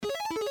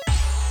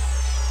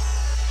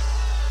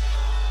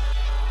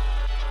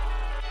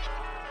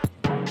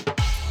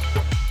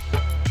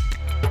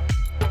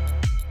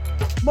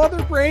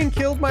Mother Brain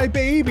killed my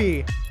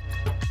baby.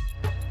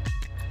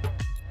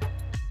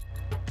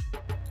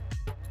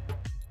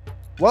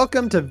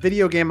 Welcome to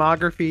Video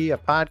Gameography, a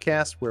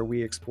podcast where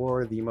we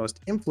explore the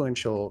most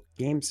influential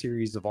game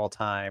series of all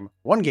time,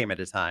 one game at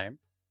a time.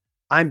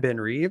 I'm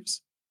Ben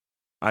Reeves.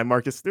 I'm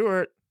Marcus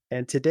Stewart.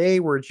 And today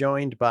we're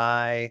joined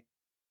by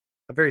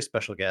a very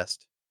special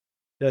guest,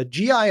 the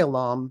GI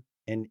alum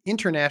and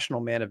international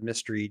man of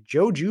mystery,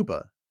 Joe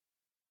Juba.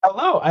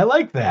 Hello, I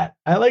like that.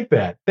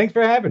 Thanks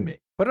for having me.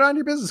 Put it on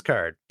your business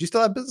card. Do you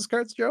still have business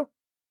cards, Joe?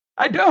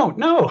 I don't,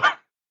 no.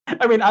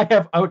 I mean, I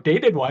have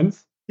outdated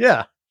ones.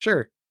 Yeah,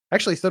 sure.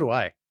 Actually, so do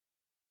I.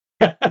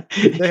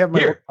 They have my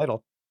Here,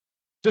 title.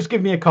 just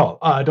give me a call.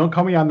 Don't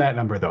call me on that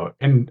number, though.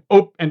 And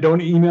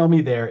don't email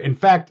me there. In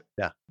fact,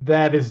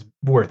 that is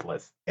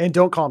worthless. And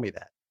don't call me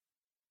that.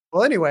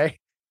 Well, anyway,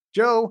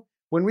 Joe,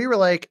 when we were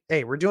like,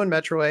 hey, we're doing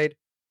Metroid,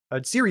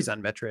 a series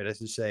on Metroid, I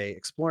should say,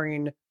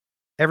 exploring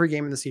every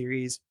game in the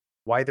series,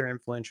 why they're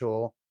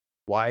influential,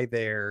 why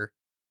they're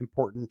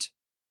important.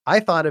 I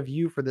thought of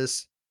you for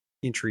this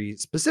entry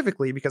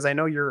specifically because I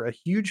know you're a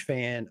huge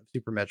fan of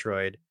Super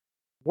Metroid.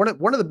 One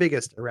of the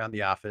biggest around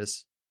the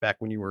office back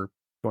when you were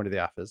going to the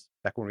office,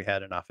 back when we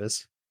had an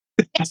office.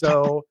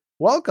 So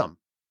welcome.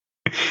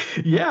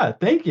 Yeah,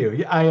 thank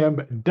you. I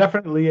am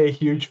definitely a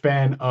huge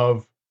fan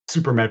of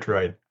Super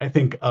Metroid. I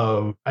think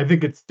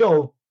it's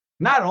still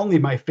not only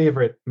my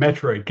favorite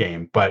Metroid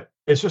game, but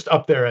it's just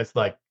up there as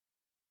like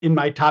in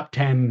my top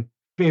 10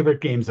 favorite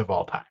games of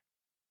all time.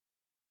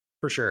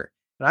 For sure.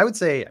 And I would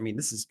say, I mean,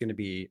 this is going to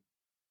be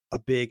a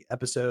big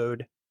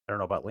episode. I don't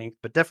know about length,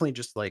 but definitely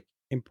just like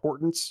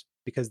importance,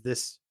 because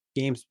this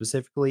game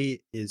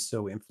specifically is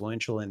so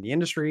influential in the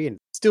industry and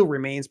still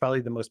remains probably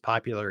the most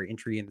popular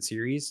entry in the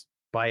series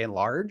by and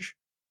large.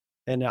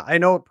 And I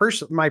know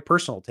my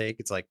personal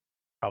take, it's like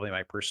probably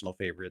my personal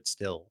favorite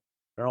still.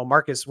 I don't know,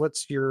 Marcus,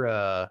 what's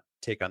your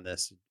take on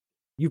this?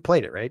 You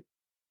played it, right?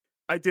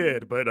 I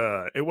did, but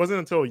it wasn't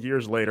until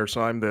years later.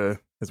 So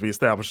as we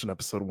established in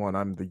episode 1,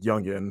 I'm the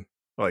youngin.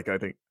 Like, I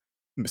think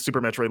Super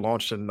Metroid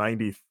launched in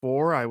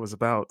 '94. I was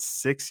about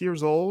 6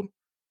 years old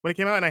when it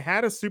came out, and I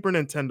had a Super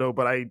Nintendo,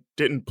 but I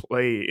didn't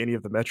play any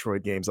of the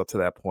Metroid games up to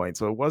that point.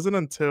 So it wasn't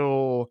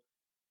until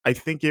I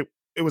think it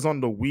was on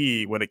the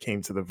Wii when it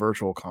came to the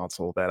Virtual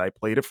Console that I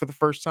played it for the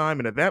first time.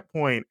 And at that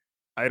point,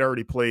 I'd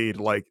already played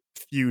like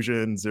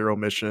Fusion, Zero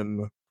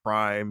Mission,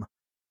 Prime,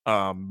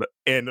 and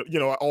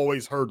I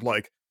always heard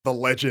like the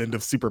legend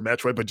of Super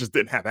Metroid, but just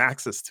didn't have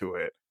access to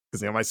it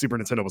because my Super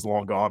Nintendo was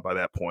long gone by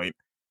that point.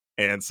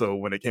 And so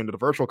when it came to the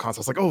Virtual Console,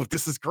 I was like, "Oh,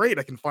 this is great!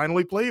 I can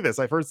finally play this.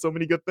 I've heard so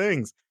many good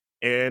things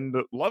and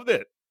loved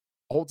it.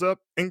 Holds up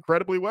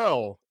incredibly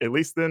well, at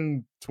least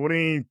in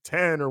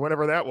 2010 or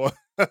whenever that was."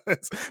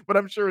 But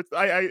I'm sure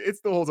it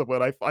still holds up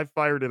well. I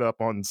fired it up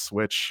on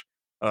Switch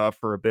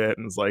for a bit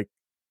and was like,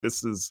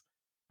 "This is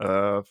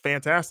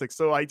fantastic."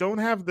 So I don't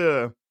have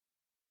the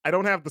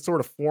sort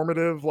of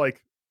formative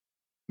like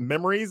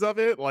memories of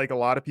it like a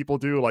lot of people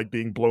do, like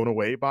being blown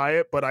away by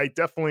it, but I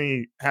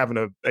definitely have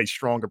a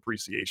strong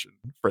appreciation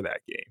for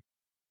that game.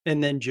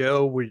 And then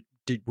Joe, were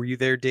you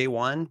there day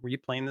one? Were you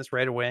playing this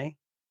right away?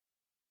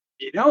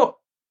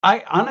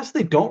 I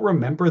honestly don't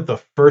remember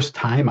the first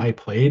time I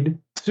played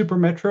Super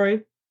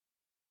Metroid,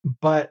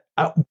 but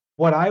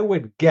what I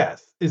would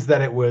guess is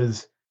that it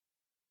was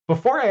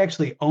before I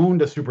actually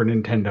owned a Super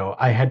Nintendo.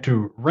 I had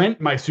to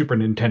rent my Super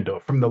Nintendo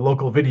from the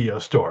local video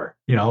store.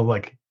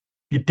 Like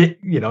you take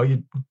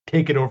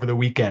it over the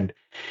weekend,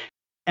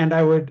 and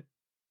I would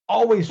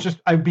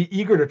I'd be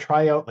eager to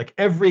try out like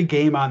every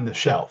game on the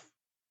shelf.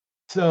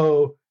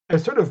 So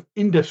as sort of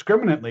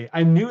indiscriminately,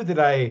 I knew that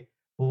I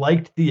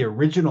liked the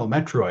original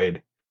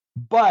Metroid,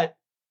 but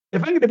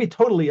if I'm going to be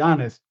totally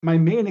honest, my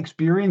main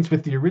experience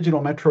with the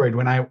original Metroid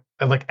when I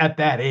like at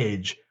that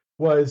age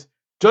was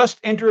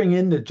just entering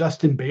in the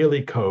Justin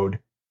Bailey code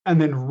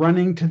and then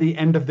running to the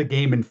end of the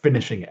game and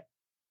finishing it.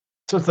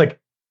 So it's like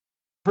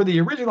for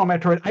the original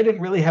Metroid, I didn't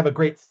really have a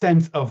great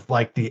sense of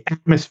like the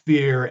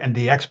atmosphere and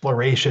the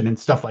exploration and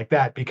stuff like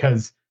that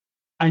because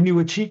I knew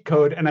a cheat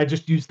code and I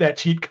just used that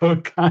cheat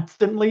code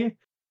constantly.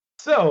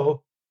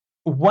 So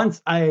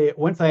once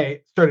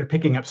I started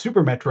picking up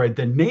Super Metroid,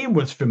 the name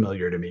was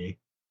familiar to me,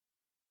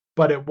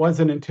 but it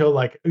wasn't until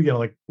like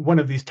one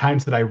of these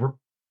times that I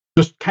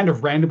just kind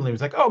of randomly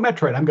was like, "Oh,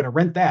 Metroid, I'm going to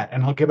rent that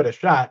and I'll give it a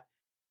shot,"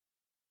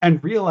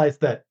 and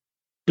realized that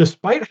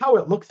despite how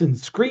it looks in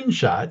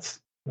screenshots,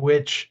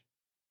 which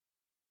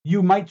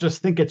you might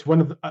just think it's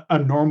one of a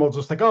normal,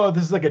 just like, oh,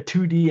 this is like a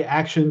 2D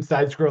action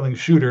side-scrolling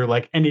shooter,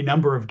 like any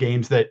number of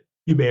games that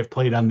you may have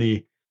played on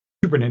the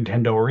Super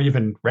Nintendo or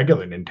even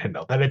regular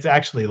Nintendo, that it's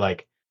actually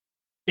like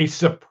a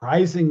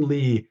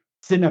surprisingly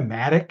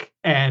cinematic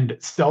and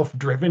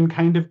self-driven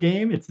kind of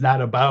game. It's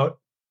not about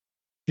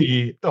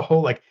the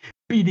whole like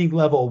beating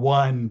level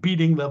 1,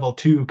 beating level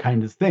 2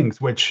 kind of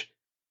things, which,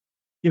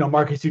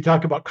 Marcus, you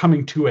talk about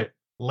coming to it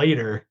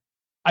later.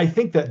 I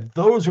think that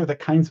those are the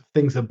kinds of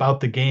things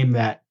about the game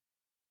that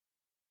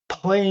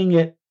playing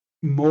it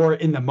more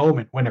in the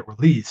moment when it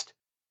released,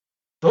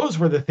 those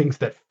were the things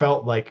that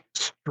felt like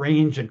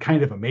strange and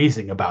kind of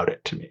amazing about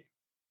it to me.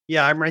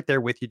 Yeah, I'm right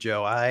there with you,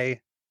 Joe. I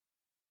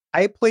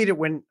played it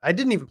when I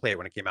didn't even play it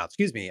when it came out.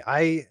 Excuse me.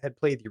 I had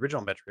played the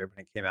original Metroid when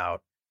it came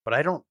out, but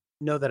I don't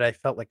know that I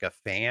felt like a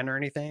fan or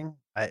anything.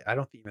 I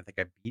don't even think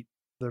I beat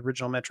the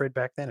original Metroid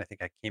back then. I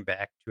think I came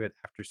back to it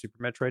after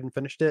Super Metroid and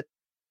finished it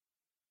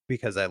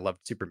because I loved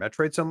Super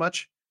Metroid so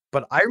much.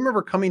 But I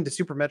remember coming to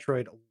Super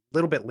Metroid a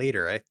little bit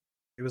later. It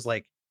was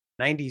like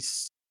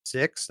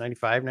 96,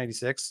 95,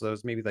 96. So it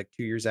was maybe like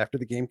 2 years after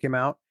the game came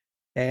out.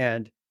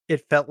 And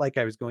it felt like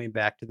I was going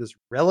back to this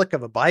relic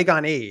of a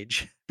bygone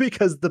age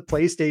because the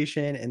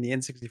PlayStation and the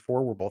N64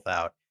 were both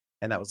out.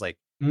 And that was like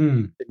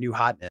Mm, the new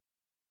hotness.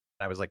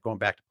 I was like going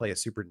back to play a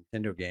Super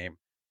Nintendo game,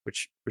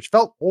 which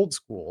felt old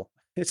school.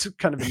 It's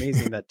kind of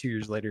amazing that 2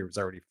 years later it was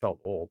already felt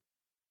old.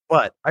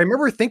 But I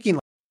remember thinking,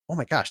 like, "Oh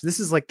my gosh, this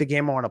is like the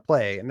game I wanna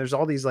play," and there's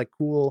all these, like,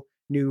 cool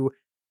new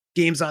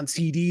games on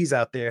CDs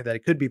out there that I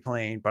could be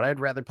playing, but I'd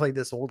rather play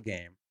this old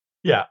game.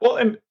 yeah. Well,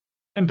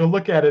 and to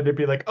look at it and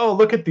be like, oh,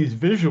 look at these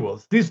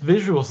visuals. These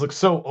visuals look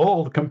so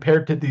old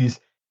compared to these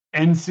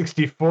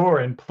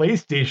N64 and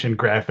PlayStation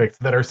graphics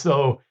that are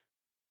so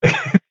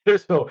they're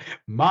so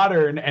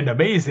modern and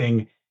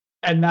amazing.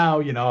 And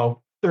now,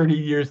 30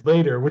 years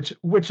later,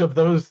 which of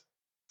those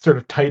sort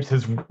of types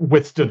has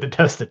withstood the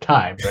test of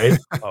time, right?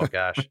 Oh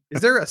gosh.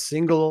 Is there a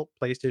single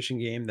PlayStation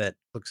game that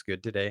looks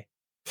good today?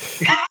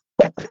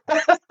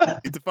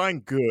 You define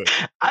good.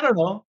 I don't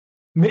know.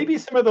 Maybe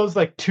some of those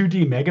like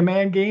 2D Mega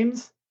Man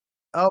games.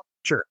 Oh,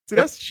 sure. See,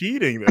 Yep. that's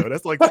cheating though.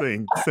 That's like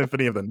saying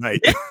Symphony of the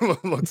Night Yeah,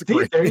 looks see,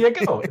 great. there you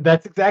go.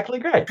 That's exactly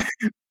right.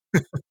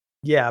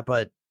 Yeah,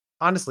 but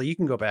honestly, you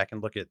can go back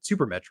and look at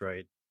Super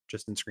Metroid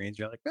just in screens,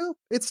 you're like, "Well,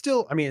 it's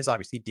still" I mean, it's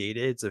obviously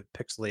dated, it's a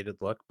pixelated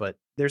look, but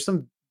there's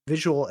some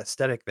visual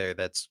aesthetic there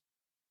that's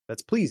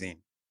pleasing.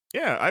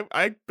 Yeah,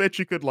 I bet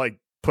you could, like,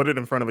 put it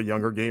in front of a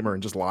younger gamer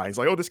and just lie. It's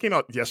like, "Oh, this came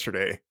out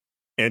yesterday,"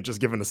 and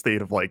just given the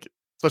state of, like,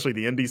 especially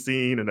the indie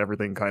scene and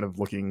everything kind of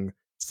looking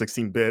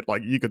 16-bit,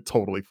 like, you could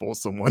totally fool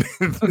someone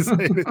into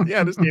saying that,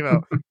 "Yeah, this came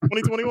out I don't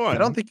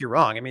 2021." think you're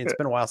wrong. I mean, it's Yeah.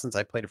 been a while since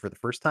I played it for the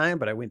first time,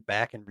 but I went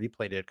back and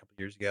replayed it a couple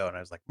years ago, and I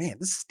was like, "Man,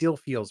 this still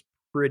feels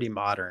pretty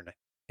modern." I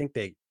think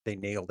they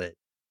nailed it.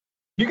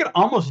 You could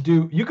almost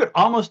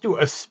do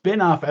a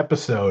spin-off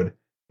episode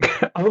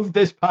of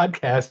this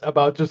podcast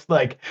about just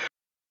like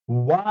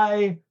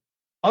why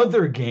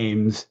other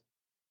games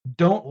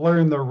don't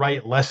learn the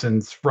right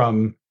lessons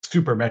from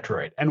Super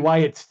Metroid and why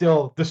it's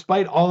still,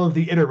 despite all of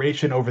the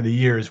iteration over the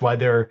years, why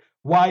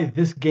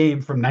this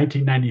game from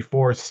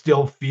 1994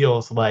 still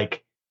feels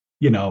like,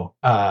 you know,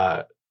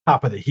 uh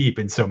top of the heap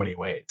in so many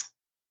ways.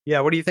 Yeah,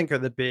 what do you think are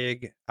the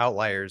big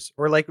outliers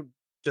or like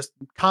just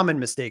common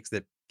mistakes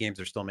that games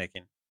are still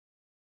making?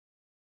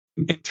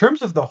 In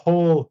terms of the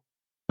whole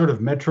sort of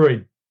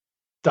Metroid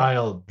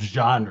style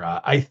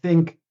genre, I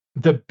think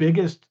the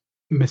biggest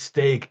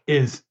mistake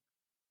is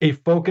a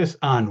focus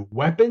on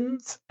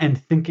weapons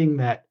and thinking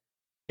that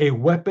a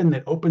weapon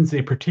that opens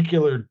a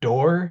particular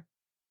door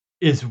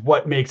is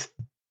what makes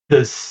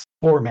this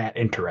format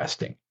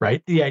interesting,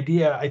 right? The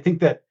idea I think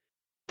that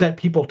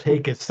people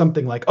take is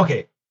something like,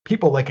 okay,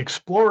 people like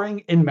exploring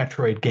in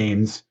Metroid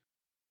games,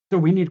 so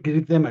we need to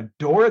give them a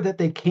door that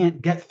they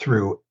can't get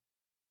through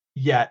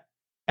yet,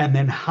 and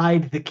then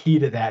hide the key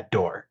to that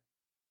door.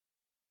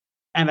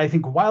 And I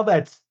think while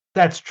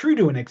that's true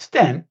to an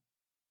extent,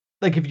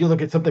 like if you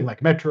look at something like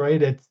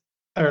Metroid, it's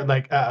or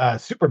like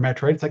Super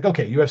Metroid, it's like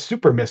okay, you have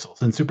super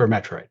missiles in Super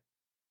Metroid.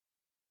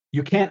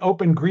 You can't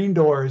open green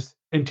doors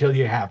until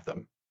you have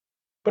them.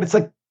 But it's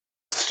like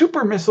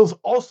super missiles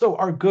also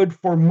are good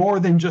for more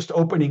than just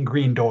opening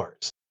green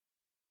doors.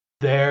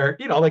 They're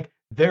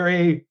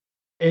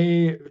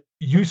a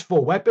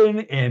useful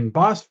weapon in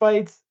boss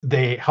fights.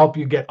 They help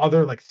you get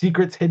other like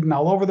secrets hidden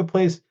all over the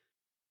place.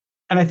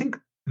 And I think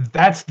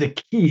that's the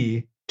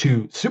key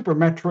to Super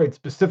Metroid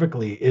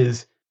specifically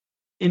is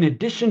in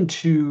addition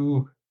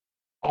to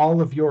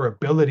all of your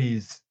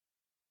abilities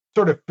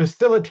sort of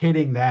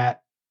facilitating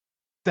that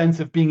sense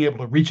of being able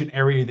to reach an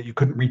area that you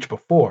couldn't reach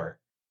before,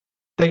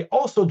 they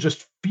also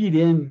just feed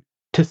in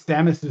to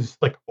Samus's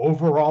like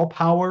overall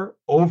power,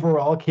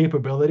 overall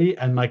capability,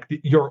 and like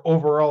your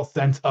overall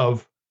sense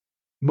of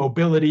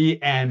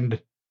mobility and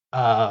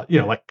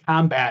like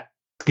combat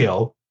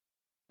skill.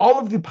 All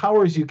of the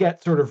powers you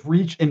get sort of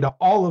reach into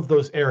all of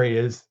those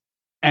areas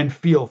and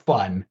feel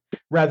fun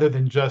rather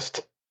than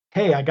just,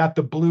 hey, I got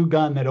the blue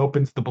gun that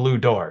opens the blue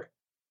door.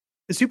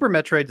 The Super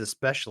Metroids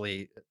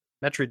especially,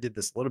 Metroid did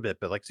this a little bit,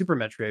 but like Super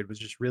Metroid was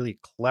just really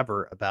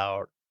clever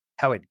about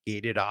how it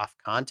gated off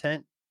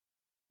content.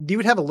 You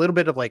would have a little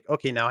bit of like,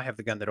 okay, now I have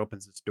the gun that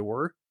opens this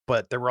door,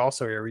 but there were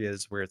also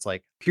areas where it's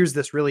like, here's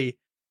this really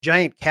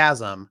giant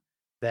chasm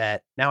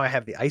that now I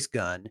have the ice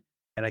gun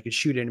and I can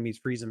shoot enemies,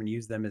 freeze them, and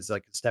use them as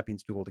like a stepping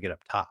stool to get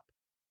up top.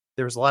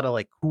 There was a lot of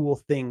like cool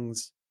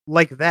things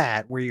like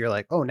that where you're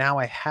like, oh, now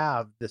I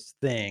have this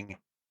thing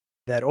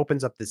that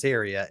opens up this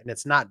area and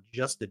it's not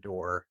just a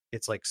door,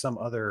 it's like some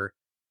other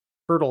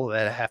hurdle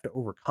that I have to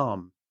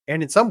overcome.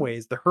 And in some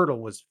ways, the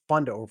hurdle was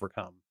fun to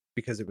overcome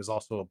because it was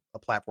also a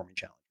platforming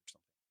challenge or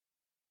something.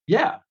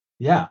 Yeah.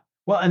 Yeah.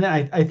 Well, and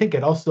then I think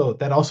that also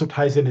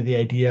ties into the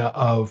idea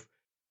of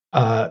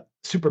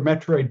Super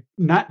Metroid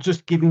not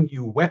just giving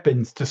you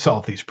weapons to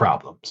solve these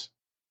problems,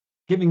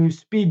 giving you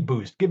speed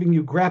boost, giving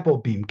you grapple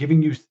beam,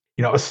 giving you,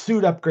 a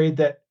suit upgrade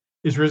that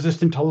is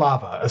resistant to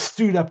lava, a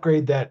suit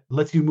upgrade that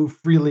lets you move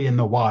freely in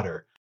the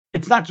water.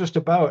 It's not just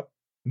about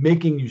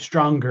making you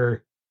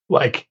stronger,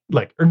 or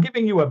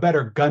giving you a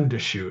better gun to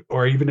shoot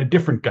or even a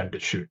different gun to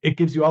shoot. It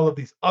gives you all of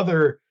these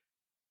other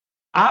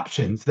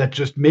options that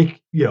just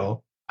make,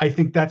 I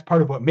think that's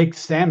part of what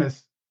makes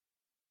Samus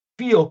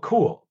feel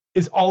cool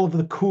is all of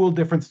the cool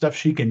different stuff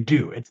she can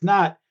do. It's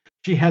not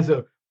she has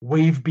a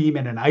wave beam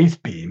and an ice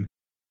beam.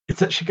 It's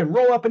that she can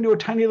roll up into a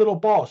tiny little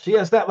ball. She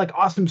has that like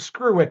awesome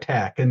screw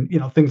attack and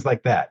things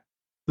like that.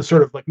 The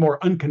sort of like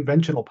more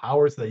unconventional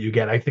powers that you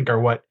get, I think, are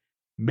what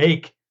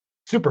make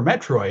Super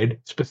Metroid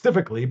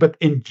specifically, but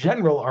in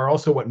general are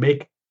also what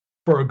make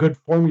for a good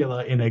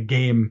formula in a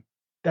game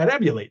that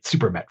emulates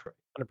Super Metroid.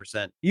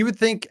 100%. You would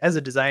think as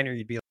a designer,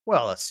 you'd be like,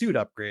 well, a suit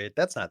upgrade,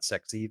 that's not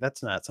sexy.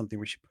 That's not something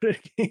we should put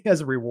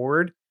as a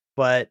reward.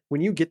 But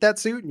when you get that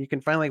suit and you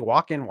can finally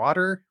walk in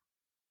water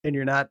and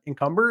you're not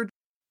encumbered,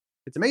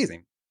 it's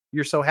amazing.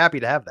 You're so happy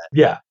to have that.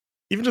 Yeah.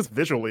 Even just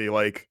visually,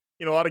 like,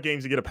 a lot of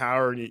games you get a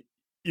power and it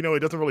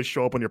doesn't really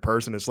show up on your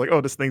person. It's like, oh,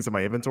 this thing's in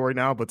my inventory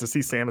now. But to see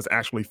Samus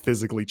actually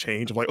physically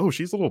change, I'm like, oh,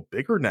 she's a little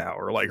bigger now,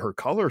 or like her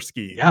color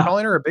scheme. Yeah.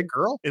 Calling her a big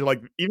girl? And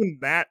like even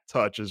that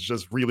touch is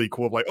just really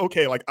cool. Like,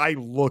 okay, like I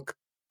look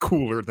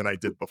cooler than I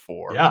did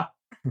before. Yeah.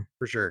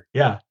 For sure.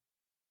 Yeah.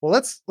 Well,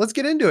 let's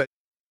get into it.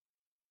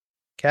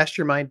 Cast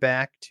your mind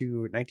back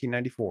to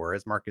 1994,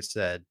 as Marcus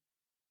said.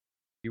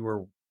 You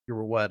were you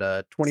were what,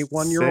 a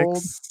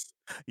 21-year-old? 6.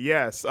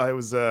 Yes, I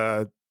was,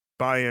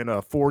 buying,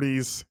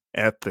 40s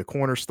at the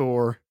corner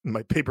store in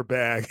my paper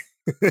bag,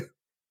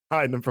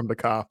 hiding them from the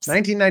cops.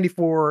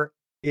 1994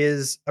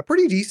 is a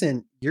pretty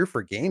decent year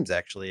for games,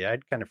 actually.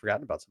 I'd kind of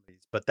forgotten about some of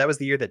these, but that was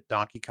the year that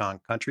Donkey Kong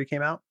Country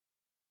came out,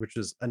 which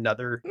was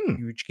another Hmm,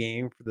 huge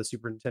game for the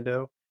Super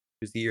Nintendo.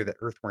 It was the year that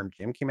Earthworm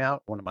Jim came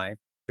out, one of my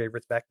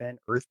favorites back then.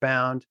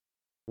 Earthbound,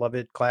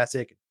 beloved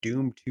classic.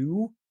 Doom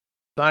 2,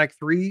 Sonic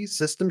 3,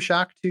 System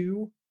Shock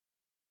 2.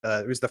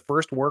 It was the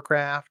first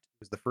Warcraft.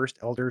 It was the first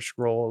Elder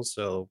Scrolls.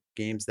 So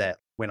games that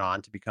went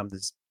on to become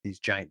these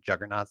giant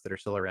juggernauts that are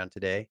still around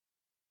today.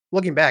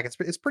 Looking back,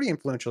 it's pretty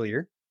influential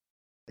year.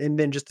 And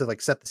then just to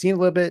like set the scene a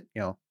little bit,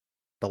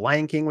 The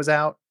Lion King was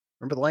out.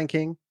 Remember The Lion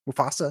King?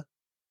 Mufasa,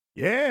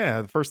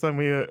 yeah, the first time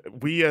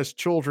we as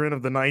children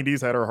of the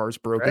 '90s had our hearts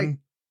right? broken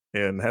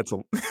and had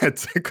to had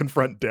to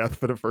confront death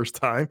for the first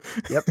time.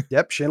 Yep,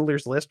 yep.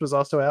 Schindler's List was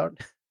also out.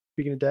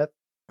 Speaking of death,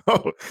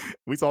 Oh,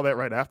 we saw that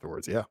right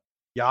afterwards, yeah.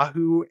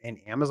 Yahoo and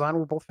Amazon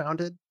were both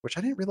founded, which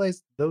I didn't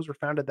realize those were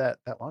founded that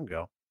long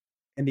ago.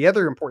 And the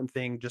other important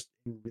thing, just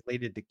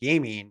related to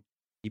gaming,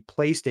 the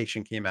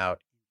PlayStation came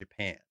out in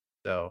Japan.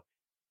 So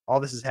all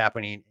this is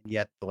happening, and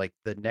yet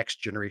the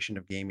next generation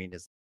of gaming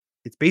it's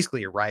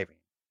basically arriving,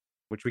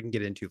 which we can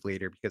get into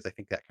later because I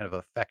think that kind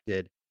of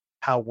affected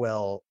how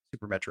well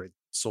Super Metroid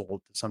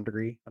sold to some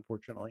degree,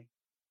 unfortunately.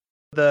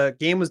 The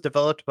game was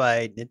developed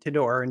by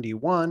Nintendo R&D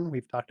 1.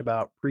 We've talked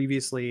about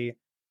previously.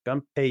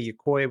 Gunpei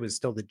Yokoi was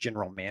still the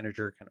general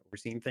manager, kind of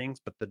overseeing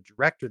things, but the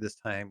director this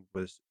time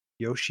was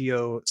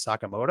Yoshio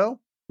Sakamoto,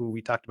 who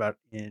we talked about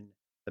in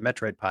the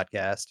Metroid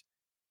podcast.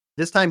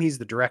 This time he's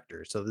the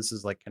director, so this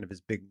is like kind of his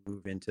big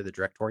move into the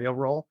directorial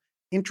role.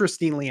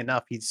 Interestingly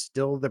enough, he's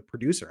still the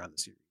producer on the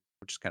series,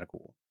 which is kind of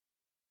cool.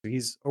 So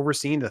he's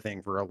overseen the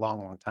thing for a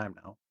long, long time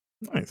now.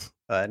 Nice.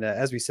 And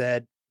as we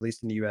said,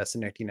 released in the US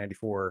in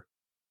 1994,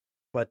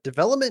 but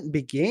development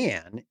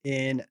began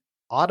in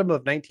autumn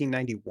of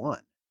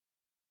 1991,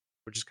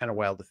 which is kind of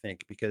wild to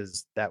think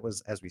because that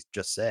was, as we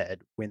just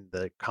said, when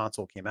the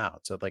console came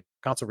out. So, like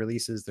console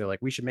releases, they're like,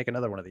 we should make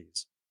another one of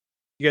these.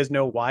 You guys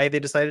know why they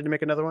decided to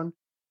make another one?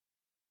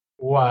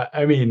 What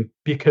I mean,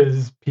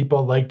 because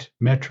people liked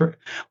Metroid.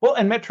 Well,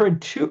 and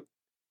Metroid 2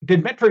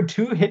 did Metroid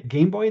 2 hit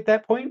Game Boy at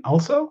that point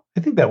also?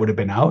 I think that would have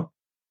been out.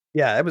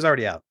 Yeah, it was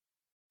already out.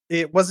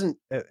 It wasn't,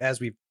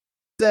 as we've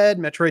said,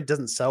 Metroid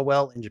doesn't sell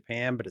well in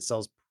Japan, but it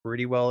sells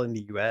pretty well in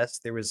the US.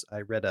 I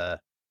read a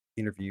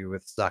interview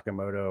with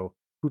Sakamoto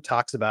who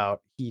talks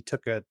about he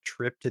took a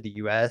trip to the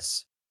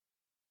US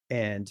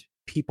and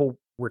people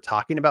were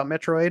talking about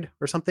Metroid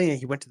or something. And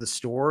he went to the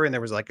store and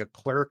there was like a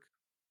clerk.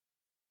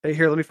 Hey,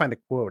 here, let me find the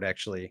quote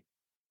actually.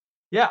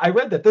 Yeah, I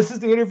read that. This is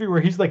the interview where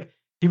he's like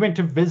he went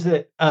to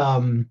visit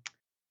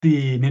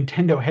the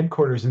Nintendo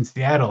headquarters in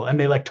Seattle and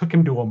they like took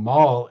him to a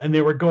mall and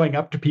they were going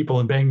up to people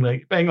and bang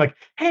like,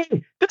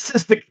 "Hey, this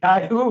is the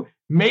guy who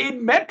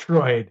made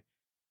Metroid."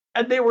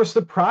 And they were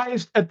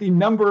surprised at the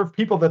number of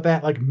people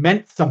that like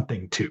meant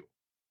something to.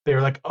 They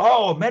were like,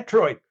 "Oh,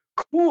 Metroid,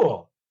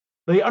 cool."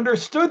 They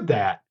understood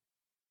that.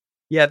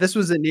 Yeah, this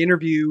was an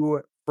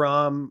interview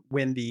from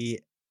when the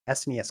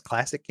SNES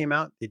Classic came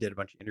out. They did a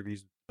bunch of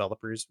interviews with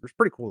developers. It was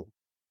pretty cool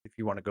if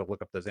you want to go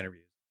look up those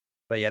interviews.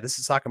 But yeah, this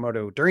is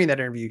Sakamoto. During that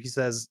interview, he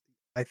says,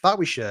 I thought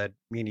we should,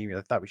 meaning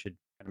I thought we should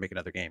kind of make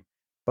another game.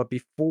 But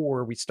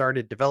before we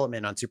started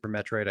development on Super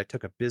Metroid, I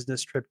took a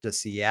business trip to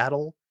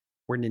Seattle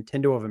where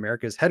Nintendo of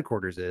America's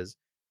headquarters is.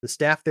 The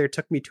staff there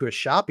took me to a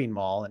shopping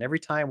mall, and every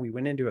time we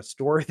went into a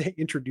store, they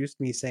introduced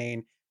me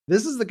saying,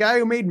 "This is the guy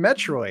who made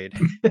Metroid."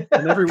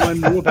 And everyone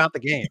knew about the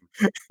game.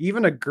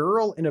 Even a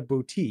girl in a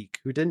boutique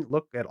who didn't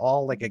look at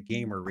all like a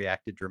gamer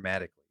reacted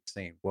dramatically,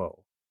 saying,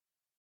 "Whoa."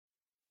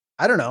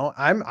 I don't know.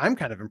 I'm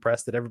kind of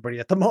impressed that everybody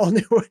at the mall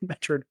knew what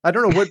Metroid. I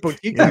don't know what boutique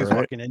he Yeah, was right.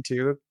 walking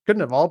into.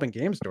 Couldn't have all been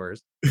game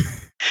stores.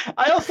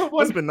 I also Must have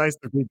wonder, been nice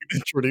to be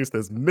introduced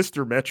as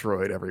Mr.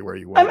 Metroid everywhere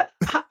you and went.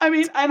 I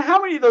mean, and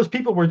how many of those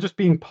people were just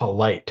being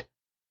polite?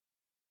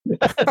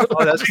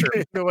 Oh, that's true. They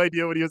had no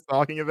idea what he was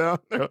talking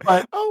about. They're like,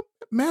 But "Oh,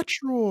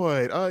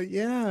 Metroid.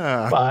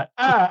 Yeah."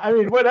 I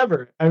mean,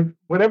 whatever.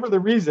 Whatever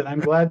the reason, I'm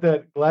glad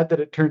that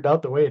it turned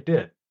out the way it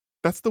did.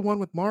 That's the one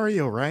with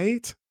Mario,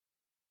 right?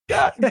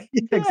 Yeah,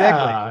 Exactly.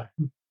 yeah.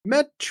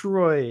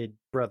 Metroid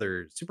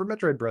Brothers, Super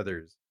Metroid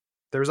Brothers.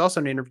 There was also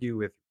an interview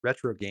with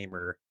Retro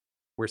Gamer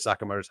where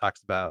Sakamoto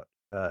talks about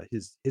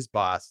his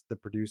boss, the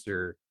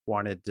producer,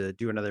 wanted to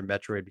do another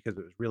Metroid because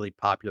it was really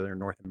popular in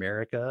North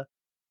America.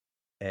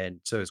 And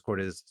so his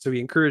quote is, "So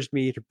he encouraged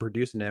me to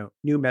produce a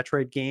new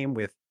Metroid game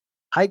with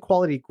high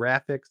quality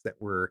graphics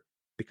that were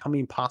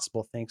becoming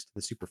possible thanks to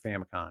the Super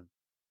Famicom,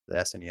 the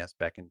SNES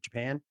back in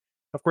Japan."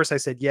 Of course, I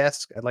said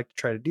yes, I'd like to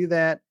try to do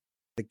that.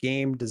 The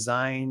game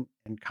design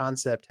and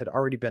concept had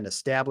already been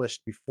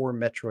established before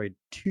Metroid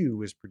 2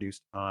 was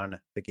produced on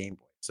the Game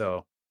Boy.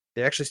 So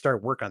they actually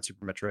started work on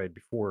Super Metroid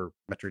before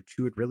Metroid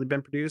 2 had really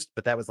been produced,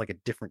 but that was like a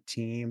different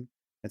team.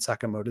 And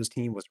Sakamoto's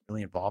team was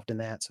really involved in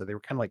that. So they were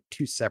kind of like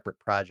two separate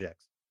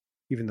projects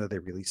even though they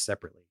released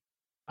separately.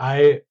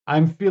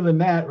 I'm feeling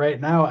that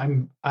right now.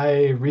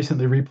 I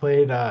recently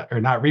replayed or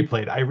not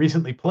replayed. I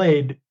recently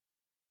played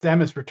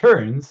Samus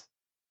Returns,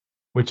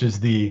 which is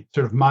the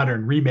sort of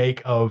modern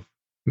remake of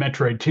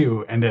Metroid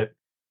 2, and it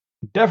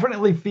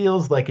definitely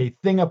feels like a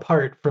thing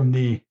apart from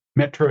the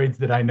Metroids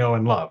that I know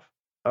and love.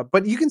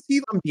 But you can see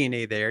some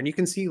DNA there, and you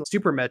can see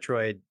Super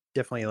Metroid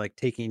definitely like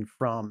taking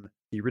from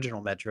the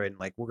original Metroid and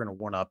like we're gonna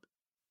one up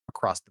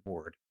across the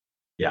board.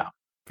 Yeah.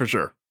 For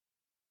sure.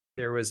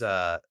 There was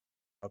a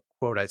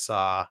quote I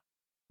saw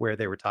where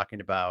they were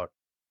talking about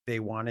they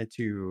wanted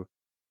to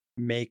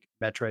make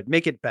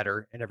it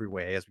better in every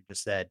way, as we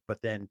just said, but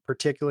then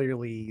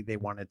particularly they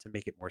wanted to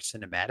make it more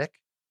cinematic,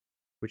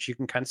 which you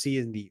can kind of see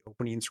in the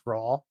opening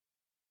scroll.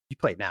 You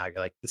play it now, you're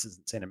like, this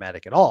isn't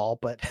cinematic at all,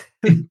 but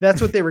that's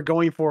what they were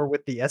going for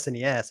with the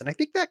SNES. And I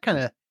think that kind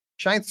of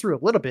shines through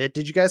a little bit.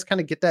 Did you guys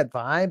kind of get that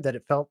vibe that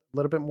it felt a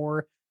little bit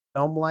more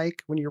film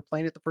like when you were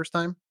playing it the first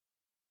time?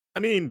 I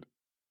mean,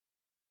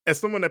 as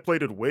someone that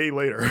played it way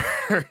later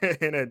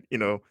and had,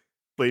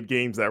 played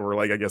games that were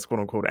like, I guess,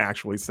 quote unquote,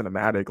 actually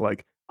cinematic,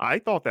 like I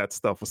thought that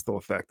stuff was still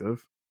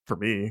effective for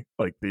me.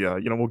 Like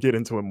we'll get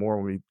into it more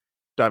when we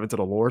dive into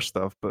the lore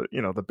stuff, but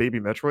the baby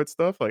Metroid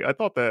stuff, like I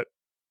thought that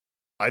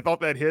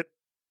hit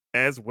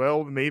as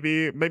well,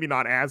 maybe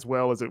not as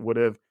well as it would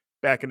have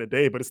back in the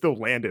day, but it still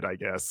landed, I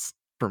guess,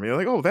 for me.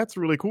 Like, oh, that's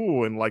really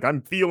cool. And like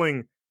I'm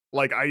feeling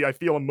like I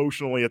feel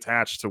emotionally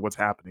attached to what's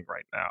happening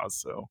right now.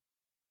 So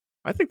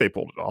I think they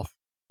pulled it off.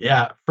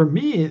 Yeah, for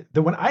me,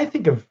 the when I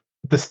think of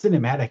the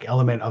cinematic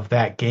element of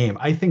that game,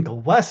 I think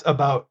less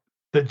about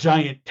the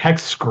giant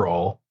text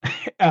scroll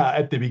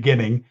at the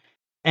beginning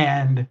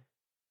and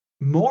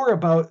more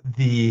about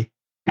the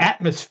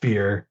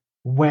atmosphere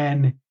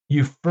when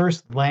you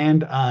first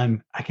land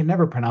on I can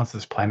never pronounce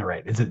this planet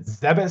right. Is it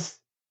Zebes?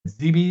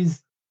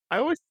 Zebes? I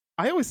always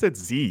I always said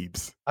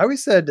Zeebs. I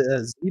always said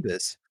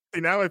Zebus. See,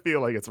 now I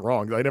feel like it's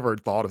wrong. I never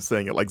thought of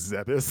saying it like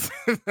Zebus.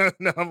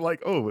 Now I'm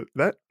like, "Oh,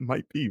 that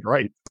might be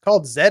right." It's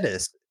called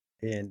Zedis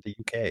in the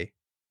UK.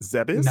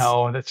 Zebus?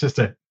 No, just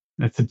a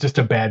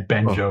bad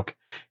Ben Oh. joke.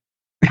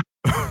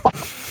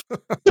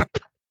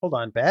 Hold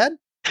on, bad?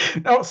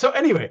 No, so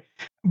anyway,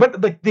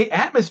 but like the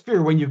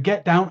atmosphere when you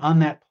get down on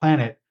that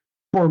planet,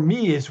 for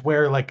me is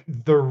where like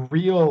the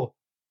real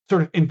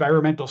sort of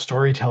environmental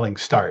storytelling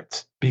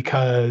starts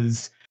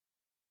because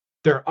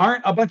there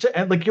aren't a bunch of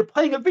and like you're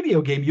playing a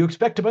video game, you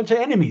expect a bunch of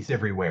enemies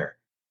everywhere.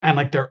 And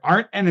like there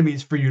aren't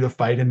enemies for you to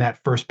fight in that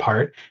first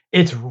part.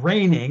 It's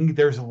raining,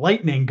 there's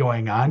lightning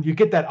going on. You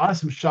get that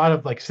awesome shot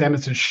of like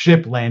Samus's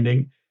ship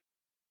landing.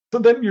 So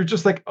then you're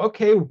just like,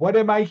 okay, what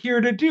am I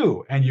here to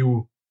do? And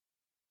you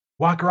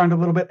walk around a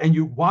little bit and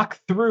you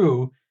walk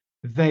through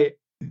the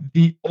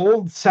the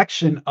old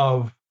section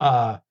of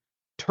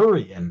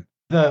Turian,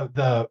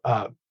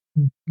 the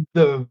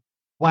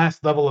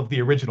last level of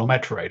the original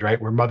Metroid, right,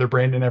 where Mother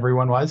Brain and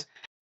everyone was,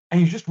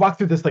 and you just walk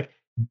through this like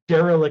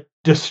derelict,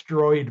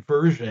 destroyed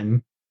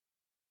version,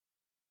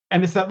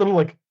 and it's that little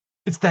like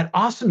it's that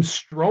awesome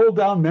stroll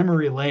down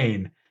memory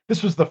lane.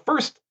 This was the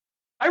first.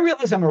 I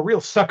realize I'm a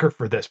real sucker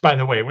for this, by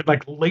the way. When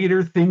like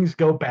later things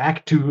go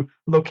back to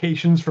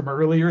locations from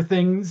earlier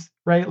things,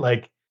 right?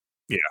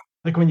 Yeah,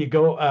 Like when you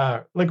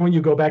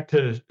go back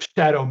to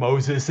Shadow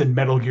Moses and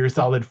Metal Gear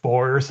Solid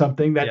 4 or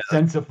something, Yeah, that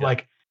sense of yeah.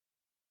 like,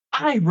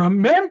 I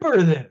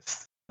remember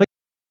this.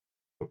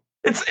 Like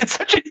it's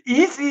such an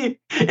easy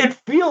it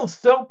feels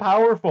so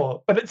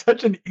powerful, but it's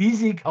such an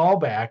easy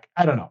callback.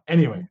 I don't know.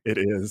 Anyway, it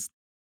is.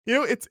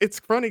 It's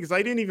funny because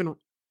I didn't even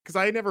because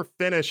I never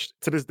finished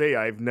to this day,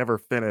 I've never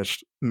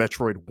finished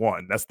Metroid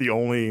 1. That's the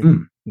only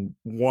Mm.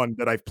 one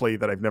that I've played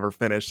that I've never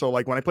finished. So,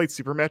 like, when I played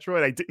Super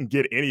Metroid, I didn't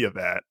get any of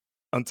that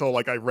until,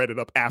 like, I read it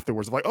up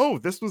afterwards. I'm like, "Oh,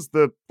 this was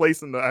the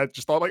place," and I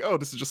just thought, like, "Oh,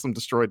 this is just some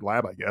destroyed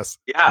lab, I guess."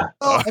 Yeah.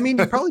 Well, I mean,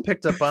 you probably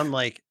picked up on,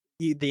 like,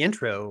 the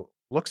intro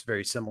looks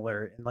very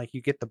similar, and, like,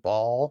 you get the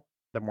ball,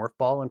 the morph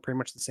ball in pretty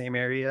much the same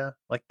area.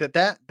 Like,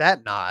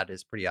 that nod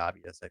is pretty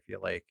obvious, I feel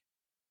like.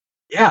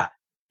 Yeah.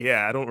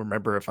 Yeah, I don't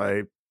remember if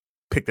I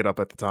picked it up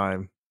at the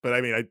time, but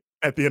I mean, I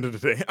at the end of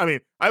the day, I mean,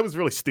 I was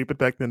really stupid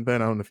back then,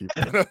 Ben. I don't know if you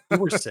You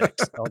were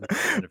 6. I'll give you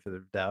the benefit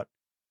of the doubt.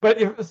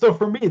 But if so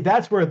for me,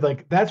 that's where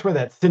that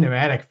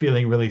cinematic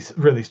feeling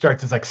really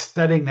starts, is, like,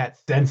 setting that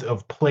sense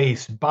of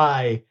place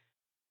by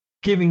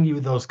giving you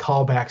those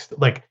callbacks,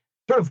 like,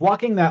 sort of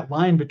walking that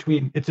line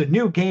between it's a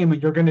new game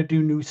and you're gonna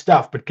do new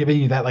stuff, but giving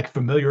you that, like,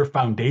 familiar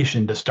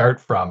foundation to start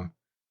from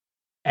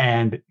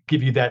and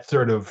give you that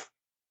sort of,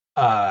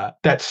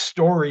 that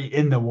story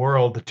in the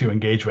world to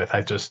engage with.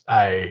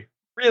 I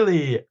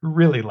really,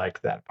 really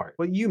like that part.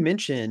 Well, you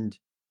mentioned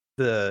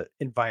the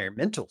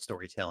environmental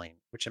storytelling,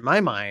 which in my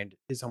mind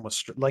is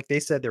almost like they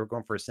said they were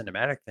going for a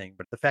cinematic thing,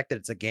 but the fact that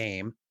it's a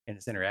game and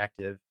it's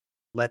interactive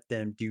let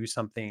them do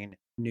something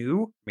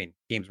new. I mean,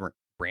 games weren't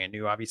brand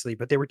new, obviously,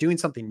 but they were doing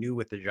something new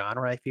with the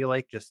genre. I feel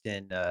like just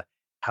in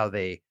how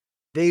they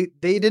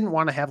didn't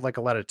want to have like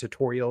a lot of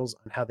tutorials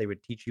on how they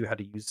would teach you how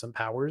to use some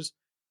powers.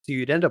 So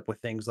you'd end up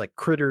with things like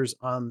critters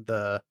on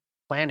the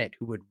planet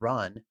who would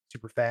run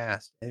super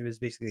fast, and it was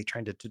basically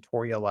trying to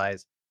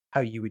tutorialize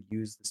how you would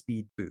use the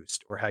speed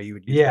boost or how you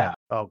would use that Yeah.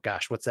 oh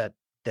gosh, what's that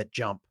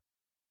jump?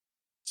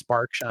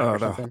 Spark shot or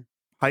the something?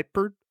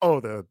 hyper oh,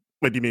 the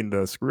what do you mean,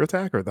 the screw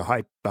attack or the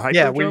Yeah,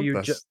 hyper where jump? you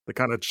That's the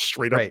kinda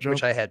straight up right,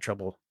 which jump? I had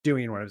trouble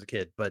doing when I was a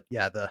kid, but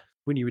yeah, the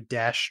when you would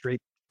dash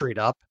straight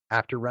up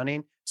after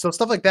running. So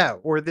stuff like that,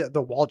 or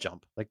the wall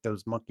jump, like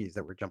those monkeys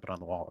that were jumping on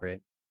the wall, right?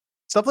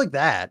 Stuff like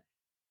that.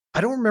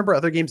 I don't remember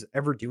other games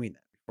ever doing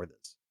that before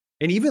this.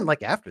 And even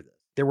like after this,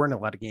 there weren't a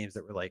lot of games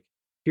that were like,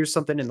 here's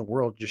something in the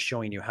world just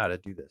showing you how to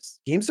do this.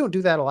 Games don't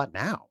do that a lot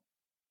now.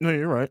 No,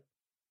 you're right.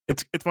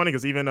 It's funny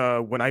because even,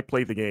 when I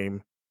played the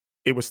game,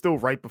 it was still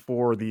right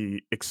before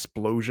the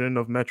explosion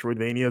of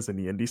Metroidvanias in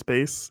the indie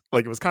space.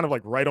 Like, it was kind of,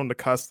 like, right on the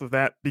cusp of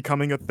that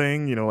becoming a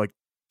thing, like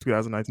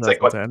 2009, It's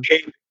like what 2010.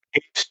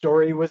 Cave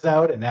Story was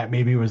out, and that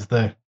maybe was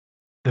the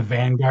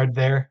vanguard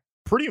there.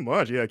 Pretty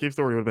much, yeah, Cave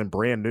Story would've been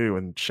brand new,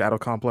 and Shadow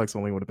Complex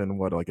only would've been,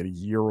 what, like, a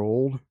year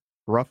old,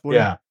 roughly?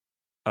 Yeah.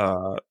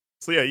 Uh,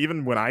 so yeah,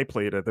 even when I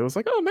played it, it was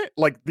like, "Oh, man,"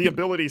 like, the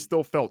ability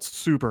still felt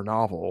super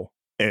novel,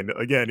 and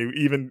again,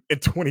 even in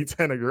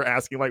 2010, you're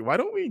asking, like, "Why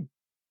don't we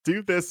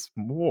do this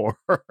more?"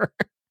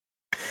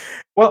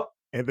 Well,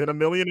 And then a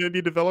million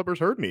indie developers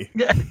heard me.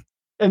 yeah,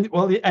 and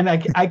well, and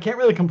I can't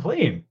really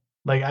complain.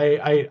 Like,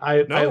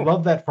 I No.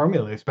 love that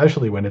formula,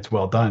 especially when it's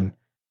well done.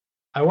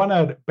 I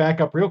wanna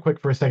back up real quick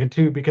for a second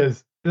too,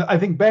 because I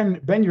think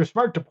Ben, you're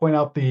smart to point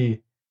out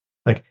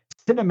like,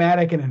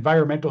 cinematic and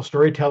environmental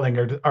storytelling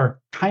are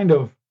kind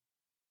of,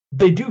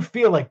 they do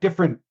feel like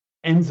different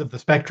ends of the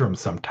spectrum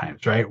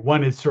sometimes, right?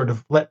 One is sort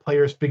of let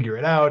players figure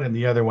it out, and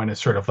the other one is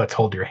sort of let's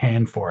hold your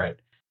hand for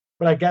it.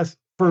 But I guess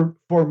for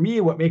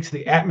me, what makes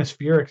the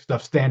atmospheric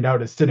stuff stand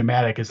out as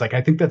cinematic is, like,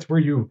 I think that's where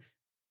you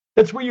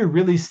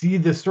really see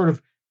this sort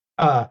of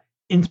uh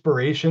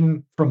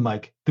inspiration from,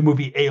 like, the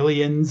movie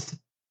Aliens.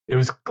 It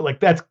was like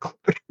that's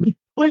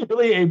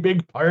clearly a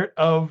big part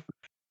of,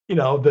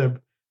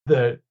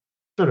 the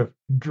sort of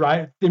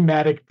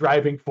thematic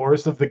driving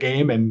force of the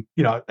game. And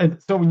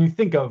and so when you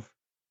think of,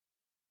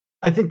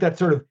 I think that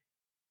sort of,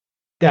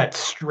 that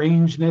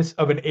strangeness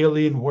of an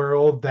alien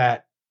world,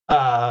 that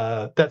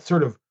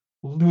sort of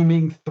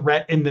looming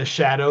threat in the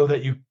shadow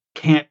that you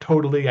can't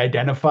totally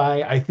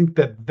identify, I think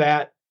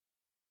that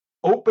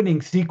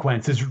opening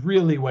sequence is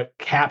really what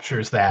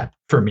captures that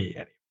for me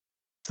anyway.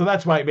 So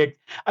that's why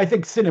I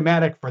think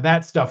cinematic for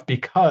that stuff,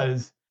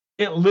 because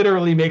it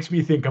literally makes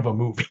me think of a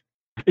movie,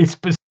 a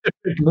specific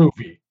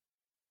movie.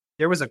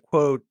 There was a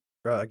quote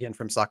again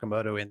from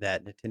Sakamoto in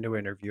that Nintendo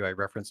interview I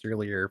referenced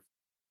earlier,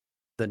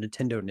 the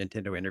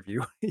Nintendo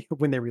interview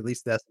when they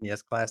released the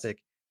SNES Classic,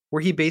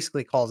 where he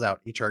basically calls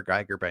out HR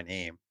Geiger by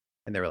name,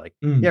 and they were like,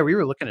 Mm. "Yeah, we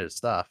were looking at his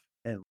stuff,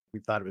 and we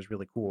thought it was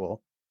really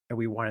cool, and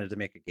we wanted to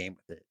make a game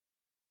with it."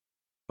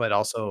 But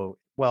also,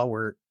 well,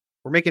 we're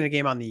making a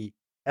game on the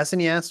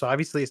SNES, so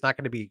obviously it's not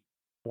gonna be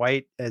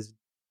quite as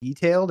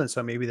detailed, and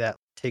so maybe that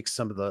takes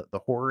some of the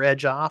horror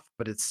edge off,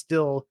 but it's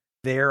still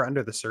there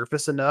under the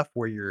surface enough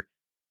where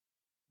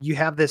you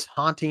have this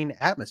haunting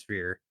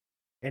atmosphere,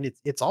 and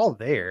it's all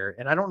there,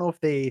 and I don't know if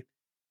they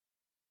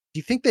do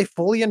you think they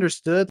fully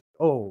understood,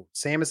 "Oh,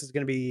 Samus is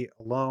gonna be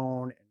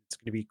alone, and it's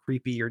gonna be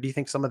creepy," or do you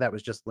think some of that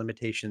was just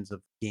limitations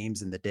of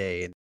games in the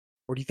day, and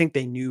or do you think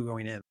they knew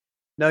going in,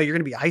 "No, you're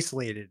gonna be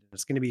isolated, and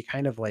it's gonna be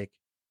kind of, like,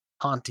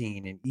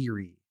 haunting and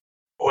eerie."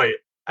 Boy,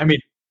 I mean,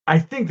 I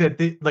think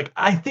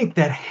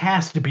that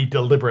has to be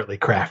deliberately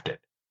crafted,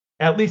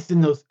 at least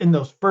in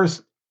those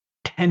first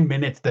 10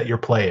 minutes that you're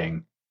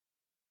playing.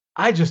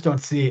 I just don't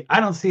see I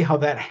don't see how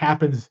that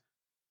happens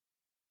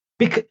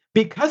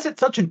because it's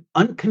such an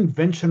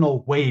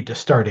unconventional way to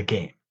start a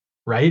game,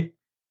 right?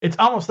 It's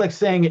almost like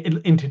saying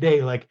in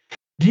today, like,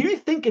 do you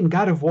think in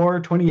God of War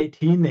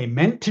 2018 they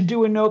meant to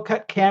do a no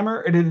cut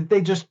camera, or did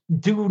they just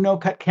do no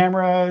cut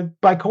camera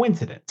by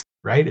coincidence?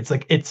 Right? It's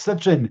like it's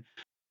such an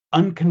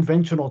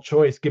unconventional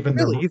choice given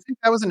Really? the You think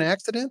that was an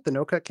accident, the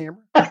no-cut camera?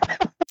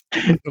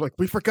 They're like,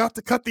 we forgot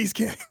to cut these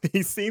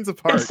these scenes it's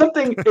apart.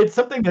 something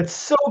that's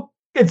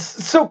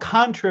so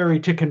contrary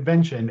to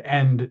convention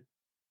and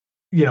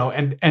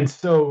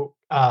so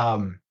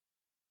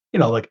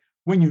like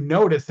when you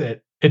notice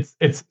it,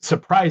 it's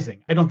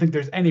surprising. I don't think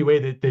there's any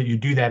way that you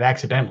do that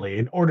accidentally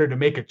in order to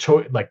make a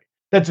choice. Like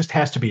that just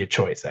has to be a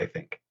choice, I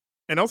think.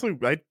 And also,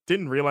 I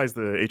didn't realize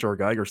the H.R.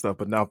 Geiger stuff,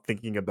 but now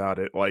thinking about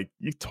it, like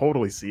you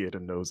totally see it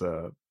in those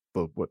the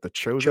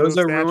Chozo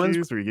Chozo ruins?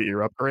 statues where you get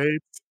your upgrades.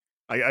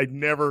 I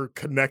never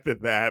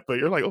connected that, but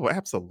you're like, oh,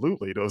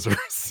 absolutely, those are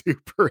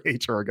super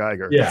H.R.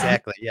 Geiger. Yeah.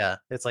 Exactly, yeah.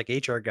 It's like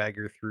H.R.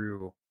 Geiger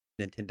through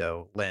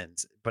Nintendo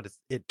lens, but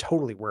it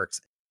totally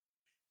works.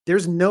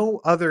 There's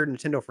no other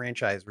Nintendo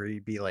franchise where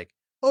you'd be like,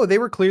 "Oh, they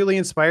were clearly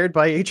inspired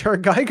by H.R.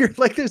 Geiger."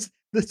 Like, there's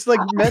it's like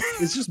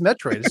it's just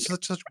Metroid. It's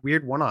just such a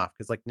weird one-off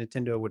because like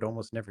Nintendo would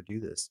almost never do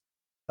this,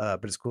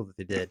 but it's cool that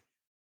they did.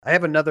 I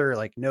have another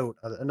like note.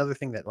 Another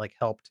thing that like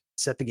helped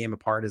set the game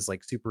apart is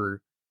like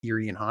super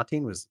eerie and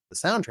haunting was the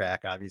soundtrack,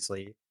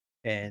 obviously.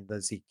 And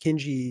let's see,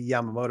 Kinji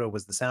Yamamoto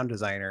was the sound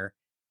designer.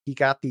 He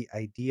got the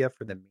idea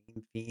for the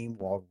main theme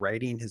while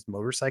riding his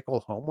motorcycle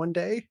home one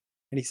day,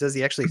 and he says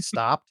he actually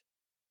stopped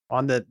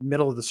on the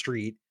middle of the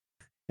street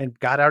and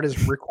got out his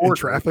In recorder,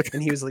 traffic.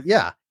 and he was like,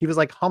 yeah, he was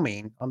like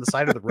humming on the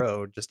side of the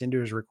road just into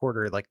his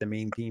recorder, like the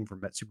main theme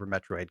from Super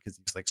Metroid because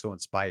he's like so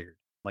inspired.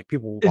 Like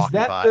people Is walking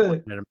that by the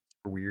looking at him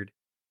super weird.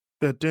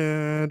 Da,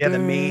 da, Yeah, the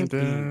da, main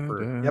theme da,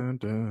 for yep,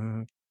 da,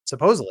 da.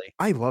 supposedly.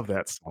 I love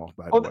that song,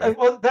 by the way.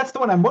 well, that's the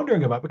one I'm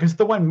wondering about because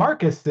the one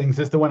Marcus sings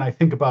is the one I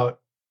think about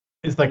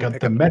is When like you a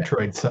pick the up the pick.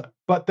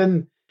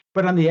 Metroid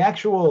but on the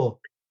actual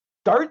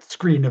start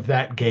screen of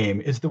that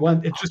game is the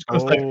one it just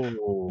goes like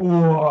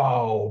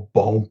Oh,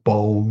 whoa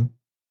boom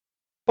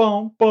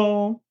boom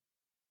boom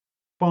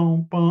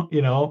boom boom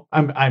boom.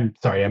 I'm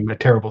sorry, I'm a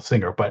terrible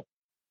singer, but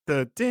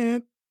the da,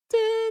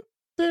 da,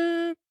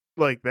 da,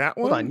 like that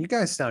Hold on, one. you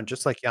guys sound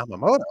just like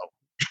Yamamoto.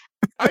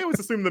 I always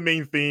assumed the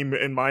main theme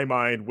in my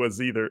mind was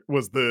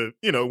the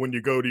when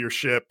you go to your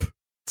ship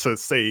to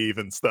save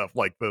and stuff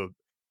like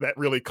that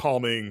really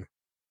calming,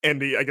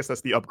 and I guess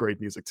that's the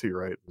upgrade music too,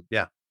 right?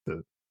 Yeah.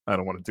 The I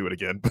don't want to do it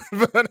again,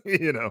 but.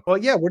 Well,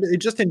 yeah. What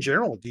just in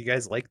general? Do you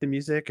guys like the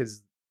music?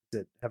 Does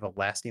it have a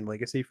lasting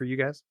legacy for you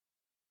guys?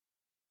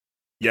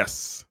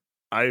 Yes.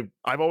 I've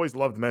always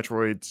loved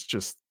Metroids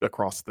just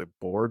across the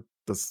board.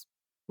 This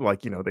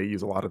they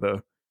use a lot of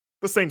the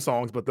same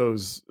songs, but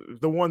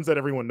the ones that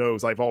everyone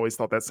knows, I've always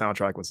thought that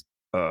soundtrack was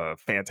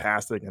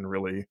fantastic and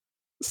really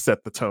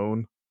set the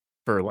tone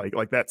for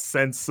like that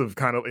sense of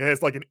kind of it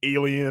has like an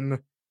alien,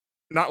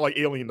 not like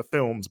Alien the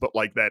films, but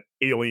like that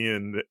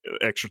alien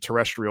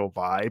extraterrestrial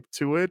vibe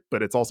to it,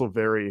 but it's also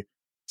very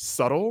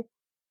subtle.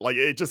 Like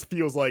it just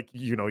feels like,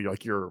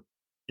 you're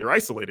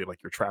isolated, like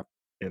you're trapped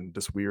in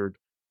this weird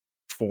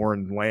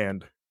foreign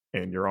land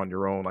and you're on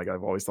your own. Like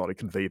I've always thought it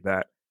conveyed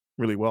that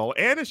really well.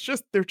 And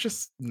they're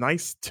just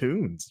nice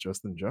tunes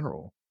just in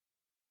general.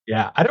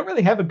 yeah, I don't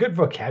really have a good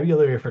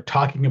vocabulary for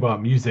talking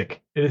about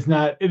music. It is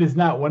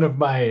not one of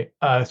my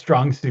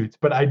strong suits,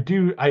 but I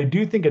do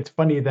think it's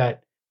funny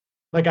that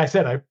like I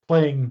said, I'm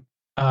playing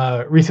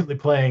recently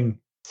playing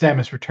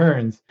Samus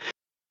Returns.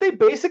 They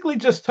basically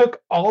just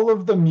took all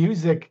of the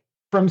music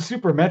from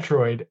Super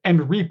Metroid and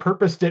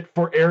repurposed it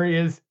for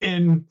areas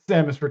in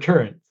Samus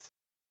Returns.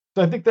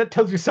 So I think that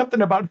tells you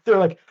something about they're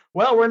like,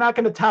 well, we're not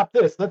going to top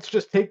this. Let's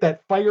just take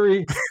that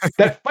fiery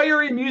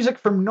music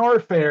from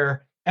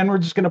Norfair and we're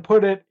just going to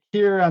put it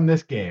here on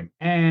this game.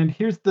 And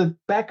here's the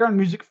background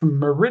music from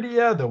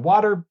Meridia, the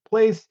water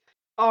place.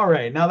 All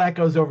right, now that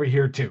goes over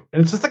here too.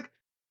 And it's just like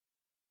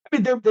I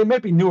mean, they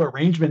might be new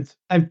arrangements,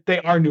 and they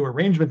are new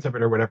arrangements of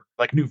it or whatever,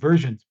 like new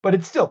versions. But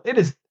it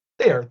is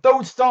there.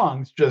 Those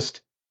songs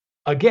just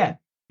again.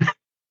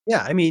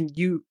 Yeah, I mean,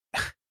 you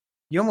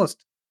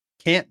almost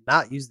can't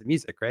not use the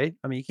music, right?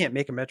 I mean, you can't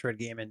make a Metroid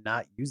game and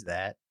not use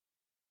that.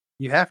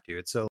 You have to.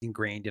 It's so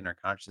ingrained in our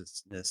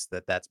consciousness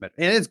that that's and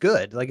it's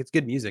good. Like it's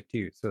good music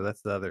too. So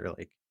that's the other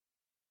like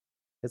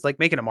it's like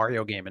making a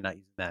Mario game and not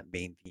using that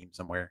main theme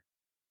somewhere.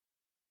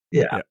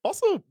 Yeah. Yeah.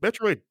 Also,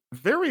 Metroid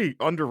very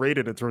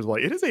underrated in terms of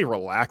like it is a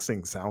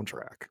relaxing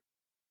soundtrack.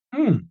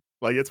 Hmm.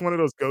 Like it's one of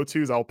those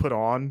go-tos I'll put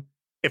on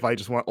if I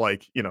just want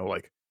like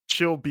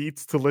chill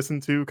beats to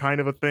listen to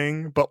kind of a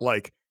thing, but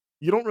like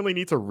you don't really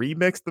need to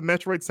remix the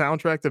Metroid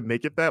soundtrack to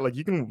make it that. Like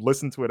you can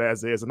listen to it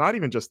as is, and not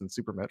even just in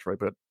Super Metroid,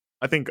 but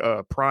I think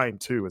Prime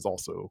 2 is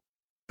also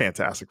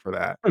fantastic for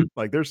that. Hmm.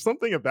 Like there's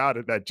something about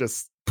it that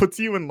just puts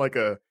you in like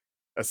a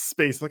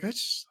space like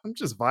I'm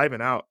just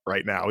vibing out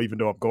right now, even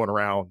though I'm going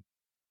around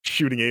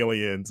shooting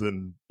aliens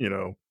and,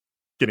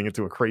 getting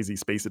into a crazy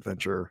space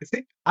adventure.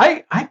 See,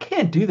 I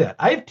can't do that.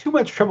 I have too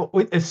much trouble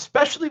with,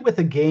 especially with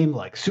a game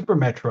like Super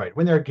Metroid.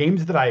 When there are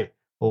games that I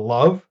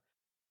love,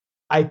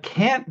 I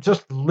can't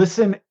just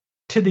listen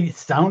to the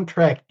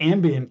soundtrack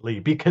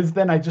ambiently because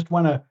then I just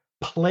want to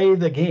play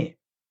the game.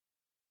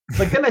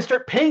 Like then I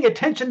start paying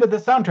attention to the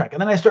soundtrack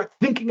and then I start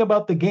thinking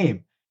about the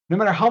game. No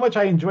matter how much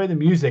I enjoy the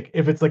music,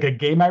 if it's like a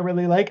game I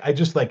really like, I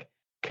just like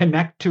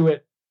connect to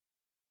it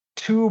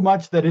too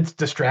much that it's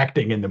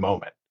distracting in the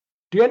moment.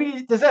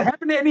 Does that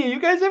happen to any of you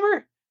guys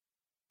ever?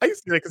 I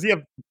used to because you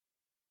have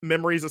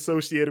memories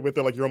associated with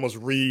it, like you're almost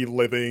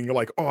reliving. You're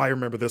like, oh, I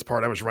remember this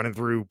part. I was running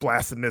through,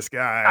 blasting this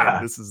guy, and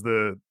Ah, this is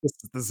the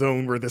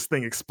zone where this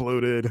thing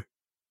exploded.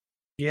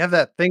 Do you have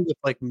that thing with,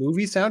 like,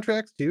 movie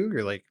soundtracks too?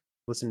 You're, like,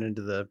 listening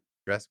to the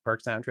Jurassic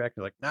Park soundtrack,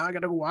 you're like, "Now I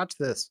gotta go watch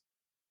this."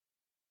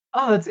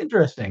 oh, that's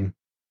interesting.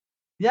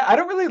 Yeah, I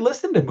don't really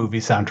listen to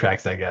movie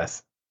soundtracks, I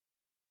guess.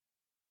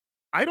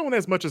 I don't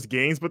as much as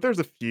games, but there's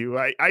a few.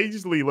 I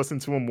usually listen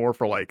to them more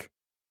for like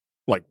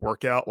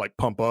workout, like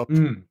pump up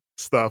Mm.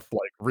 stuff,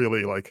 like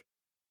really like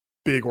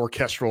big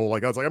orchestral.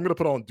 Like I was like, I'm gonna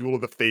put on Duel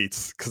of the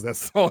Fates because that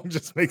song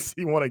just makes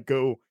me want to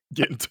go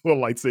get into a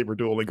lightsaber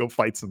duel and go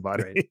fight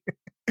somebody. Right.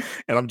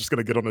 And I'm just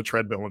gonna get on the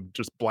treadmill and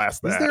just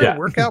blast Is that. there a Yeah.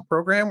 workout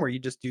program where you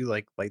just do,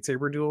 like,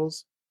 lightsaber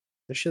duels?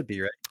 There should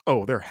be, right?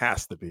 Oh, there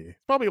has to be.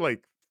 Probably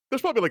like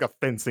there's probably like a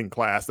fencing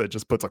class that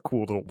just puts a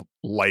cool little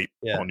light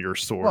Yeah. on your Well,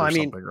 sword or I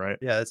mean, something, right?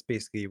 yeah, that's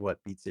basically what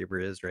Beat Saber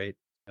is, right?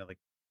 Kinda like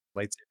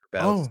lightsaber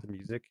battles Oh, to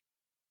music.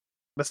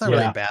 That's not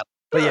really a Yeah. battle.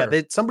 But yeah,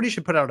 sure. somebody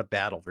should put out a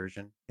battle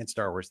version and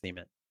Star Wars theme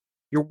it.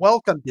 You're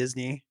welcome,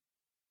 Disney.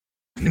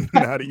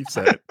 Now that you've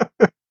said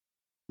it.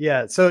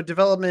 Yeah, so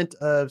development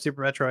of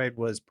Super Metroid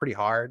was pretty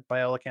hard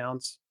by all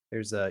accounts.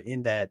 There's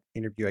in that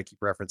interview I keep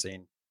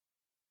referencing.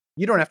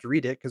 You don't have to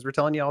read it because we're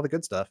telling you all the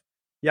good stuff.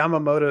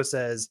 Yamamoto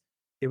says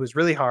it was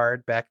really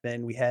hard. Back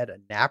then, we had a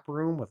nap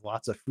room with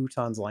lots of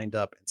futons lined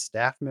up, and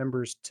staff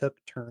members took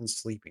turns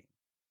sleeping.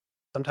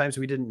 Sometimes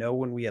we didn't know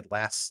when we had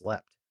last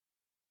slept.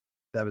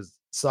 That was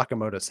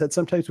Sakamoto said.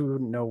 Sometimes we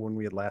wouldn't know when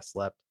we had last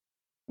slept.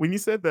 When you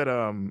said that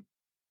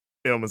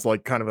it was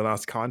like kind of a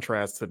nice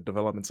contrast to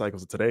development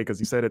cycles of today, because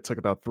you said it took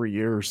about 3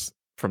 years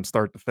from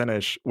start to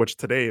finish, which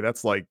today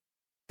that's like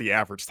the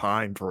average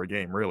time for a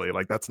game, really.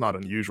 Like that's not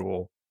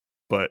unusual.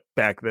 But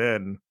back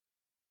then,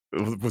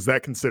 was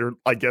that considered,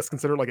 I guess,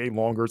 considered like a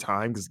longer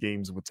time because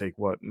games would take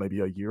what, maybe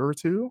a year or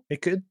two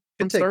It could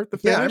from take. start to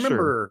Yeah, I finish,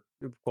 or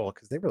remember. Well,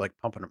 because they were like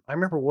pumping them. I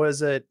remember.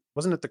 Wasn't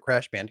it the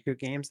Crash Bandicoot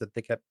games that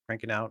they kept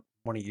cranking out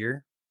one a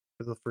year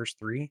for the first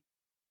three?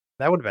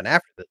 That would have been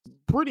after this.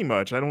 pretty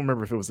much. I don't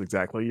remember if it was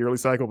exactly a yearly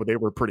cycle, but they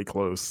were pretty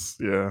close.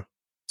 Yeah.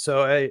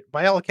 So,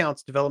 by all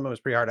accounts, development was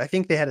pretty hard. I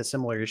think they had a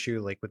similar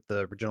issue like with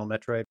the original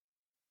Metroid.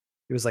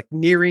 It was like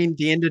nearing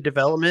the end of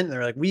development. And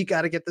they're like, we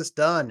got to get this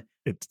done.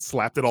 It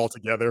slapped it all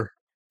together.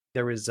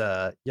 There was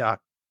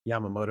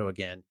Yamamoto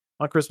again.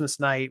 On Christmas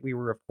night, we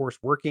were, of course,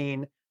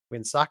 working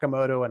when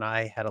Sakamoto and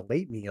I had a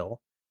late meal.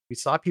 We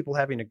saw people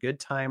having a good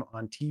time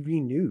on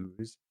TV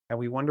news, and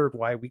we wondered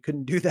why we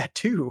couldn't do that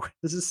too.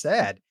 This is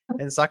sad.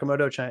 And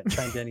Sakamoto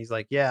chimed in. He's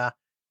like, yeah,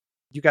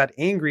 you got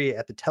angry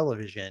at the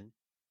television.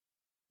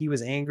 He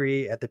was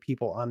angry at the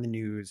people on the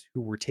news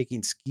who were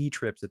taking ski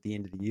trips at the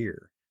end of the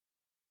year.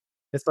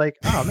 It's like,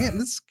 oh man,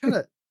 this kind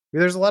of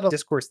there's a lot of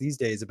discourse these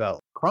days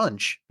about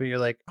crunch, but you're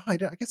like, oh, I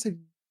guess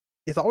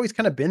it's always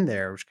kind of been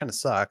there, which kind of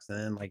sucks. And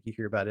then like you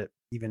hear about it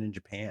even in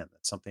Japan.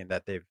 That's something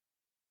that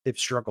they've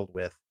struggled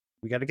with.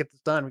 We got to get this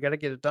done. We got to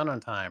get it done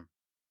on time.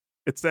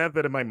 It's sad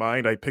that in my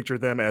mind, I picture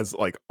them as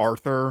like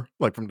Arthur,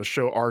 like from the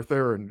show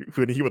Arthur, and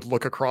when he would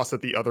look across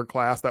at the other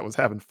class that was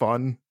having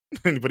fun,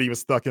 but he was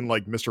stuck in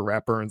like Mr.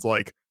 Ratburn's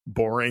like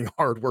boring,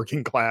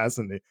 hardworking class,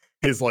 and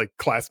his like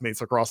classmates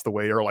across the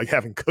way are like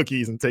having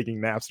cookies and taking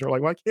naps. They're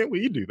like, why can't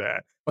we do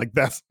that? Like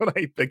that's what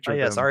I Oh picture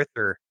yes, them.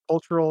 Arthur.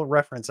 Cultural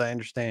reference. I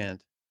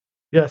understand.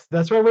 Yes,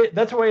 that's why we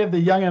have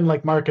the youngin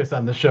like Marcus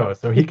on the show,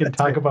 so he can That's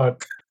right.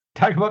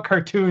 talk about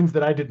cartoons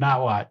that I did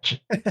not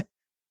watch.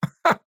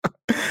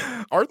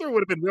 Arthur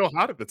would have been real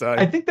hot at the I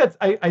time. think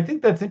I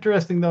think that's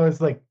interesting though, is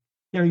like,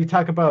 you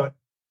talk about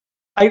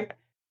I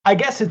I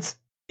guess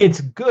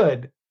it's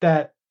good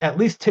that at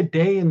least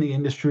today in the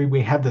industry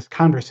we have this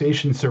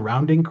conversation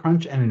surrounding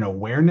crunch and an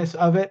awareness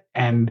of it.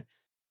 And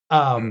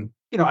Mhm.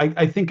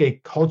 I think a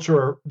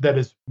culture that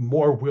is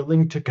more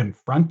willing to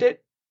confront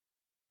it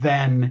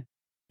than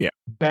Yeah.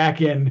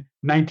 back in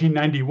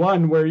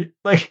 1991 where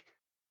like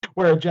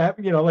where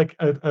a like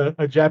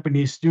a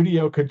Japanese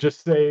studio could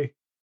just say,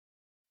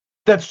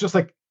 that's just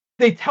like,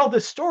 they tell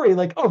this story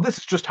like, oh, this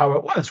is just how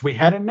it was. We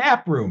had a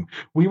nap room.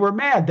 We were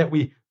mad that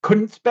we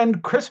couldn't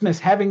spend Christmas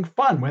having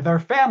fun with our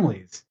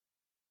families.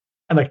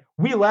 And like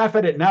we laugh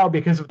at it now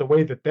because of the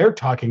way that they're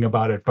talking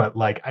about it. But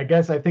like I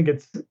think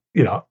it's,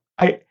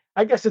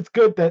 I guess it's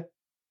good that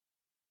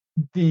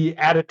the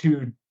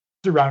attitude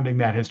surrounding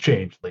that has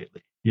changed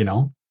lately.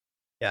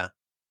 Yeah.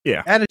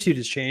 Yeah. Attitude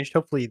has changed.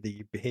 Hopefully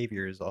the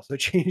behavior is also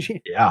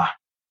changing. Yeah.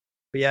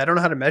 But yeah, I don't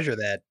know how to measure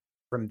that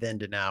from then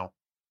to now.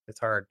 It's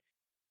hard.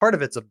 Part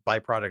of it's a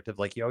byproduct of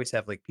like you always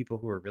have like people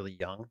who are really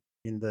young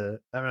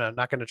I'm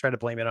not gonna try to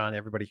blame it on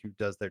everybody who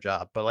does their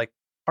job, but, like,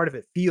 part of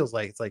it feels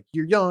like it's like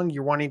you're young,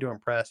 you're wanting to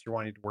impress, you're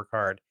wanting to work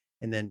hard,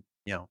 and then,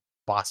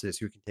 bosses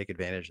who can take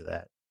advantage of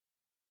that.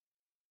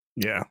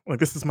 Yeah, like,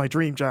 "This is my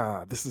dream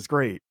job. This is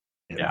great."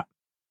 Yeah.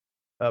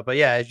 And But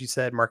yeah, as you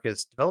said,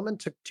 Marcus, development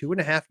took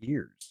 2.5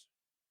 years,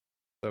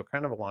 so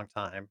kind of a long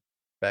time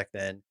back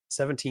then.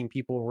 17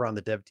 people were on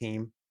the dev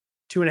team.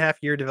 2.5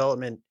 year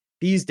development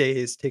these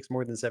days takes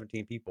more than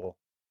 17 people,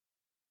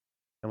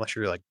 unless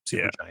you're like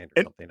super yeah, giant or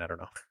and something. I don't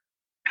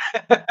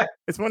know.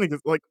 it's funny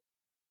because like,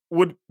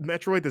 would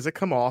Metroid does it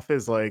come off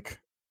as, like,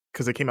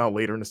 because it came out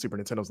later in the Super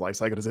Nintendo's life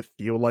cycle, does it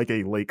feel like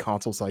a late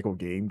console cycle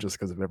game just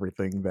because of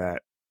everything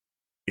that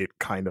it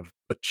kind of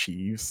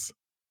achieves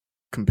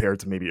compared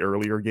to maybe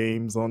earlier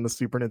games on the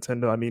Super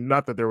Nintendo? I mean,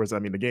 not that there was I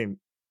mean, the game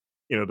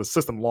the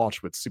system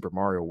launched with Super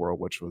Mario World,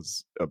 which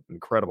was,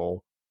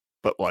 incredible,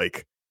 but,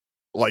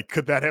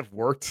 could that have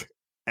worked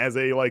as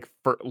a,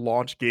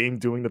 launch game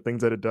doing the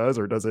things that it does,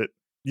 or does it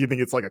do you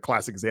think it's, like, a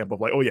classic example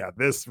of, like, "Oh, yeah,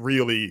 this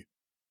really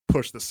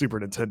pushed the Super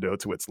Nintendo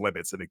to its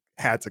limits, and it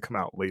had to come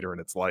out later in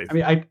its I life?"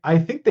 mean, I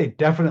think they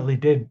definitely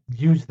did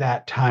use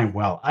that time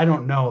well. I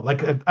don't know,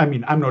 like, I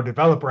mean, I'm no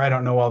developer, I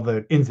don't know all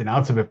the ins and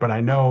outs of it, but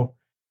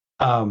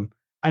um,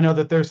 I know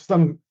that there's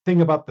some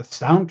thing about the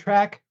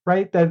soundtrack,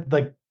 right? That,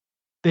 like,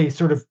 they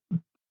sort of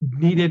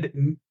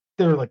needed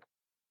they're like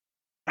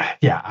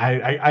yeah,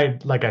 I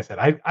like I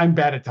said, I'm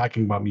bad at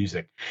talking about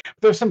music.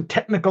 There's some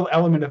technical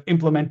element of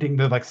implementing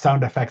the, like,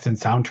 sound effects and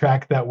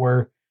soundtrack that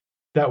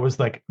was,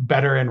 like,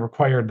 better and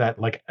required that,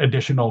 like,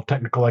 additional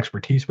technical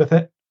expertise with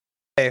it.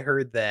 I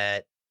heard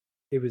that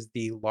it was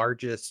the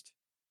largest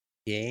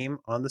game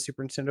on the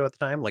Super Nintendo at the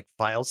time, like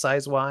file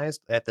size wise.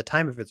 At the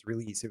time of its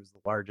release, it was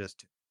the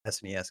largest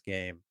SNES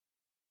game.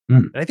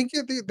 Mm. And I think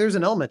there's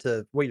an element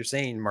to what you're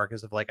saying,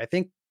 Marcus, of like, I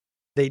think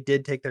they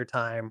did take their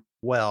time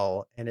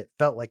well, and it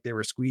felt like they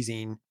were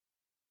squeezing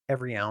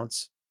every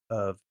ounce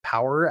of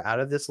power out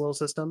of this little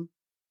system.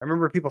 I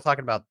remember people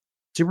talking about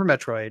Super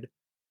Metroid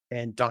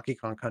and Donkey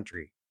Kong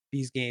Country.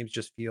 These games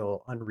just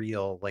feel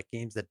unreal, like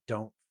games that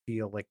don't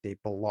feel like they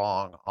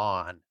belong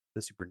on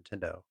the Super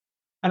Nintendo.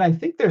 And I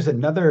think there's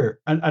another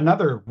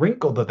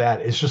wrinkle to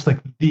that is just, like,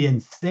 the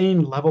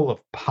insane level of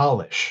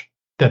polish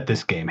that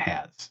this game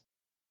has.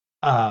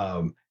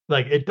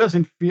 Like, it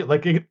doesn't feel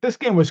like this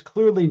game was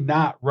clearly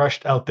not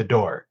rushed out the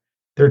door.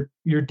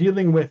 You're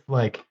dealing with,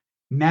 like,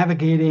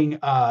 navigating,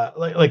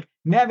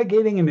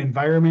 navigating an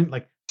environment,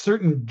 like,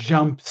 certain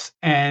jumps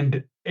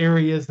and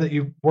areas that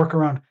you work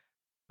around,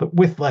 but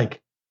with,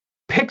 like,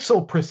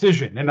 pixel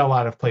precision in a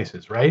lot of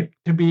places, right?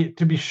 To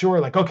be sure,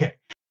 like, okay,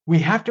 we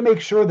have to make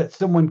sure that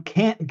someone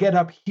can't get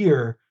up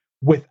here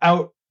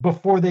without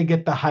before they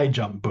get the high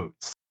jump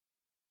boots.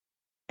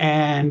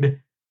 And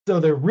so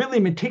they're really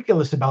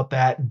meticulous about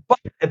that, but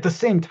at the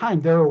same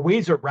time, there are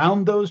ways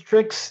around those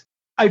tricks.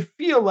 I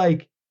feel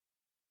like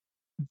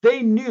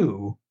they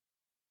knew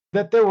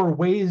that there were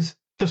ways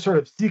to sort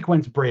of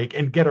sequence break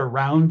and get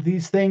around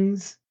these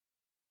things.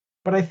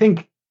 But I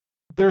think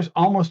there's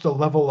almost a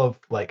level of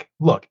like,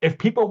 look, if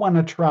people want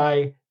to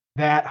try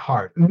that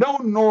hard, no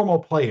normal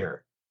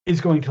player is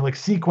going to like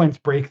sequence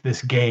break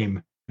this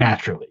game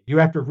naturally. You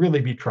have to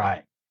really be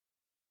trying.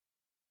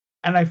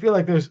 And I feel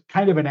like there's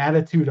kind of an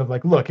attitude of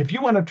like, look, if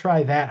you want to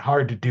try that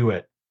hard to do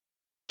it,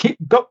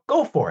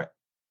 go for it.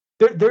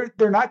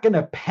 They're not going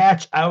to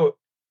patch out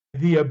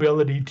the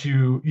ability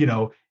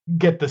to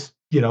get this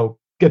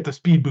get the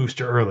speed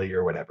booster early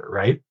or whatever,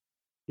 right?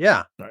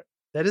 Yeah, Right.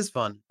 that is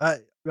fun. I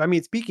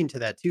mean, speaking to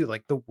that too,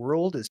 like the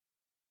world is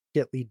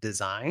intricately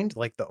designed,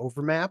 like the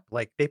overmap,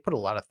 like they put a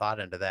lot of thought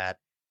into that,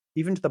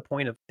 even to the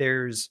point of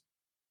there's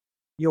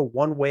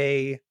one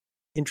way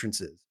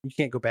entrances. You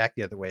can't go back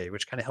the other way,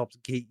 which kind of helps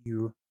gate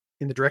you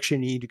in the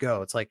direction you need to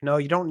go. It's like, no,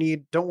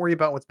 don't worry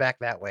about what's back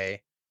that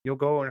way. You'll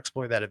go and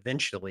explore that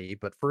eventually,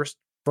 but first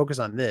focus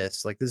on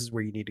this. Like, this is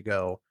where you need to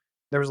go.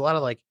 There was a lot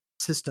of like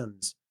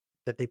systems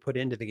that they put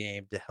into the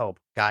game to help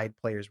guide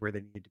players where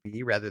they need to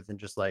be rather than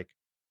just like,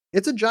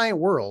 it's a giant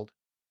world.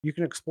 You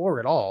can explore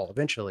it all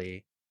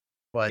eventually,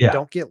 but Yeah.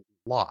 don't get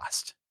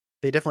lost.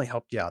 They definitely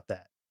helped you out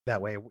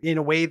that way in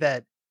a way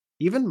that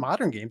even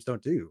modern games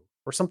don't do,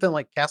 or something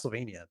like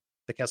Castlevania,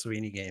 the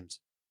Castlevania games,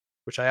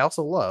 which I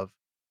also love.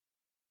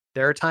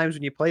 There are times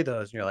when you play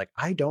those and you're like,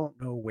 I don't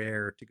know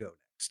where to go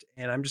next,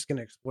 and I'm just going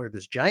to explore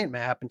this giant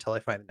map until I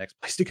find the next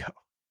place to go,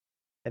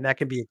 and that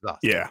can be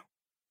exhausting. Yeah.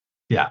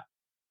 Yeah.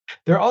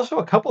 There are also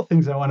a couple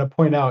things I want to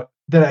point out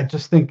that I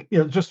just think,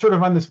 just sort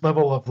of on this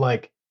level of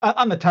like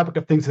on the topic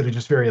of things that are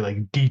just very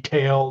like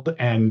detailed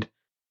and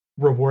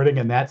rewarding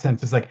in that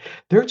sense is like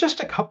there are just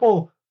a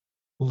couple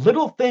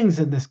little things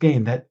in this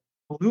game that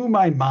blew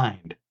my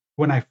mind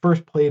when I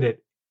first played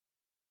it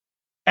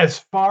as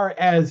far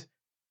as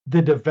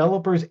the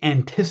developers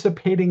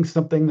anticipating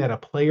something that a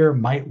player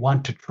might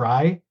want to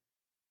try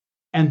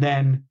and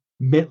then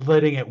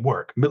letting it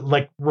work,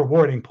 like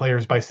rewarding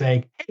players by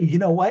saying, hey, you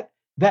know what?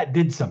 That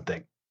did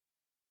something.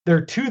 There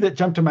are two that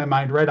jump to my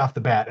mind right off the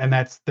bat, and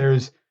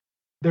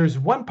there's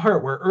one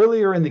part where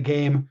earlier in the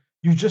game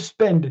you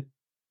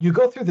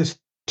go through this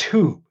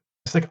tube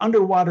this like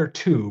underwater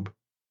tube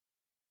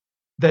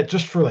that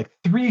just for like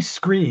 3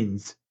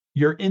 screens,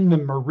 you're in the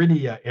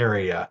Meridia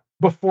area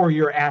before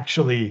you're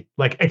actually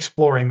like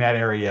exploring that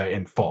area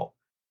in full.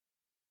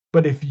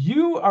 But if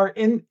you are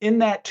in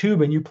that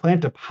tube and you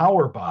plant a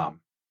power bomb,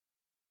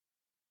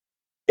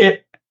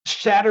 it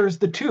shatters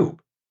the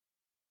tube.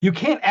 You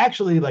can't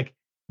actually like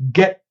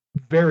get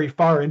very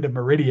far into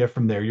Meridia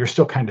from there. You're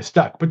still kind of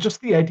stuck. But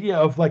just the idea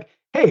of like,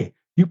 hey,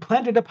 you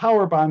planted a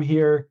power bomb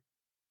here,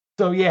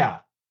 so yeah,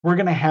 we're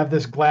gonna have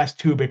this glass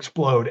tube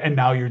explode, and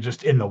now you're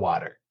just in the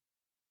water.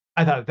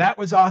 I thought that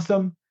was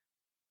awesome.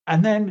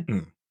 And then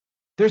Mm.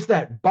 there's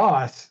that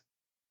boss,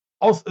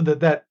 also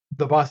that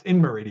the boss in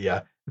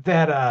Meridia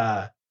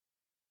that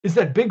is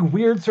that big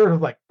weird sort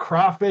of like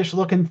crawfish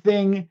looking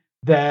thing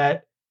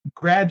that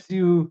grabs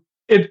you.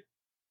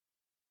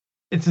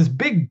 It's this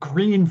big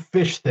green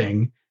fish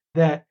thing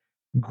that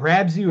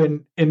grabs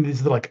you in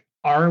these like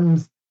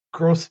arms,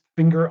 gross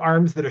finger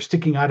arms that are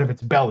sticking out of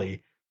its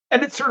belly,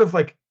 and it sort of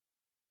like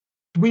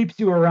sweeps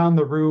you around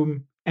the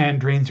room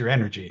and drains your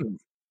energy. Mm.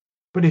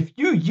 But if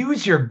you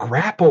use your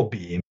grapple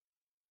beam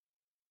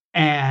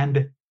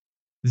and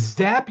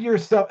zap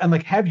yourself and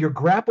like have your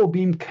grapple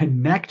beam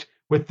connect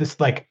with this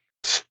like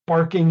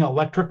sparking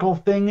electrical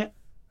thing,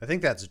 I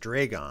think that's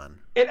Dragon.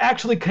 it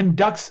actually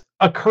conducts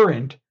a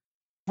current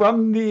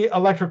from the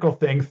electrical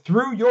thing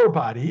through your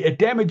body. It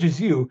damages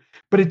you,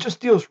 but it just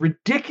deals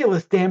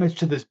ridiculous damage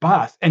to this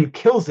boss and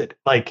kills it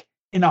like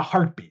in a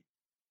heartbeat.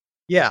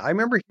 Yeah, I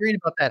remember hearing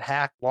about that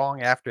hack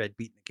long after I'd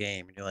beaten the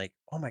game, and you're like,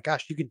 "Oh my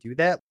gosh, you can do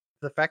that?"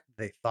 The fact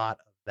that they thought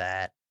of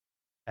that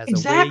as a way you could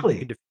Exactly.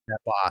 defeat that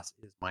boss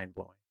is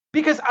mind-blowing.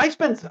 Because I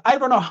spent I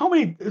don't know how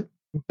many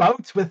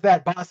bouts with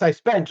that boss I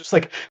spent just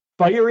like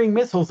firing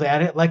missiles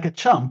at it like a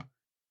chump.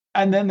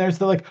 And then there's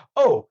the like,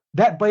 oh,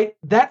 that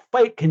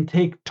fight can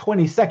take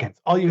 20 seconds.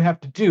 All you have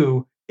to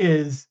do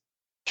is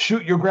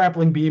shoot your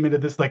grappling beam into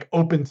this like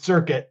open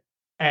circuit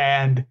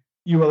and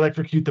you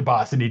electrocute the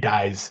boss and he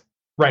dies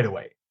right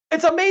away.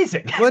 It's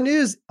amazing. Well, it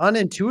is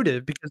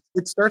unintuitive because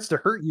it starts to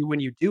hurt you when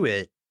you do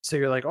it, so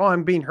you're like, "Oh,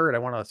 I'm being hurt, I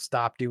wanna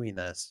stop doing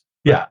this."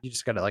 But Yeah. you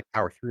just gotta, like,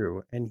 power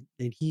through, and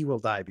he will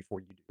die before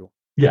you do.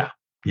 Yeah.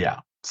 Yeah.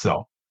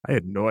 So, I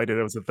had no idea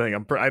that was a thing.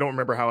 I don't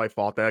remember how I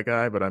fought that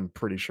guy, but I'm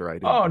pretty sure I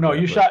didn't oh do no,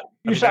 that. you But shot I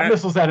you mean shot that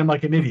missiles at him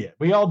like an idiot.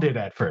 We all did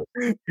at first.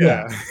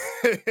 Yeah.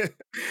 yeah.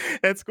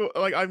 It's cool.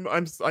 Like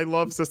I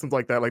love systems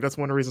like that. Like that's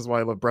one of the reasons why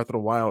I love Breath of the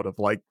Wild of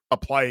like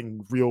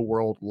applying real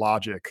world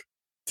logic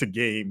to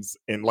games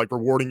and like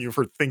rewarding you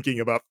for thinking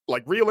about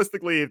like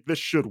realistically this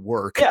should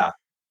work Yeah.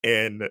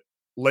 and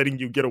letting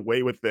you get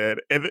away with it.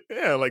 And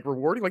yeah, like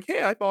rewarding like,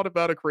 hey, I thought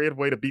about a creative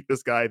way to beat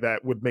this guy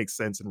that would make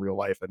sense in real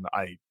life and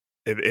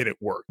it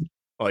worked.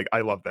 Like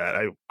I love that.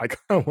 I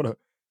kind of want to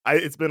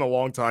it's been a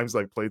long time since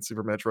I've played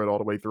Super Metroid all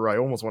the way through. I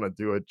almost want to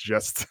do it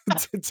just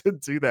to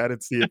do that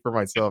and see it for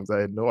myself 'cause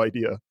I had no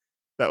idea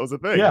that was a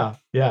thing. Yeah.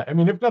 Yeah. I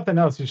mean, if nothing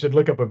else, you should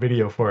look up a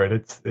video for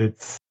it.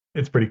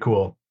 It's pretty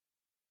cool.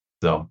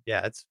 So,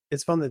 Yeah,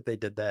 it's fun that they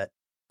did that,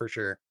 for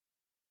sure.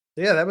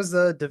 So, yeah, that was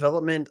the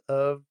development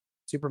of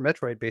Super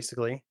Metroid,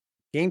 basically.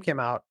 Game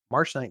came out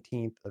March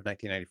 19th of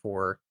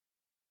 1994,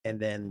 and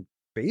then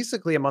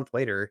basically a month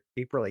later,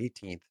 April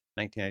 18th,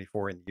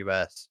 1994 in the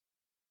US.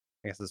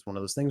 I guess it's one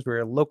of those things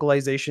where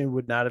localization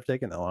would not have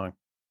taken that long.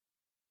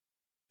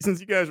 Since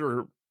you guys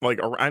were like,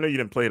 I know you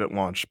didn't play it at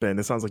launch, Ben.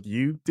 It sounds like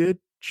you did,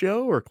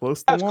 Joe, or close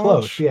to that's close.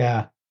 launch.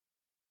 Yeah.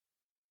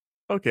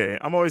 Okay,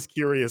 I'm always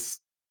curious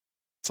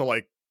to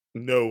like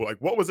know like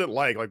what was it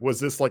like? Like, was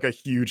this like a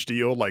huge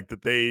deal? Like,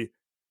 did they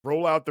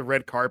roll out the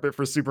red carpet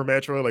for Super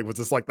Metroid? Like, was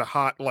this like the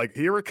hot like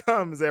here it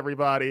comes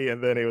everybody?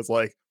 And then it was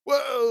like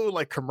whoa,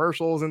 like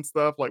commercials and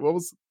stuff. Like, what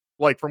was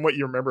like from what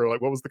you remember?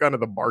 Like, what was the kind of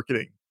the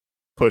marketing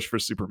push for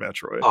Super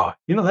Metroid? Oh,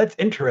 that's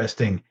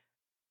interesting.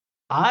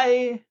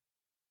 I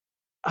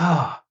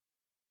ah,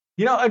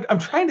 I'm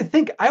trying to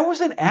think. I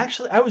was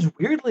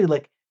weirdly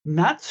like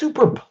not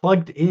super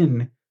plugged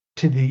in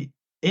to the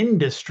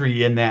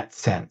industry in that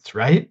sense,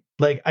 right?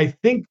 Like I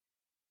think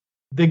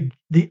the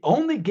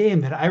only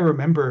game that I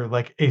remember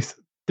like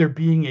there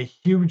being a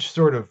huge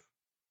sort of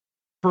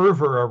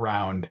fervor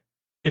around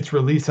its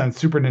release on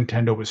Super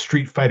Nintendo was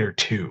Street Fighter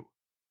 2.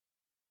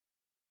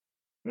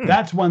 Hmm.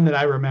 That's one that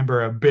I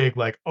remember a big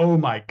like, "Oh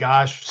my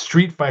gosh,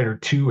 Street Fighter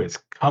 2 is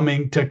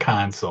coming to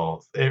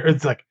consoles."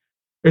 It's like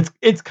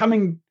it's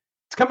coming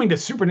to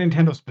Super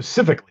Nintendo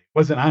specifically. It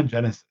wasn't on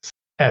Genesis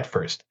at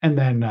first. And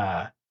then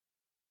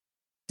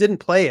Didn't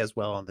play as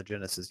well on the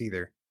Genesis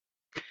either.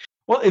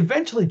 well,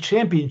 eventually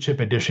Championship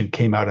Edition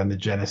came out on the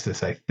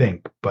Genesis, I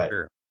think, but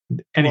Sure. Well,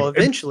 anyway,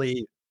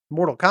 eventually,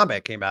 Mortal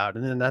Kombat came out,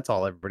 and then that's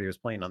all everybody was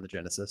playing on the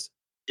Genesis.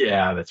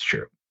 yeah, that's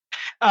true.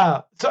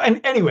 So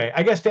and anyway,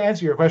 I guess to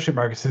answer your question,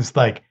 Marcus, is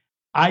like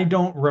I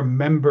don't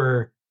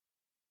remember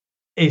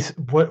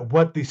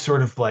what the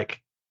sort of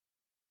like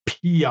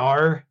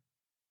PR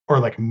or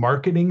like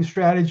marketing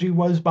strategy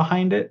was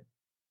behind it.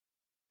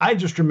 I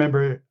just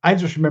remember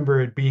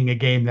it being a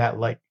game that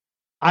like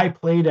I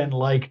played and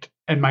liked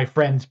and my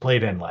friends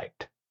played and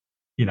liked,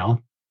 you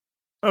know?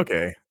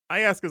 Okay. I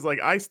ask because like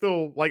I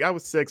still like I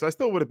was 6, I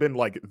still would have been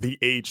like the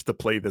age to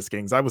play this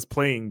game 'cause I was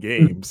playing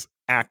games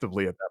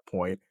actively at that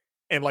point.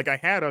 And like I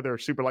had other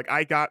super like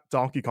I got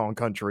Donkey Kong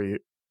Country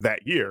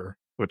that year,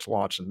 which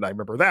launched, and I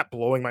remember that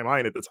blowing my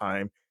mind at the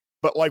time.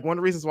 But like one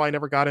of the reasons why I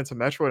never got into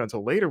Metroid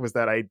until later was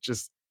that I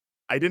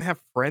didn't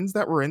have friends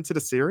that were into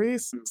the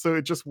series, so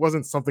it just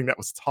wasn't something that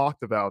was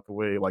talked about the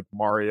way like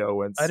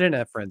Mario and I didn't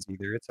have friends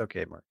either. It's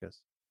okay,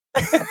 Marcus.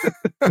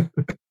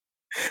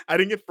 I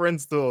didn't get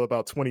friends till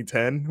about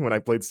 2010 when I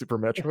played Super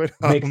Metroid.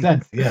 Makes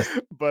sense, yes.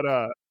 But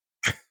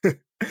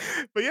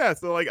but yeah,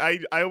 so like I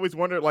always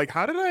wondered like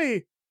how did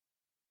I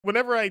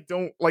whenever I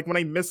don't like when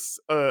I miss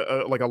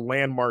like a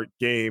landmark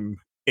game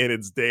in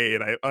its day,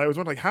 and I was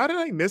wondering like how did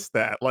I miss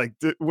that? Like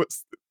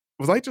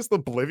was I just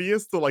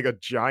oblivious to like a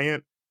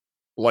giant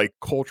like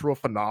cultural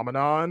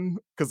phenomenon?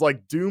 Because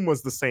like Doom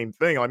was the same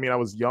thing. I mean, I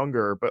was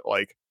younger, but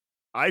like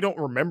I don't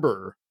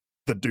remember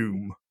the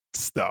Doom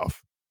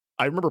stuff.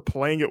 I remember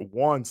playing it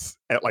once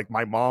at like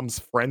my mom's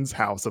friend's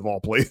house of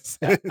all places,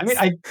 Yeah,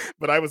 I mean,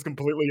 but I was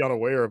completely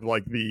unaware of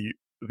like the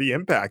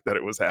impact that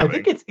it was I think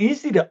having. it's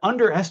easy to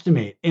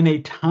underestimate in a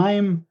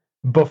time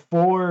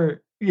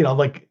before,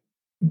 like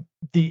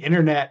the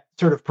internet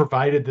sort of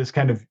provided this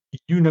kind of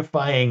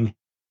unifying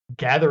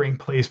gathering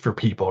place for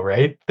people,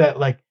 right? That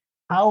like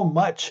how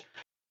much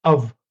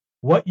of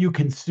what you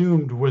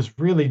consumed was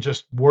really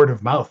just word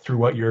of mouth through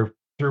what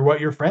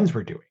your friends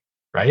were doing,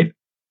 right?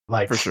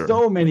 Like For sure.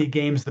 so many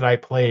games that I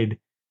played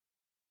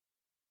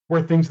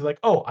were things like,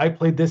 "Oh, I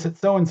played this at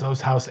so and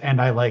so's house and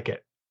I like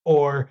it."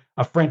 Or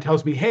a friend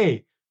tells me,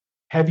 "Hey,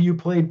 have you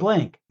played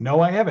blank?" "No,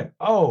 I haven't."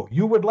 "Oh,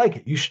 you would like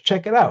it. You should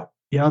check it out."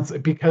 It's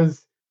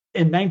because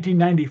in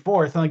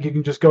 1994, it's not like you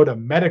can just go to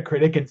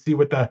Metacritic and see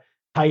what the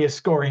highest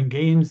scoring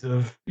games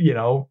of,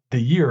 the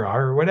year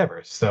are or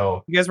whatever.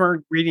 So, You guys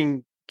weren't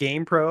reading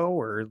Game Pro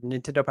or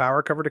Nintendo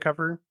Power cover to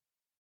cover?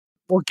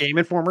 Or Game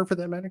Informer for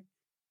that matter?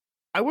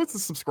 I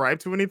wasn't subscribed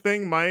to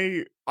anything.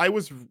 I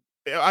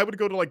would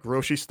go to like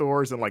grocery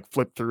stores and like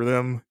flip through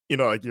them. You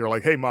know, like you're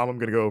like, hey mom, I'm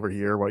gonna go over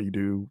here while you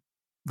do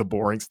the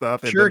boring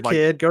stuff. And Sure, then like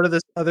kid, go to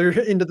this other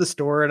end of the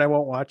store and I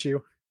won't watch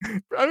you.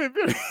 I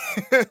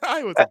mean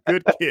I was a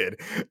good kid.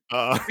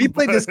 We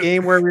played this But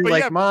game where we were but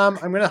like, yeah, "Mom,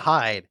 I'm gonna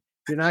hide.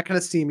 You're not gonna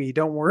see me.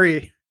 Don't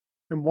worry.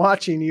 I'm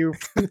watching you."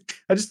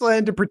 I just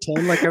wanted to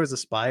pretend like I was a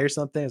spy or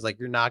something. I was like,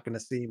 "You're not gonna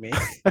see me."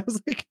 I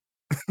was like,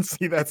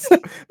 see that's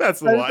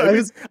why. I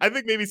was I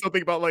think maybe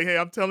something about like, hey,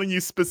 I'm telling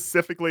you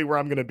specifically where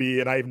I'm gonna be,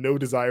 and I have no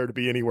desire to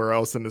be anywhere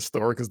else in the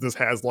store because this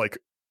has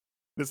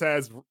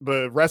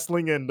the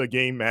wrestling and the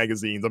game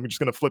magazines. I'm just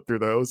gonna flip through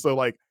those. So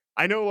like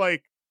I know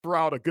like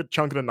throughout a good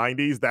chunk of the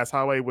 90s, that's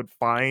how I would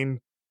find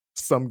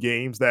some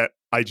games that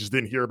I just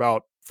didn't hear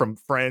about from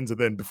friends, and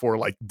then before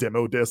like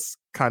demo discs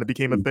kind of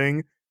became a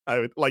thing. I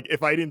would like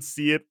if I didn't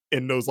see it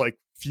in those like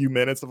few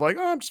minutes of like,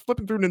 oh, I'm just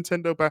flipping through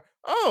Nintendo back.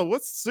 Oh,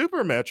 what's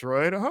Super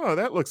Metroid? Oh,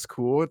 that looks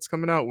cool. It's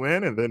coming out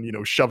when? And then,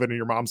 shove it in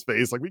your mom's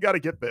face. Like, we got to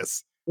get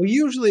this. well,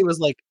 usually it was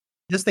like,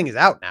 "This thing is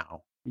out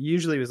now."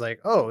 Usually it was like,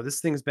 "Oh,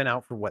 this thing's been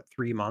out for what,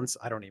 3 months?"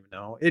 I don't even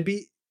know. It'd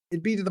be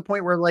to the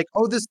point where like,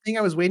 "Oh, this thing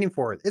I was waiting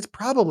for, it's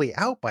probably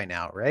out by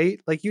now," right?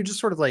 Like, you just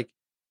sort of like,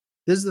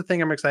 "This is the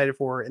thing I'm excited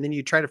for," and then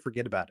you try to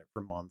forget about it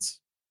for months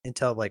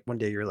until, like, one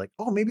day you're like,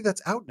 "Oh, maybe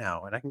that's out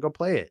now and I can go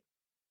play it."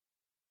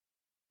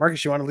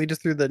 Marcus, you wanna lead us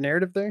through the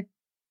narrative there?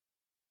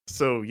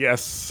 So,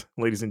 yes,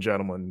 ladies and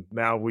gentlemen,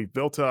 now we've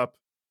built up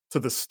to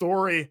the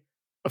story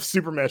of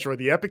Super Metroid,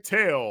 the epic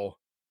tale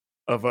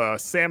of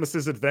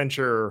Samus's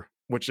adventure,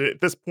 which at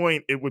this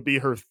point it would be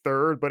her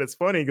third, but it's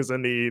funny because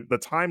in the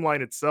timeline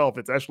itself,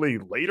 it's actually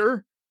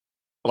later.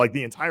 Like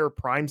the entire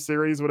Prime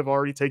series would have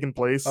already taken Oh,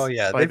 place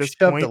yeah, by they've this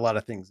shoved a point. lot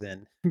of things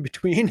in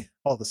between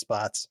all the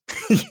spots.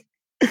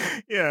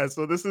 Yeah,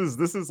 so this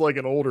is like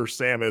an older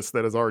Samus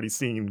that has already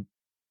seen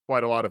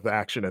quite a lot of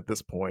action at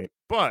this point.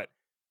 But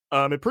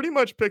it pretty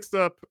much picks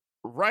up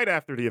right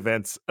after the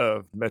events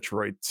of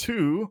Metroid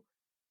 2,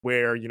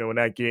 where, in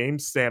that game,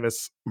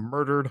 Samus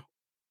murdered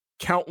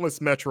countless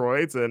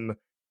Metroids and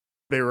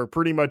they were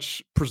pretty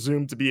much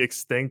presumed to be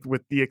extinct,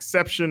 with the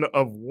exception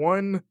of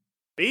one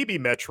baby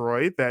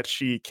Metroid that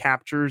she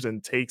captures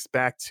and takes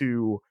back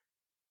to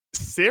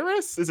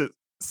Ceres? Is it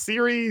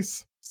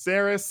Ceres?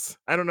 Ceres?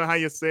 I don't know how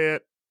you say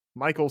it.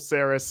 Michael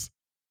Ceres,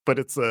 but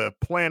it's a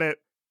planet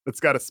that's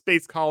got a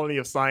space colony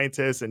of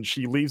scientists, and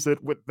she leaves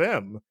it with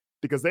them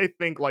because they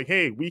think like,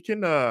 hey, we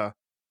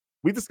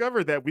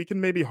discovered that we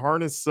can maybe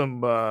harness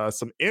some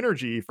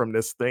energy from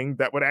this thing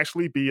that would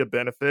actually be a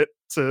benefit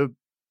to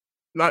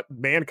not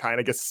mankind,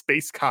 I guess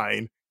space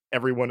kind,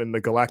 everyone in the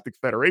Galactic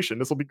Federation.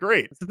 This will be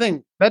great. That's the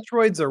thing,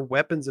 Metroids are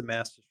weapons of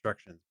mass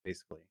destruction,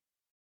 basically.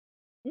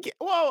 Yeah,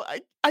 well,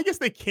 I guess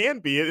they can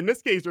be. In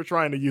this case, they're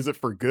trying to use it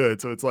for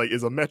good. So it's like,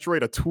 is a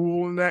Metroid a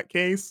tool in that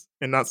case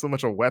and not so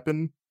much a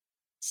weapon?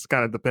 It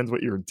kind of depends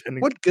what you're intending.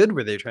 What good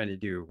were they trying to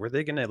do? Were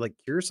they gonna, like,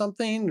 cure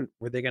something?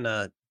 Were they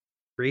gonna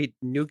create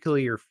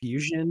nuclear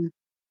fusion?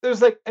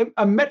 there's like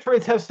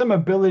Metroids have some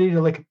ability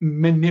to like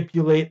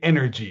manipulate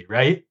energy,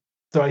 right?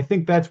 So I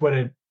think that's what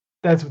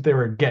they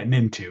were getting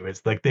into.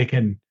 Is like they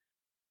can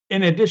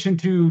in addition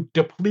to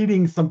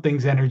depleting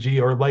something's energy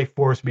or life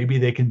force, maybe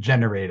they can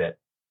generate it.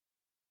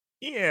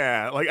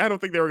 Yeah, like, I don't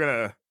think they were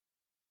gonna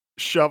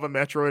shove a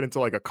Metroid into,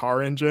 like, a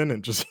car engine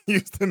and just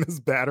use them as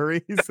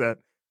batteries at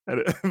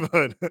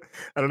but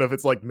I don't know if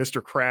it's like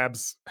Mr.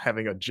 Krabs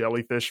having a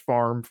jellyfish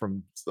farm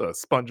from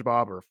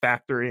SpongeBob or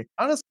factory.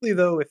 Honestly,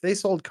 though, if they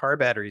sold car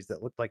batteries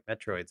that looked like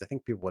Metroids, I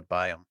think people would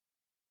buy them.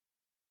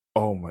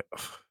 Oh my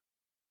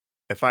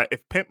if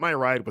Pimp My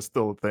Ride was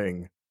still a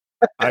thing,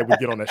 I would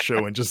get on that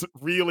show and just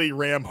really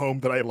ram home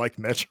that I like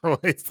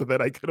Metroid so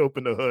that I could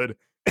open the hood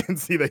and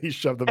see that he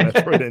shoved the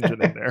Metroid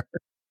engine in there.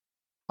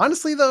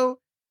 Honestly, though,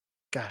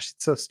 gosh,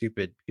 it's so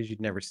stupid because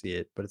you'd never see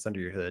it, but it's under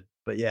your hood.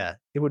 But yeah,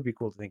 it would be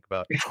cool to think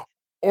about.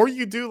 Or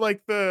you do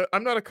like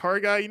I'm not a car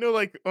guy,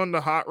 like on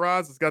the hot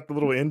rods, it's got the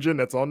little engine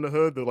that's on the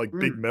hood, the like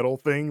big Mm. metal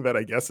thing that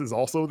I guess is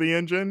also the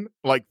engine,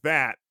 like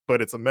that,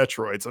 but it's a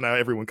Metroid, so now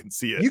everyone can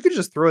see it. You could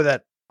just throw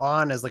that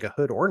on as like a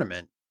hood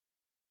ornament.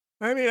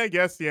 I mean, I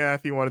guess, yeah,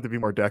 if you wanted to be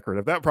more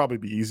decorative, that'd probably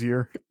be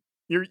easier.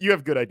 You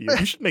have good ideas.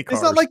 You should make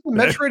It's not cars, like the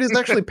Ben. Metroid is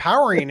actually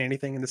powering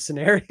anything in the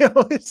scenario.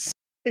 It's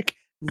like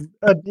an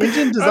engine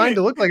I mean, designed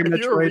to look like a if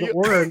you're a Metroid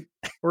real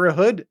or a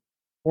hood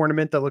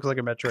ornament that looks like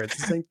a Metroid. It's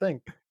the same thing.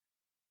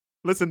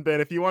 listen, Ben,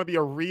 if you wanna be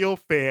a real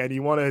fan,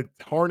 you wanna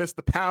harness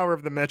the power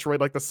of the Metroid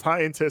like the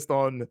scientists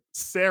on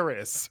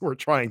Ceres were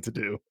trying to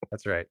do.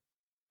 That's right.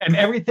 And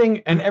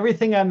everything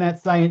on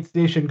that science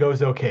station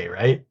goes okay,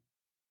 right?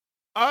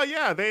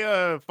 Yeah,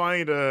 they,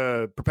 find,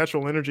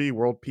 perpetual energy,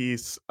 world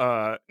peace.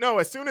 No,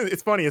 as soon as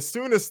it's funny, as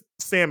soon as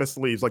Samus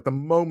leaves, like, the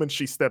moment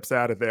she steps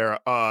out of there,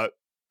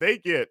 they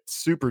get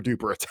super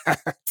duper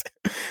attacked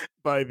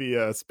by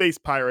the, space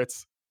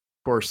pirates.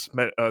 Of course,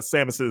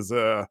 Samus's,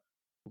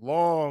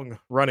 long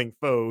running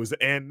foes,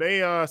 and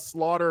they,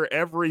 slaughter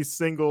every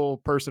single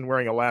person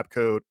wearing a lab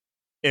coat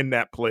in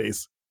that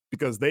place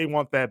because they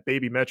want that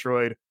baby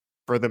Metroid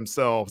for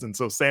themselves, and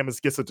so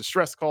Samus gets a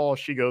distress call,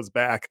 she goes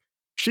back,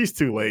 she's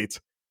too late.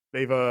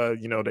 They've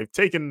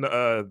taken,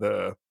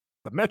 the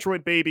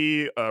Metroid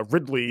baby,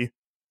 Ridley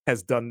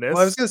has done Well,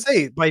 I was this. gonna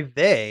say by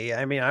they,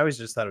 I mean I always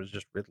just thought it was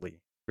just Ridley.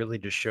 Ridley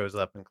just shows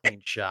up and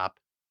cleans shop.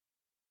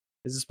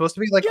 Is it supposed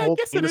to be like Yeah, a I whole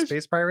guess team it of is.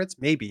 space pirates?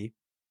 Maybe.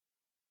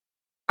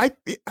 I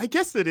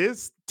guess it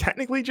is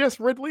technically just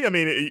Ridley. I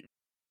mean,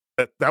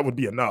 that would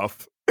be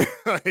enough.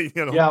 I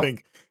don't Yeah.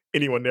 think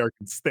anyone there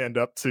can stand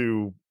up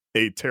to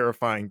a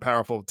terrifying,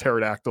 powerful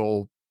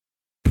pterodactyl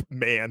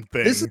man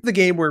This is thing. the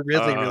game where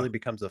Ridley Uh, really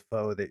becomes a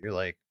foe that you're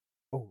like,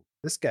 "Oh,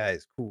 this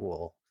guy's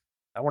cool.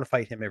 I wanna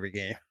fight him every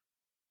game."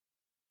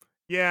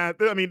 yeah,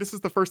 I mean, this is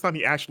the first time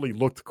he actually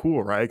looked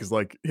cool, right? Because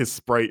like his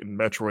sprite in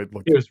Metroid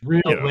looked, It was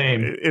real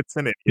lame. it's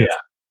an idiot. Yeah.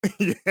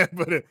 Yeah,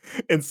 but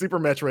in Super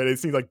Metroid, it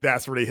seems like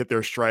that's where they hit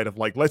their stride of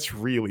like, let's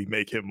really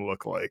make him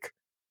look like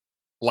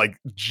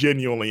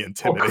genuinely Well,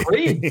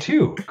 Kraid intimidating.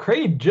 too.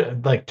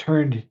 Kraid like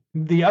turned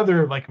the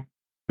other like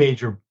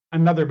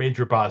another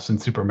major boss in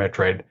Super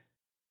Metroid.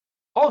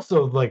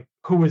 Also, like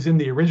who was in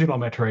the original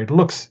Metroid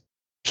looks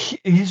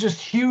he's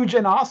just huge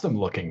and awesome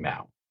looking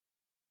now.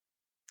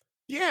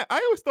 Yeah, I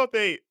always thought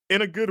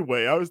in a good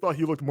way, I always thought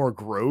he looked more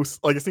gross.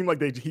 Like it seemed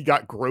like he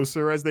got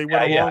grosser as they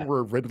went Yeah, yeah. along,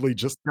 where Ridley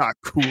just got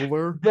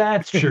cooler.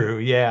 That's true.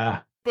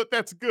 Yeah. But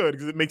that's good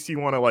because it makes you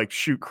want to like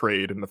shoot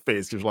Kraid in the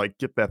face. Because like,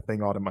 get that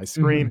thing out of my Mhm.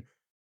 screen.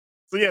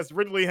 So yes,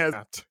 Ridley has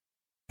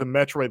the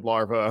Metroid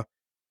larva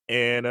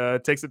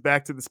and takes it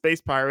back to the space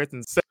pirates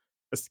and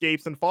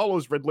escapes and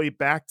follows Ridley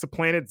back to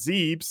planet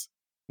Zebes,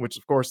 which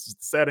of course is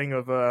the setting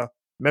of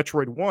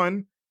Metroid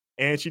 1.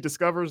 And she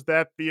discovers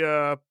that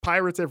the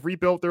pirates have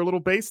rebuilt their little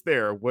base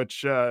there,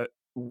 which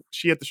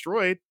she had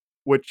destroyed,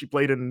 which she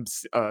played in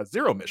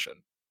Zero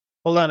Mission.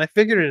 Hold on, I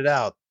figured it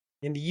out.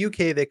 In the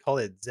UK, they call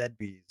it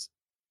ZBs.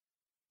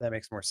 That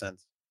makes more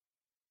sense.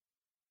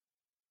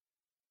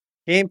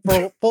 Came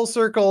full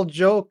circle,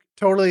 joke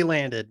totally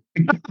landed.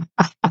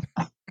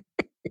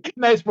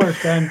 Nice work,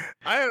 Ben.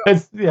 I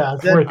It's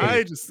worth ZB. I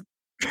it. just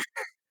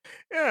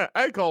yeah,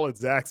 I call it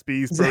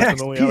Zaxby's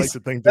personally. I like Zaxby's. to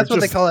think they're That's what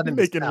they just call it in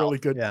the making South. really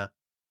good. Yeah.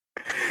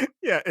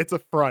 Yeah, it's a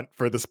front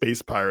for the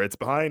space pirates.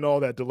 Behind all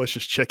that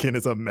delicious chicken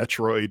is a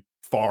Metroid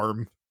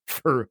farm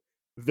for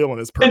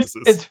villainous It's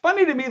purposes.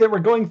 funny to me that we're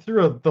going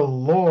through the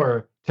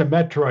lore to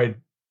Metroid,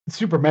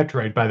 Super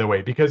Metroid, by the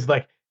way, because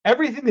like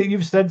everything that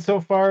you've said so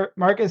far,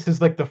 Marcus,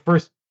 is like the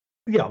first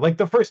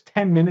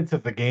 10 minutes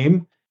of the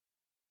game.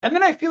 And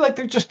then I feel like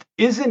there just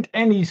isn't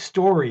any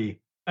story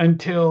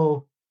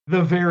until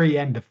the very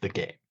end of the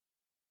game.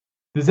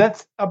 Does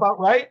that about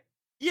right?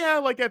 Yeah,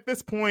 like at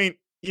this point,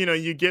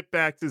 you get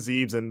back to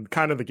Zebes and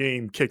kind of the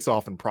game kicks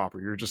off in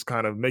proper. You're just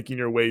kind of making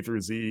your way through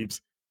Zebes.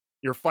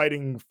 You're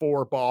fighting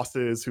four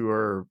bosses who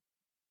are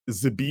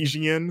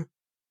Zebesian,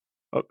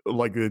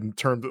 like in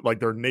terms of like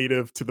they're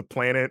native to the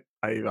planet.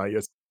 I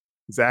guess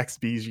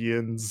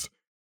Zaxbesians.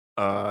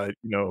 You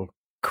know,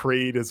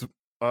 Kraid is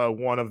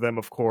one of them,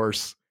 of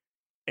course.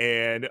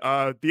 And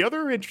the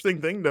other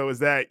interesting thing though is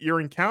that you're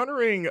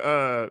encountering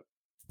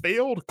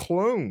failed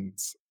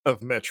clones of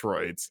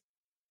Metroids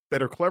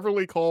that are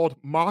cleverly called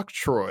mock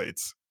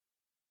troids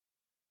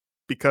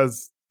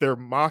because they're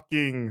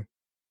mocking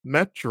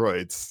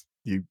Metroids.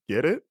 You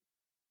get it?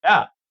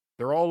 Yeah.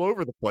 They're all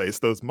over the place,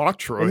 those And you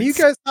Mocktroids.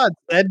 guys thought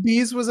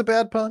Zedbees was a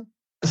bad pun?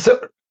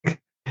 So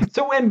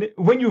so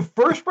when you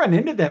first run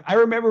into them, I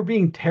remember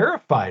being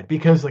terrified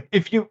because like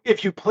if you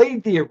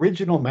played the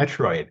original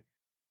Metroid,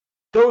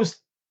 those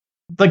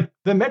like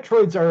the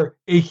Metroids are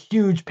a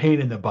huge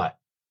pain in the butt.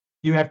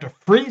 You have to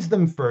freeze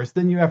them first,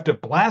 then you have to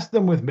blast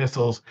them with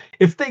missiles.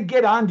 If they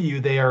get onto you,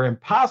 they are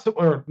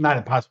impossible or not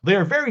impossible. They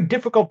are very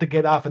difficult to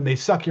get off and they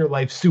suck your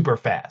life super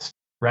fast,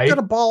 Gotta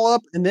right? ball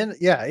up, and then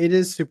yeah, it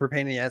is super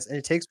pain in the ass, and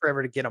it takes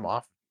forever to get them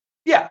off.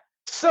 Yeah.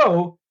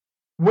 So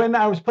when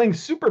I was playing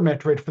Super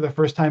Metroid for the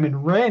first time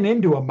and ran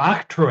into a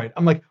Machtroid,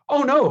 I'm like,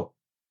 oh no,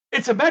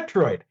 it's a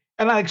Metroid.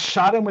 And I like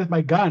shot him with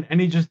my gun and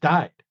he just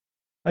died.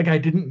 Like I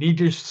didn't need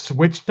to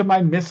switch to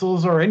my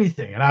missiles or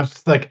anything. And I was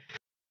just like,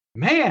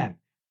 man,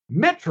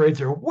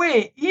 Metroids are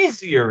way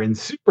easier in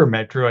Super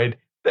Metroid.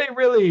 They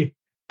really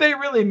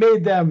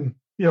made them,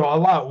 a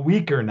lot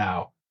weaker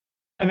now.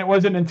 And it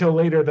wasn't until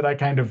later that I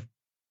kind of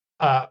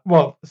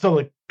so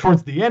like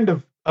towards the end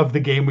of the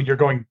game when you're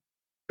going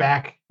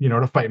back,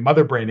 to fight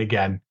Mother Brain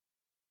again,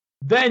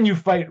 then you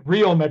fight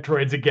real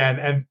Metroids again,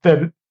 and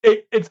then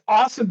it's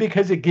awesome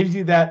because it gives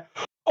you that,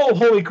 oh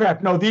holy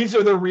crap, no, these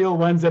are the real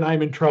ones and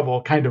I'm in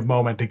trouble kind of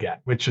moment again,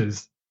 which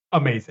is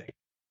amazing.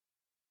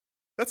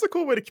 That's a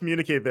cool way to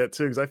communicate that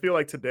too, because I feel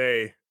like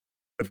today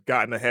I've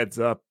gotten a heads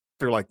up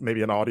through like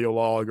maybe an audio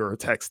log or a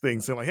text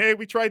thing saying like, "Hey,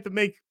 we tried to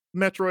make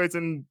Metroids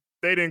and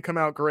they didn't come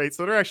out great,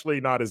 so they're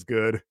actually not as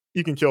good.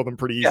 You can kill them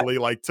pretty Yeah. easily.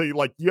 Like, so you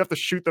have to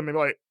shoot them and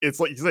like it's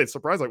like you say, it's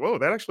surprised, like, whoa,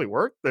 that actually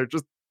worked. They're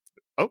just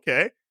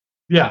okay.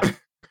 Yeah.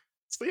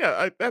 So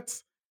yeah,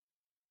 that's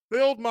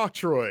the old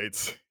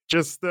Mocktroids.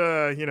 Just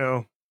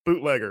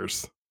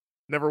bootleggers.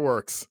 Never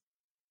works.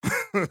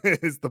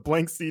 Is the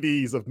blank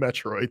CDs of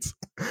Metroids.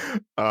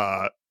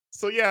 Uh,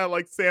 so yeah,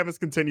 like Samus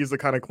continues to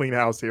kind of clean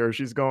house here.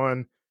 She's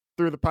going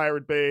through the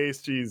pirate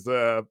base. She's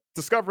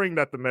discovering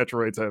that the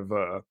Metroids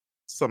have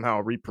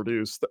somehow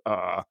reproduced,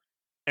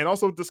 and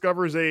also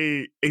discovers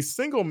a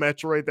single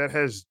Metroid that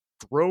has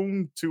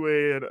grown to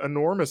an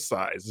enormous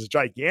size. It's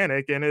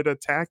gigantic, and it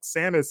attacks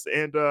Samus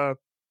and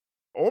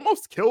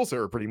almost kills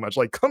her. Pretty much,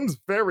 like comes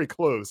very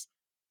close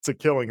to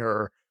killing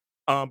her.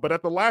 But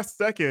at the last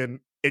second,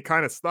 it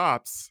kind of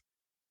stops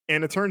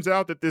and it turns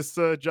out that this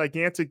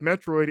gigantic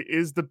Metroid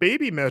is the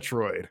baby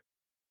Metroid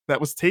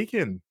that was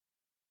taken.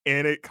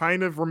 And it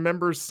kind of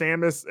remembers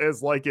Samus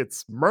as like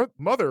its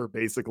mother,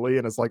 basically.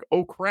 And it's like,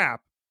 oh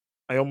crap,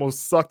 I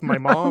almost sucked my I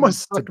mom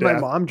almost to sucked my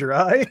death. mom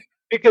dry.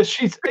 Because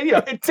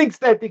it thinks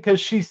that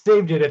because she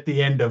saved it at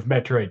the end of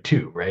Metroid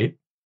 2, right?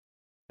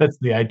 That's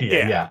the idea,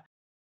 Yeah. yeah.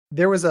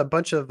 There was a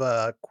bunch of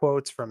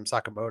quotes from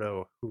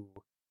Sakamoto who,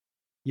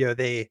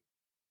 they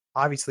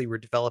obviously were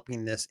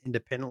developing this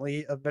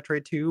independently of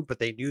Metroid 2, but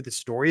they knew the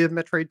story of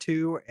Metroid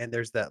 2, and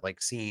there's that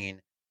like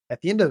scene at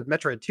the end of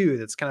Metroid 2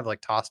 that's kind of like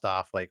tossed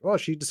off, like, oh,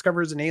 she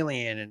discovers an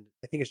alien, and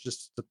I think it's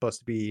just supposed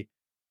to be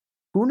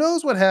who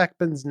knows what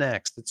happens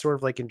next. It's sort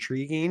of like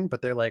intriguing,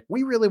 but they're like,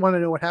 we really want to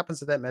know what happens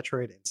to that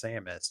Metroid and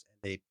Samus, and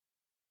they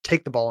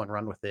take the ball and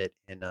run with it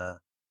in a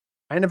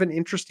kind of an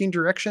interesting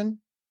direction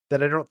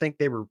that I don't think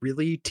they were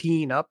really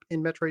teeing up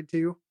in Metroid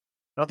 2.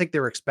 I don't think they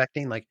were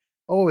expecting like,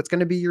 oh, it's going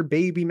to be your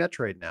baby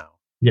Metroid now.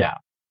 Yeah.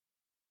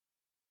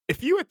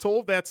 If you had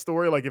told that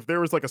story, like if there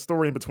was like a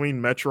story in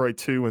between Metroid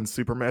 2 and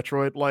Super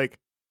Metroid, like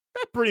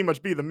that'd pretty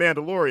much be the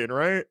Mandalorian,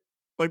 right?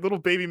 Like little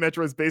baby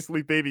Metroid's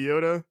basically Baby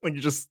Yoda. Like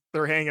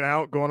they're hanging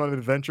out, going on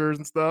adventures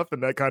and stuff,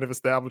 and that kind of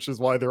establishes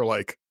why they're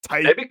like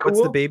tight. That'd be What's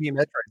the cool. baby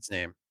Metroid's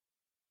name?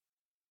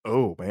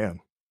 Oh man,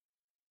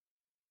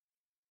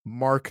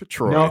 Mark No,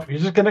 Troid. you're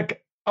just gonna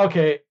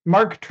okay,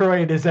 Mark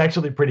Troid is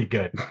actually pretty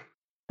good.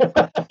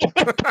 I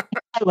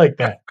like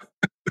that.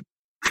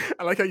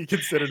 I like how you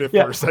considered it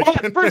Yeah. for a Well, at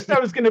second. first I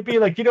was gonna be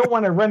like, you don't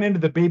want to run into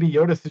the Baby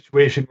Yoda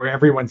situation where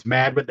everyone's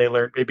mad when they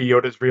learn Baby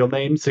Yoda's real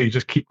name, so you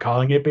just keep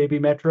calling it Baby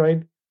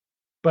Metroid.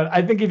 But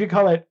I think if you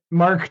call it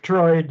Mark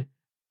Troid,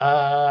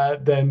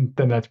 then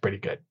that's pretty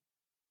good.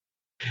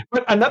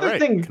 But All right,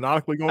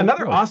 canonically going with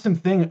another Mark. awesome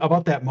thing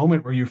about that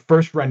moment where you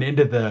first run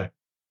into the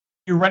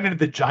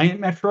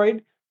giant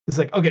Metroid, it's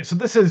like, okay, so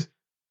this is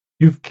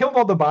you've killed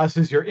all the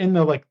bosses, you're in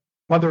the like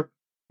mother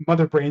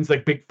brain's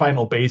like big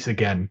final base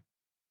again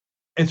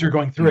as you're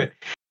going through Mm. it.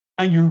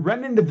 And you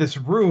run into this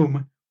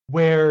room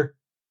where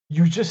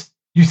you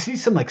see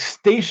some like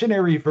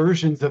stationary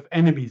versions of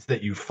enemies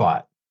that you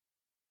fought.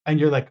 And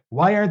you're like,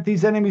 why aren't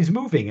these enemies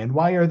moving? And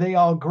why are they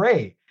all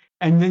gray?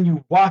 And then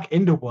you walk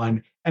into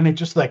one and it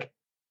just like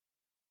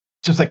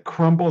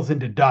crumbles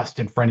into dust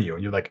in front of you.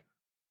 And you're like,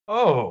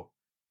 oh.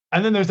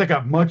 And then there's like a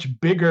much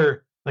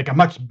bigger,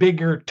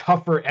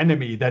 tougher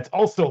enemy that's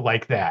also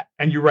like that.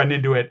 And you run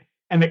into it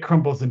and it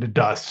crumbles into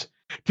dust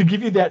to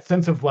give you that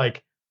sense of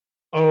like,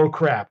 oh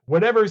crap,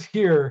 whatever's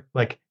here,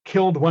 like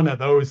killed one of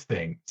those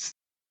things.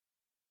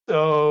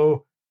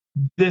 So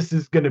this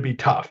is going to be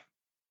tough.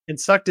 And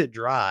sucked it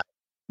dry.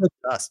 The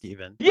dust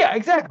even. Yeah,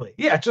 exactly.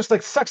 Yeah, it just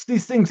like sucks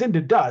these things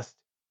into dust.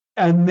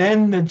 And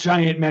then the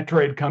giant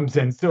Metroid comes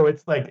in. So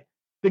it's like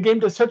the game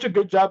does such a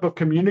good job of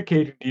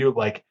communicating to you,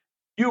 like,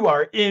 you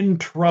are in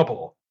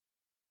trouble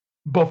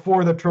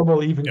before the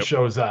trouble even Yep.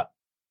 shows up.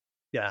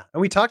 Yeah,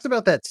 and we talked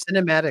about that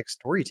cinematic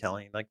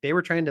storytelling, like, they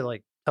were trying to,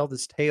 like, tell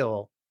this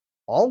tale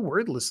all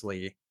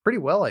wordlessly pretty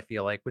well, I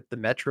feel like, with the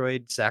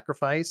Metroid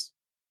sacrifice.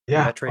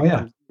 Yeah. Oh, Metroid yeah.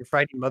 comes you're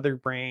fighting Mother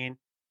Brain,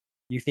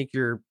 you think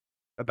you're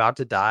about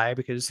to die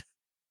because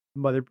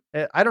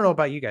I don't know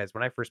about you guys,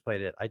 when I first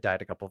played it, I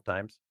died a couple of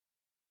times,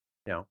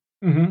 you know?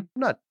 Mhm. I'm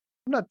not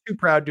I'm not too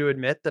proud to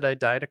admit that I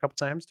died a couple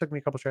times, took me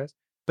a couple tries.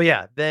 But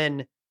yeah,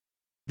 then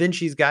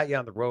she's got you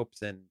on the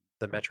ropes and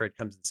the Metroid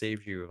comes and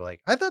saves you,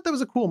 like, I thought that was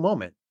a cool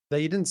moment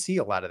that you didn't see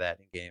a lot of that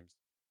in games.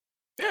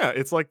 Yeah,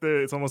 it's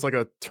almost like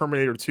a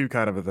Terminator 2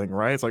 kind of a thing,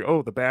 right? It's like,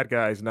 oh, the bad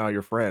guy is now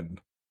your friend.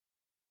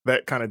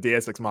 That kind of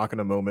Deus Ex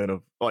Machina moment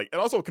of like, it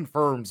also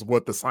confirms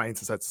what the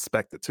scientists had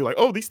suspected too. Like,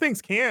 oh, these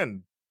things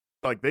can,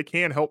 like, they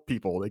can help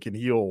people. They can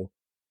heal,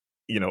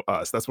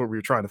 us. That's what we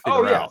were trying to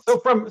Oh, figure yeah. out.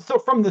 So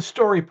from the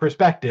story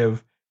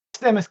perspective,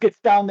 Samus gets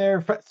down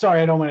there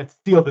sorry, I don't wanna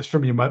steal this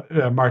from you,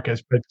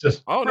 Marcus, but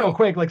just Oh real no.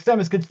 quick, like,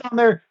 Samus gets down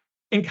there,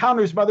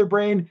 encounters Mother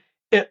Brain.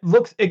 It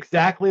looks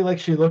exactly like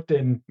she looked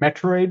in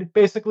Metroid,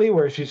 basically,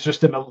 where she's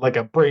just in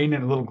a brain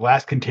in a little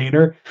glass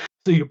container.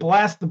 So you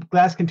blast the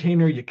glass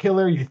container, you kill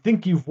her, you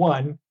think you've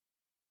won,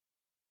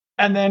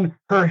 and then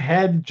her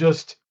head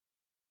just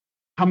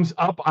comes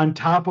up on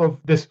top of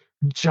this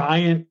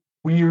giant,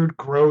 weird,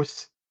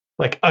 gross,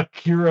 like,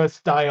 Akira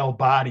style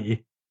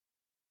body.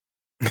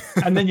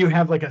 And then you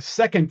have like a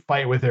second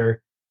fight with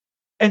her,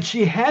 and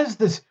she has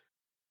this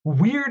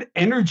weird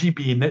energy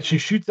beam that she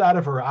shoots out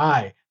of her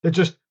eye that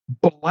just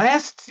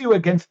blasts you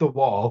against the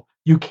wall.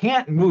 You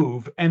can't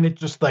move, and it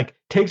just like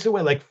takes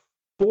away like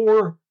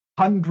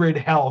 400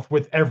 health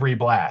with every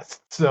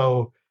blast.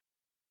 So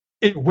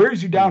it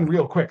wears you down Mm.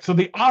 real quick. So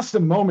the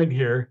awesome moment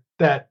here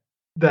that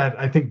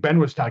I think Ben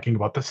was talking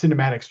about, the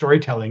cinematic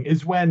storytelling,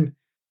 is when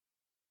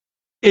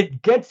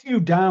it gets you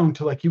down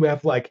to like you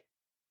have like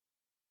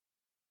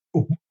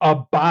a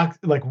box,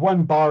 like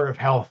one bar of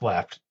health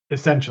left,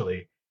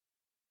 essentially.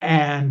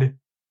 And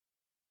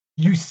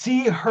you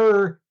see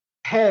her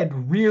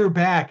head rear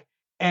back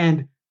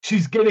and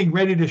she's getting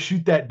ready to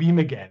shoot that beam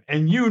again.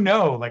 And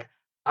like,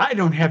 I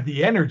don't have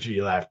the energy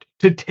left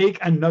to take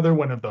another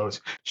one of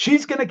those.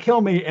 She's going to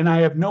kill me, and I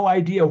have no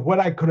idea what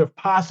I could have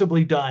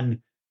possibly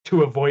done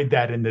to avoid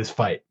that in this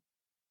fight.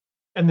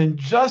 And then,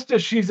 just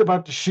as she's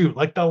about to shoot,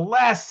 like the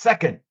last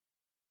second,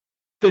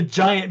 the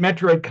giant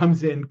Metroid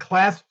comes in,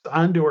 clasps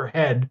onto her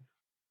head,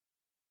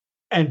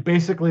 and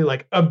basically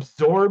like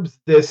absorbs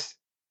this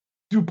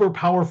super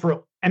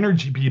powerful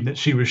energy beam that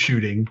she was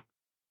shooting,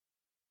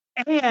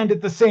 and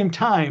at the same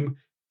time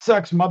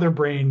sucks Mother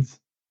Brain's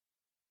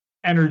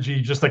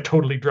energy just like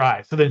totally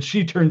dry. So then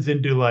she turns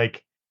into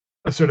like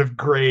a sort of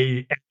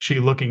gray, ashy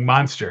looking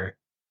monster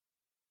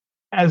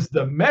as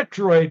the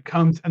Metroid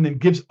comes and then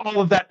gives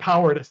all of that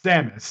power to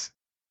Samus,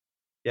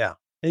 Yeah,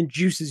 and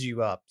juices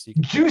you up so you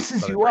can take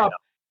juices Mother you Brain up,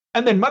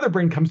 and then Mother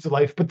Brain comes to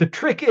life. But the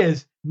trick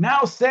is now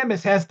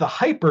Samus has the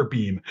Hyper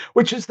Beam,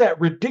 which is that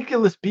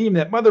ridiculous beam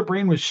that Mother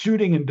Brain was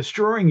shooting and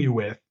destroying you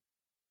with,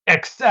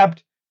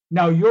 except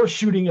now you're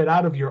shooting it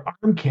out of your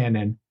arm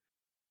cannon.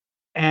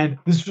 And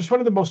this is just one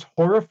of the most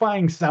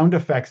horrifying sound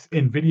effects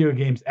in video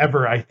games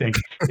ever, I think,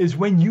 is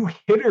when you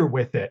hit her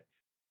with it,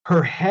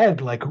 her head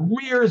like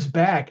rears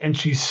back and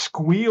she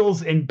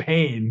squeals in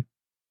pain.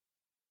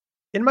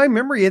 In my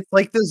memory, it's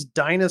like this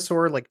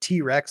dinosaur, like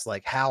T-Rex,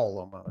 like howl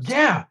almost.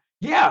 Yeah,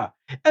 yeah.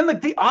 And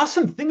like the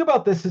awesome thing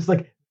about this is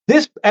like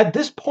this at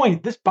this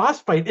point, this boss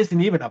fight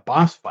isn't even a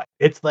boss fight.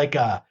 It's like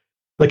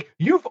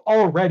you've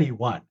already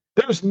won.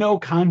 There's no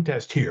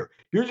contest here.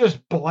 You're just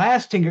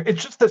blasting her.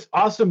 It's just this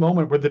awesome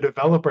moment where the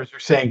developers are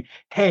saying,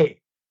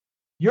 "Hey,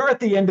 you're at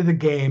the end of the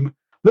game.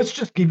 Let's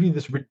just give you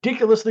this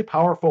ridiculously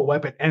powerful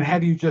weapon and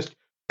have you just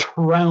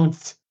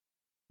trounce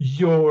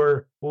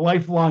your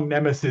lifelong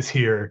nemesis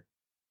here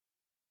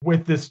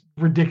with this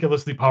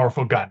ridiculously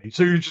powerful gun."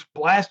 So you're just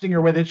blasting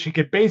her with it. She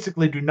could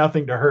basically do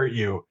nothing to hurt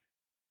you,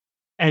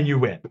 and you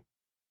win.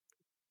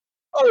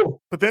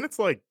 Oh, But then it's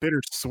like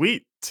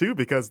bittersweet too,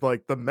 because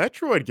like the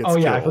Metroid oh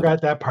gets yeah, I killed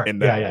forgot that part. in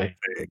that Yeah, whole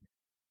yeah, thing.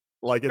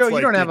 Like Joe, it's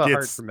you don't like have it a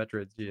heart gets for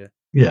Metroid, do you?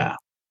 yeah.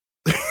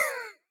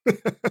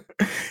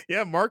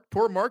 yeah,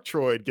 poor Mark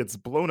Troid gets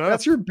blown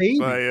That's up your baby,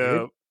 by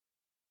dude.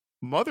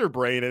 Mother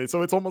Brain, and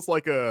so it's almost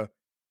like a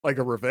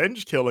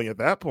revenge killing at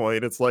that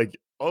point. It's like,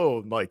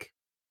 oh, like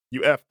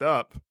you effed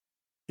up.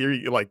 Here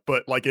you like,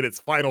 but like in its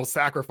final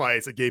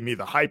sacrifice, it gave me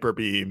the hyper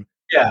beam,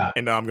 Yeah,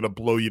 and now I'm gonna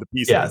blow you to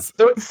yeah. pieces.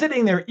 So it's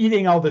sitting there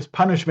eating all this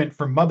punishment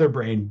from Mother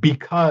Brain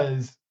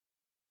because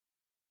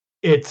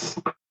it's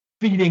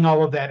feeding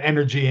all of that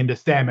energy into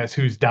Samus,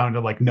 who's down to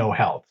like no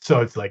health.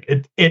 So it's like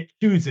it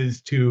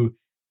chooses to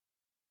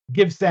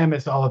give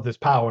Samus all of this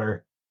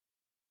power,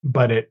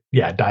 but it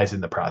dies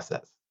in the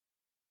process.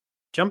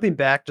 Jumping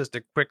back just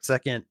a quick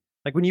second,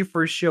 like when you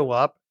first show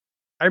up,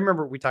 I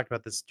remember we talked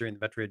about this during the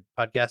Metroid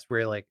podcast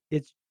where like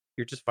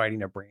you're just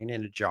fighting a brain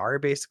in a jar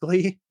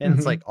basically, and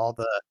it's like Mhm. all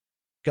the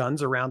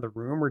guns around the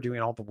room are doing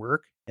all the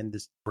work, and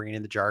this brain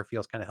in the jar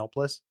feels kind of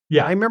helpless. I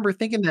Yeah. remember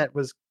thinking that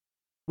was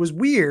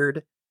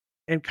weird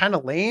and kind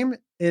of lame.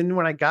 And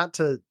when I got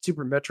to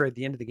Super Metroid at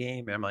the end of the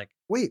game, I'm like,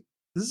 wait,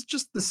 this is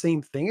just the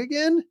same thing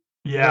again.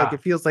 Like Yeah.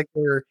 it feels like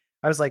they're.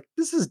 I was like,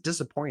 this is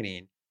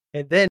disappointing.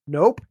 And then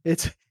nope,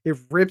 it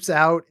rips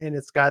out and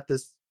it's got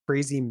this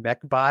crazy mech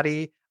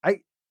body.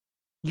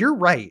 You're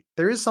right.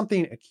 There is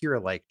something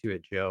Akira-like to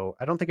it, Joe.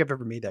 I don't think I've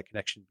ever made that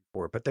connection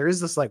before, but there is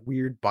this like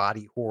weird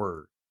body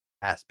horror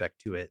aspect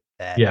to it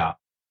Yeah.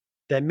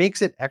 that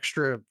makes it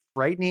extra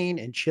frightening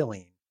and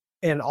chilling.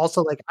 And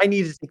also like I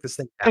need to take this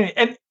thing down.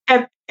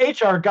 And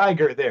H.R.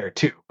 Geiger there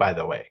too, by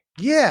the way.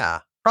 Yeah,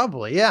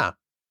 probably. Yeah.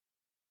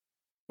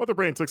 Well, the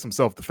brain took some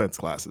self-defense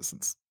classes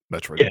since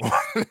Metroid Yeah.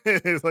 1.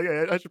 It's like,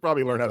 I should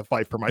probably learn how to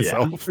fight for Yeah.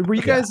 myself. Were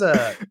you Yeah.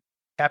 guys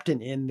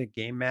Captain in the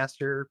Game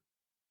Master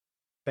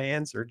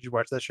fans, or did you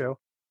watch that show?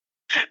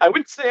 I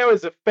wouldn't say I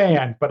was a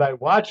fan, but I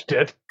watched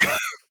it.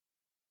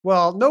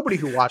 Well, nobody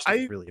who watched it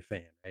was I really a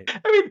fan, right?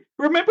 I mean,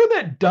 remember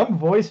that dumb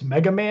voice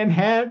Mega Man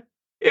had?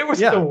 It was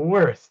the Yeah.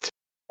 worst.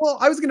 Well,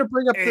 I was gonna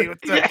bring up Hey, the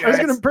what's up, I was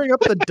gonna guys? bring up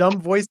the dumb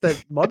voice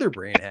that Mother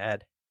Brain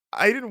had.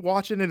 I didn't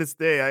watch it in its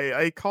day.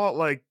 I caught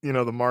like, the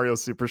Mario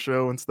Super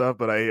Show and stuff,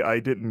 but I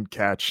didn't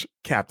catch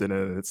Captain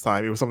in its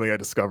time. It was something I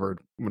discovered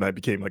when I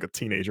became like a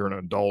teenager and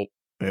an adult,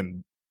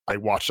 and I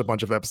watched a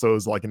bunch of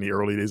episodes like in the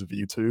early days of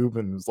YouTube,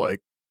 and it was like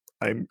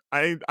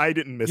I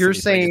didn't miss You're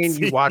anything. It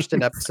saying you watched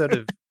an seemed. episode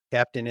of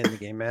Captain in the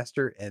Game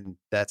Master, and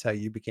that's how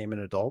you became an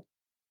adult?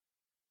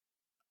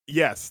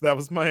 Yes, that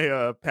was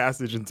my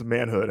passage into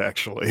manhood.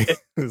 Actually, It,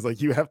 it was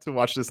like you have to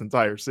watch this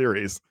entire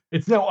series,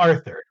 it's no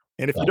Arthur.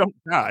 and if you So. don't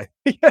die,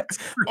 Yes.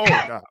 oh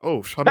god,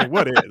 oh, I mean,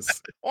 what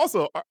is?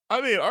 Also,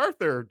 I mean,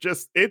 Arthur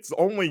it's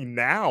only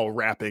now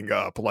wrapping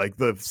up. Like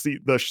the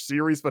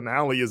series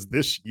finale is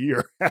this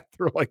year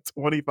after like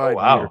Oh 25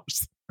 wow.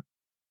 years.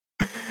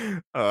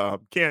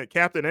 Can't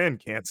Captain N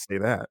can't say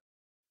that.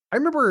 I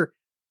remember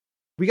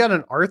we got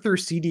an Arthur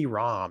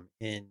CD-ROM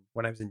in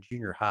when I was in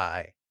junior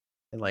high,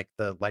 and like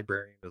the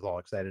librarian was all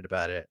excited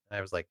about it. And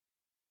I was like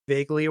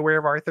vaguely aware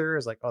of Arthur. I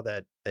was like, oh,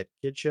 that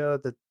kid show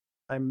that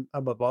I'm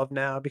above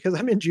now because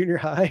I'm in junior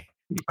high.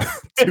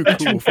 Too I'm cool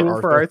too for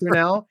cool for Arthur. Arthur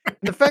now. And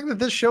the fact that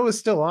this show is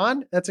still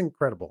on, that's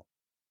incredible.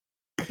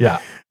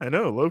 Yeah. I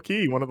know, low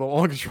key, one of the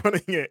longest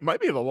running. It might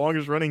be the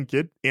longest running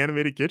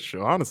animated kid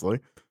show, honestly.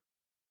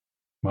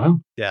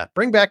 Well, Yeah,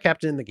 bring back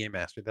Captain in the Game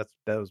Master. That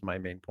was my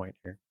main point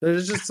here.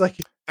 There's just like,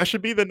 That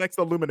should be the next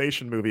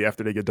Illumination movie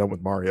after they get done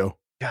with Mario.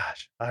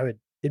 gosh, it'd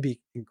be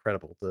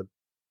incredible to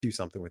do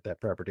something with that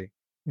property.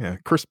 Yeah,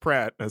 Chris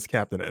Pratt as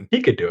Captain N.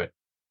 he could do it.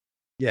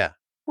 Yeah,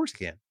 of course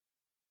you can.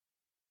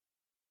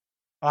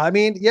 I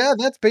mean, yeah,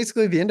 that's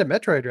basically the end of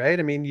Metroid, right?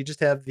 I mean, you just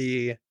have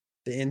the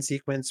end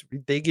sequence.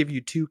 They give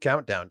you 2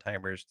 countdown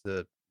timers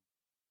to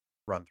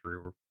run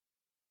through.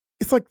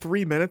 It's like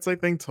 3 minutes, I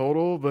think,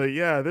 total. But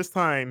yeah, this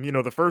time,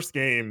 the first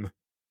game,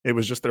 it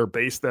was just their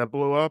base that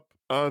blew up.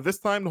 This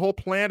time, the whole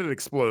planet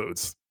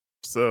explodes.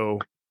 So,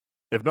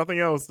 if nothing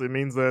else, it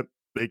means that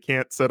they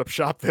can't set up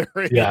shop there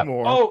Yeah.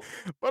 anymore. Oh,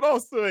 But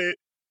also,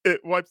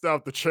 it wipes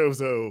out the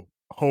Chozo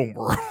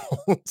homeworld.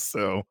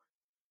 So,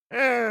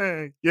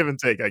 give and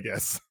take, I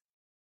guess.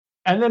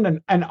 and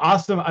then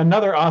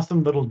another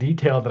awesome little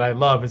detail that I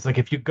love is like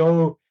if you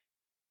go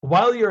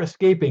while you're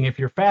escaping, if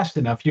you're fast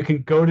enough, you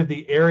can go to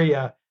the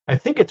area. I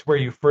think it's where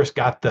you first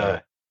got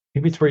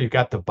maybe it's where you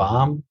got the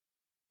bomb.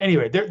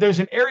 Anyway, there's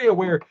an area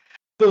where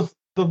the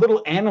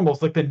little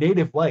animals, like the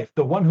native life,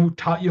 the one who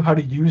taught you how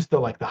to use the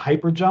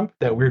hyper jump,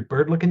 that weird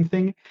bird looking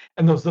thing,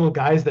 and those little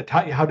guys that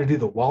taught you how to do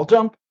the wall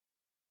jump,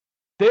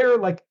 they're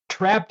like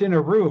trapped in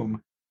a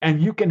room,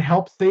 and you can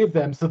help save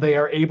them so they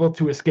are able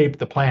to escape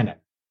the planet.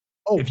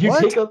 Oh, If you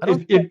what? take a I don't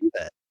think I if knew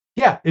that.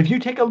 yeah, if you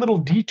take a little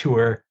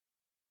detour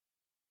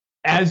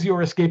as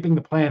you're escaping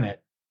the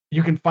planet,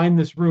 you can find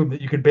this room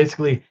that you can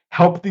basically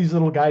help these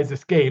little guys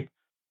escape,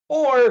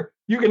 or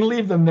you can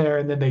leave them there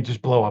and then they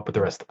just blow up with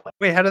the rest of the planet.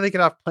 Wait, how do they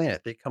get off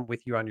planet? They come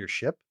with you on your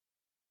ship?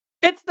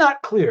 It's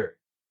not clear.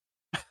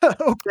 Well,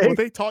 Okay.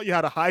 they taught you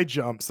how to high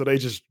jump, so they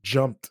just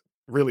jumped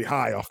really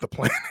high off the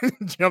planet,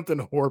 jumped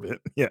into orbit.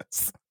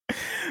 Yes.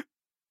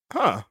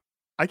 Huh.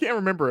 I can't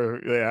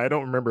remember. Yeah, I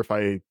don't remember if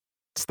I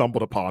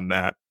stumbled upon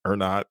that or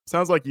not.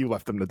 Sounds like you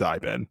left them to die,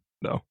 Ben.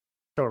 No.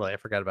 Totally, I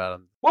forgot about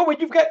them. Well, when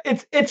you've got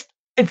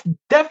it's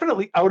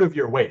definitely out of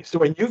your way. So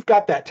when you've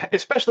got that,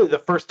 especially the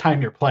first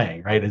time you're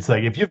playing, right? It's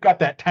like if you've got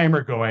that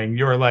timer going,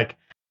 you're like,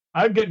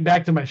 I'm getting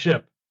back to my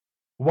ship.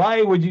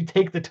 Why would you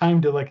take the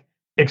time to like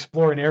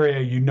explore an area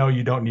you know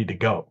you don't need to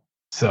go?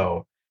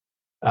 So,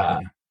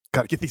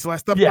 Gotta get these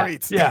last yeah,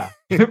 upgrades. yeah,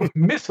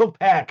 missile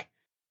pack.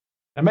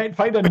 I might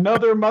find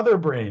another mother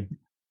brain.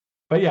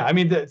 But yeah, I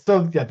mean,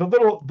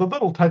 the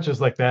little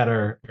touches like that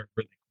are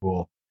really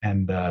cool.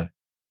 And That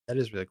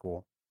is really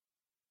cool.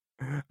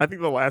 I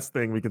think the last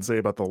thing we can say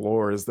about the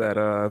lore is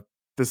that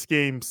this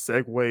game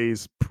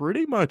segues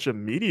pretty much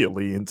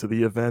immediately into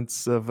the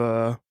events of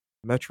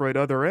Metroid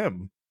Other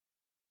M.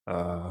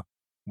 Uh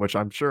which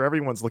I'm sure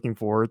everyone's looking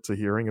forward to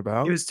hearing It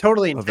about was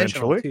totally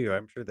intentional eventually. too.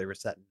 I'm sure they were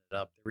setting it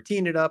up. They were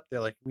teeing it up. They're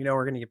like, "We know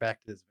we're gonna get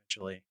back to this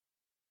eventually."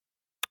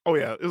 Oh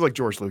yeah, it was like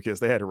George Lucas.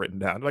 They had it written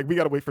down. Like we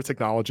got to wait for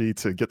technology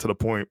to get to the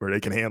point where they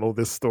can handle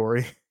this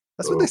story.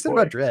 That's what they Oh said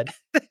about boy. Dread.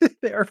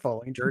 They are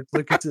following George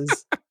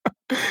Lucas's.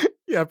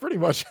 Yeah, pretty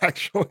much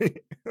actually.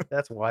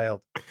 That's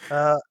wild.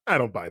 Uh, I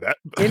don't buy that.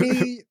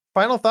 any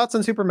final thoughts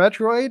on Super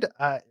Metroid?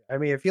 I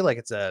mean, I feel like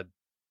it's a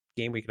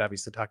game we could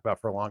obviously talk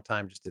about for a long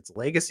time, just its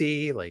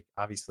legacy. Like,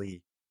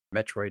 obviously,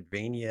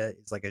 Metroidvania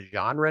is like a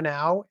genre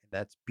now, and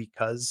that's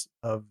because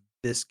of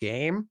this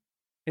game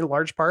in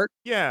large part.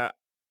 Yeah,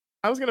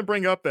 I was gonna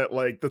bring up that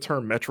like the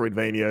term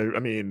Metroidvania. I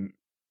mean,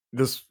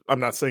 this. I'm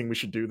not saying we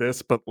should do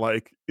this, but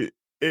like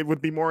it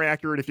would be more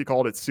accurate if you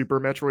called it Super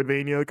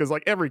Metroidvania because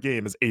like every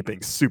game is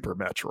aping Super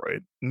Metroid,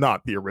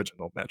 not the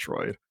original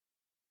Metroid.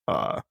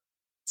 Uh,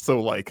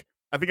 so like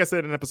I think I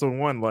said in episode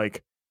one,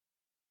 like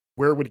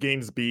where would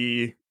games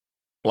be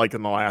like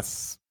in the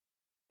last,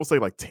 we'll say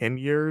like 10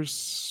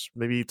 years,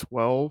 maybe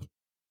 12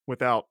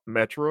 without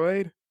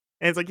Metroid?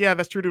 And it's like, yeah,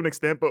 that's true to an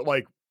extent, but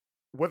like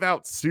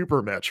without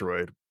Super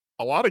Metroid,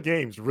 a lot of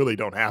games really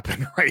don't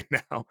happen right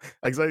now.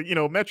 Like, so,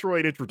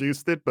 Metroid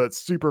introduced it, but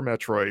Super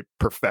Metroid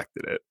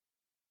perfected it.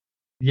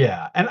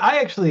 Yeah, and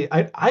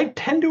I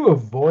tend to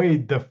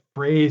avoid the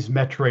phrase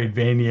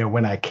Metroidvania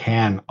when I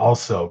can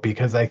also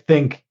because I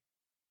think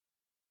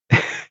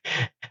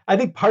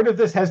part of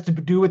this has to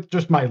do with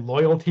just my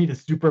loyalty to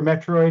Super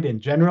Metroid in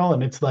general,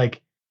 and it's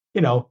like,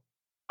 you know,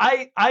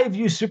 I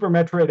view Super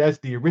Metroid as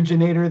the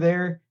originator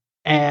there,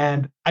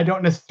 and I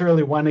don't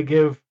necessarily want to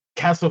give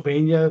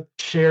Castlevania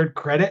shared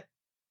credit.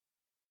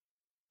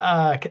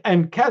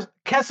 And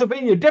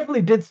Castlevania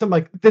definitely did some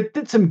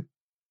did some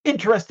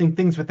interesting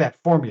things with that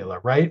formula,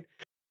 right?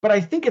 But I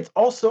think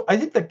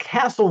the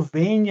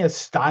Castlevania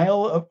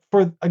style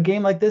for a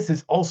game like this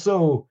is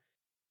also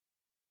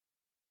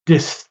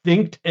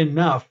distinct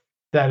enough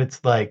that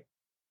it's like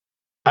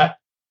I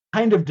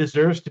kind of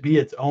deserves to be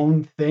its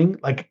own thing.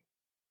 Like,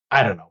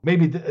 I don't know.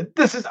 Maybe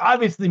this is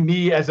obviously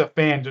me as a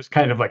fan just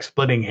kind of like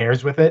splitting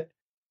hairs with it.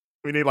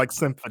 We need like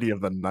Symphony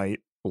of the Night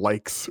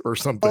likes or Oh,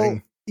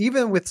 something.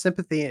 even with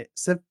sympathy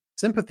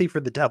for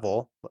the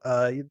devil,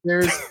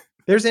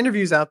 there's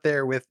interviews out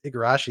there with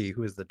Igarashi,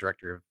 who is the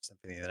director of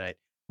Symphony of the Night,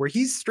 where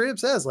he straight up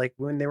says, like,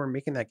 when they were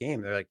making that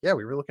game, they're like, "Yeah,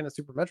 we were looking at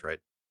Super Metroid.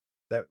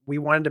 That we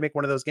wanted to make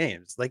one of those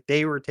games." Like,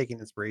 they were taking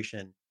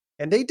inspiration,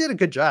 and they did a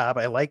good job.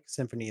 I like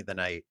Symphony of the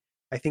Night.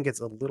 I think it's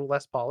a little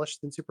less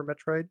polished than Super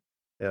Metroid,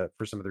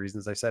 for some of the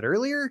reasons I said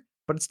earlier,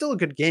 but it's still a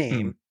good Mm.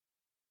 game.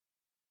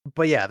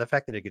 But yeah, the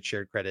fact that it gets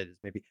shared credit is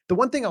maybe the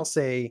one thing I'll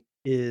say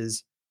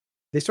is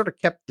they sort of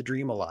kept the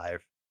dream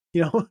alive.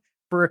 You know,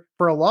 for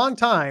a long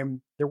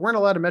time, there weren't a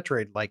lot of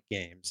Metroid-like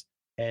games,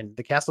 and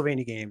the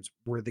Castlevania games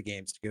were the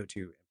games to go to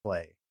and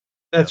play. You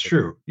know, That's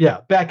true.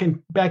 Yeah, back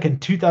in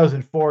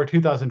 2004,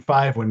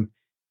 2005 when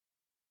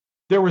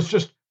there was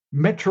just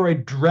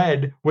Metroid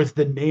Dread was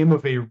the name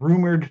of a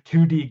rumored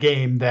 2D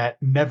game that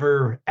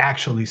never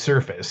actually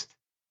surfaced.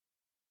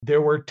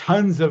 There were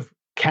tons of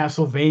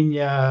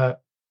Castlevania,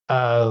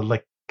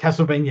 like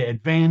Castlevania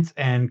Advance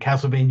and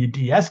Castlevania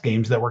DS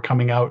games that were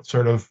coming out,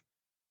 sort of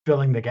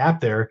filling the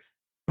gap there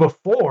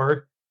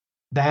before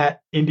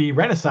that indie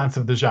renaissance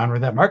of the genre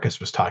that Marcus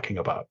was talking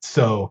about.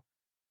 So,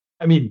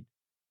 I mean,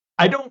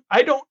 I don't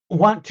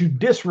want to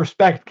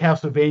disrespect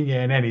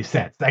Castlevania in any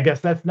sense. I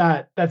guess that's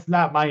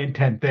not my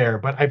intent there,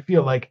 but I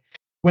feel like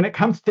when it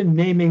comes to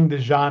naming the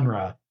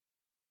genre,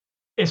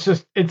 it's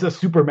a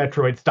Super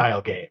Metroid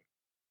style game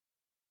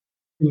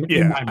in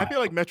Yeah, my I mind. feel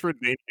like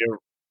Metroidvania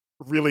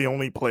really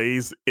only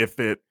plays if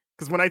it,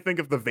 because when I think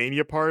of the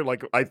Vania part,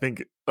 like I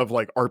think of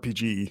like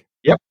RPG Yep.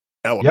 Yep.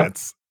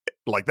 elements.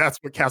 Like that's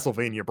what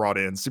Castlevania brought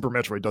in. Super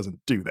Metroid doesn't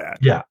do that.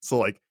 Yeah. So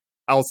like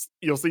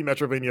you'll see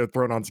Metroidvania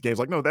thrown onto games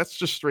like, no, that's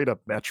just straight up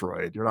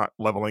Metroid. You're not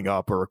leveling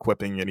up or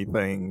equipping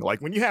anything.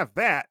 Like when you have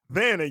that,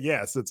 then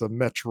yes, it's a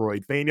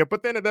Metroidvania.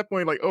 But then at that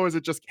point, like, oh, is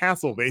it just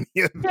Castlevania?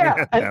 Then Yeah,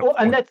 at and that well,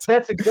 and point,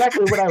 that's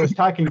exactly what I was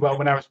talking about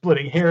when I was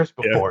splitting hairs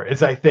yeah, before.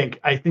 Is I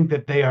think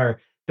that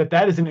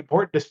that is an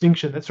important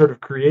distinction that sort of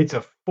creates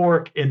a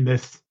fork in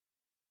this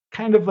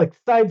kind of like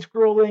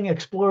side-scrolling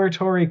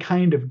exploratory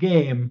kind of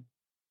game,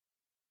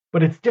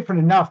 but it's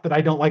different enough that I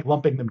don't like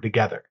lumping them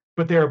together.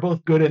 But they are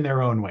both good in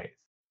their own ways.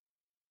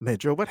 man,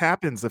 Joe, what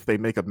happens if they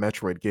make a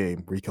Metroid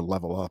game where you can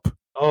level up?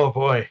 Oh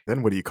boy,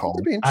 Then what do you call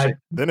that'd it? be interesting. I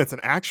Then it's an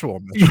actual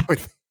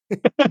Metroid.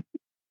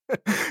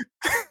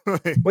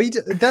 like, Well,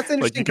 that's an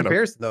like you interesting can,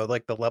 comparison though,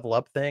 like the level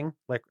up thing.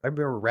 Like I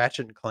remember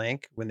Ratchet and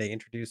Clank when they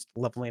introduced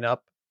leveling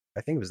up.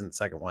 I think it was in the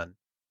second one.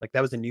 Like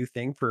that was a new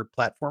thing for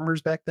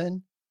platformers back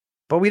then.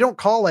 But we don't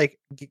call like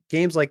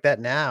games like that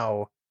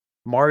now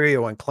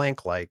Mario and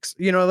Clank likes.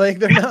 You know, like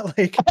they're not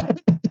like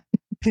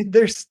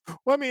there's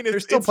well, I mean, they're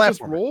it's still it's just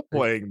platformers. role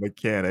playing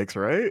mechanics,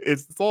 right?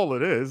 It's all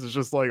it is. It's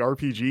just like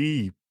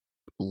RPG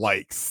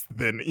likes.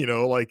 Then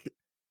like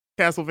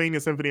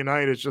Castlevania Symphony of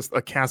Night is just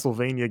a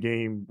Castlevania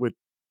game with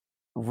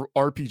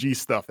RPG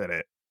stuff in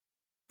it.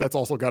 That's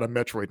also got a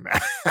Metroid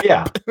map.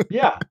 yeah,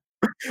 yeah.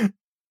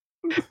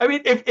 I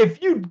mean,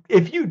 if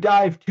you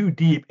dive too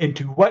deep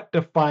into what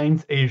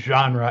defines a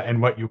genre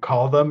and what you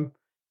call them,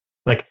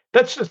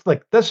 that's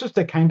just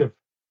a kind of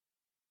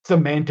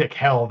semantic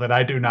hell that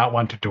I do not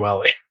want to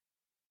dwell in.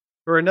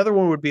 Or another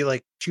one would be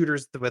like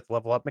shooters with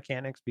level up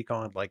mechanics be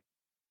called like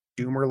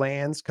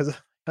Doomerlands because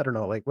I don't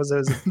know, like was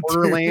it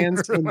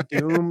Borderlands and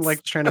Doom Doomerlands.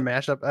 like trying to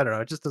mash up? I don't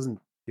know. It just doesn't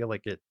feel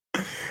like it.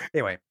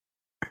 Anyway,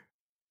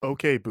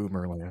 Okay,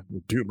 Boomerland,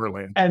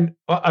 Doomerland. And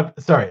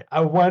sorry,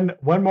 one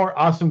more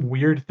awesome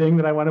weird thing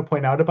that I want to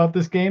point out about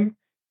this game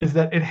is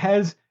that it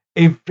has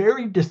a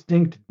very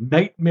distinct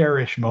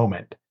nightmarish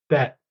moment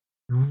that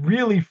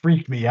really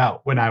freaked me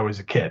out when I was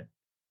a kid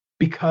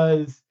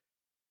because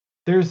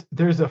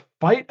there's a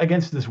fight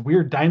against this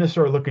weird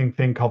dinosaur looking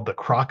thing called the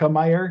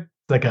Crocomire.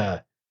 It's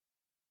like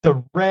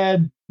the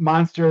red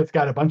monster. It's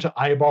got a bunch of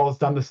eyeballs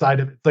down the side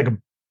of it. It's like a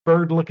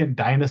bird looking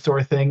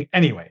dinosaur thing.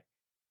 Anyway,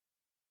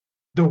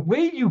 the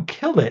way you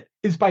kill it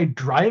is by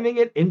driving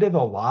it into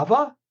the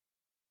lava.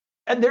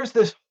 And there's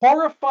this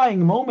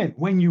horrifying moment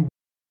when you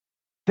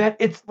that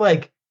it's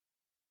like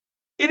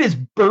it is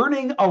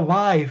burning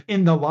alive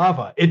in the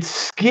lava. Its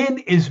skin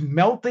is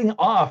melting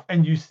off,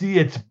 and you see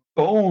its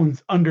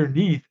bones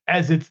underneath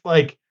as it's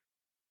like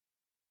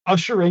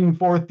ushering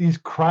forth these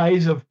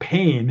cries of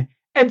pain.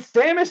 And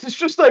Samus is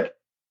just like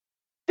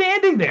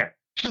standing there.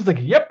 She's like,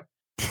 "Yep,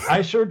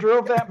 I sure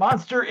drove that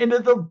monster into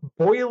the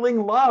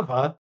boiling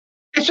lava."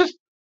 It's just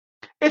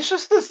it's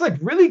just this like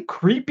really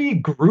creepy,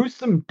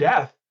 gruesome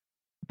death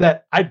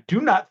that I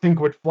do not think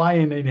would fly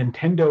in a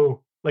Nintendo,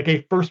 like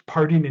a first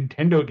party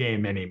Nintendo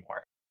game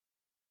anymore.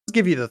 let's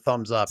give you the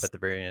thumbs up at the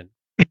very end.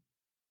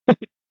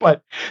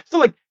 But so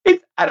like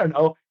it's I don't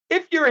know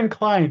if you're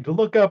inclined to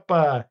look up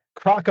the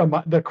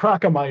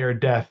Crocomire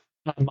death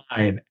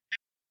online,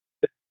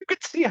 you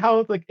could see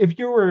how like if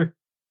you were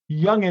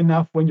young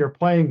enough when you're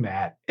playing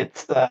that,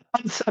 it's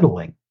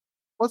unsettling.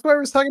 Well, that's what I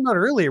was talking about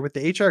earlier with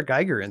the H.R.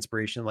 Geiger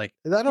inspiration. Like,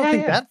 I don't Yeah,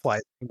 think yeah. that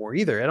flies anymore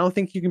either. I don't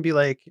think you can be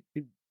like,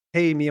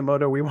 "Hey,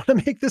 Miyamoto, we want to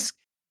make this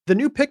the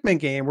new Pikmin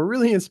game. We're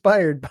really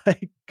inspired by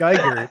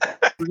Geiger.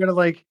 We're gonna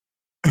like."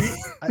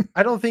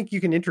 I don't think you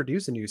can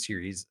introduce a new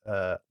series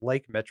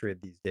like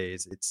Metroid these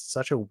days. It's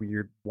such a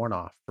weird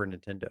one-off for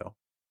Nintendo.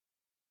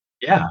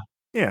 Yeah.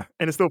 Yeah,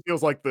 and it still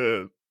feels like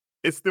the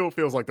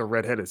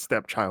redheaded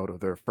stepchild of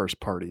their first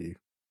party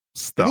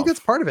I think that's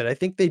stuff. part of it. I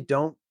think they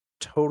don't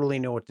totally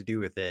know what to do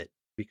with it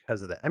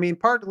because of that. I mean,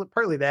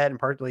 partly that, and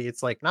partly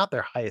it's like not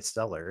their highest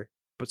seller.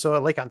 But so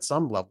like on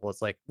some level,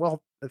 it's like,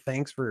 well,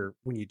 thanks for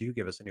when you do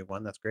give us a new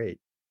one. That's great.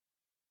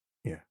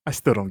 Yeah, I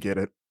still don't get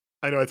it.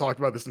 I know I talked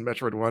about this in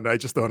Metroid 1, I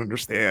just don't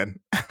understand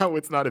how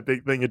it's not a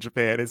big thing in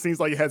Japan. It seems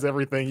like it has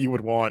everything you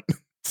would want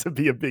to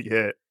be a big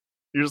hit.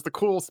 You're just a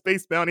cool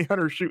space bounty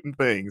hunter shooting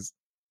things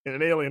in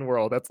an alien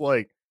world. That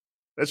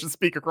should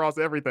speak across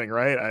everything,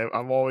 right?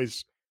 I'm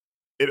always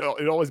it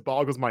always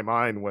boggles my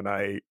mind when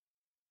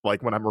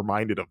when I'm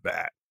reminded of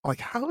that.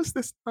 Like, how is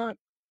this not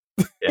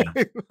Yeah.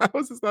 how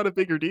is this not a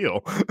bigger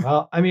deal?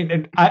 Well, I mean,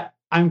 and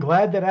I'm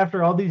glad that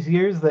after all these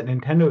years that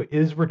Nintendo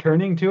is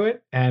returning to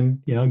it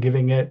and,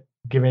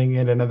 giving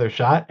it another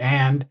shot.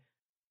 And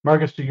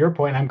Marcus, to your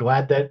point, I'm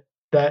glad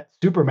that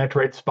Super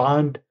Metroid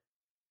spawned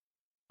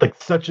like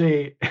such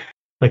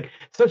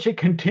a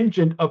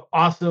contingent of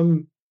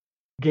awesome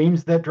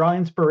games that draw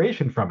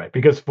inspiration from it.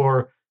 Because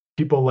for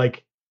people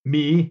like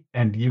me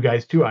and you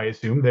guys too, I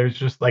assume, there's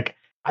just like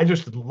I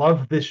just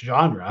love this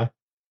genre.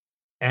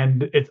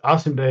 And it's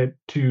awesome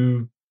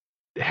to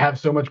have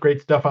so much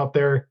great stuff out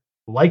there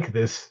like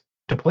this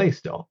to play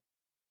still.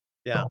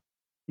 Yeah. So,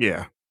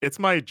 Yeah, it's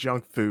my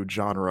junk food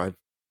genre. I've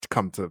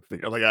come to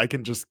figure like I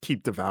can just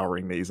keep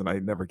devouring these and I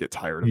never get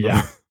tired of them.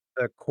 yeah.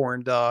 The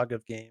corn dog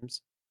of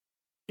games.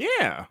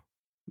 Yeah,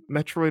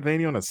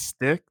 Metroidvania on a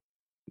stick.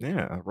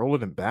 Yeah, roll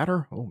it in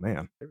batter. Oh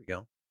man. There we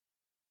go.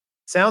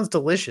 Sounds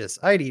delicious.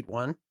 I'd eat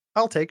one.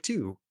 I'll take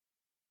two.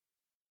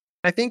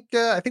 I think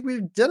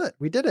we did it.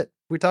 We did it.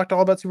 We talked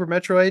all about Super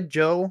Metroid.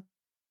 Joe,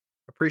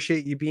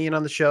 appreciate you being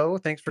on the show.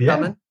 Thanks for Yeah.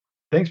 coming.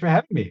 Thanks for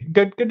having me.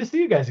 Good to see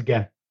you guys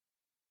again.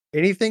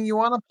 Anything you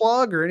want to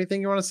plug or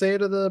anything you want to say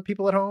to the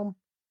people at home?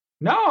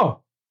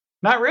 No,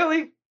 not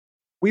really.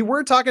 We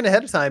were talking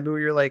ahead of time, but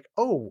we were like,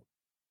 oh,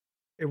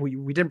 and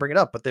we didn't bring it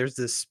up, but there's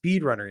this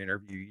speedrunner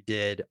interview you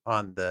did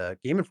on the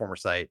Game Informer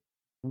site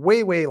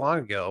way, way long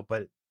ago,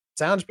 but it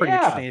sounds pretty Yeah.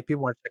 interesting if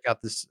people want to check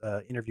out this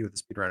interview with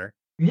the speedrunner.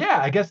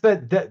 Yeah, I guess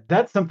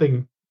that's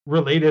something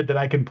related that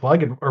I can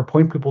plug or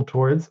point people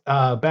towards.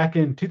 Back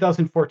in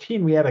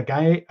 2014, we had a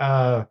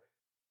guy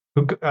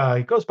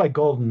he goes by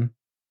Golden,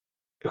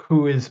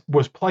 who is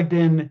plugged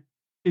into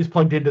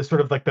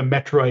sort of like the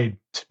Metroid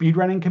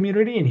speedrunning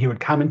community, and he would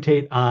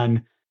commentate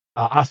on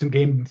awesome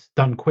games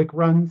done quick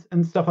runs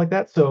and stuff like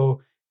that.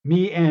 So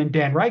me and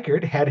Dan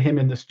Reichert had him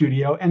in the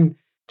studio and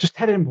just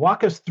had him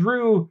walk us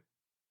through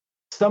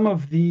some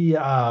of the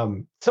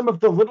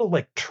little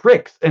like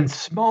tricks and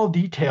small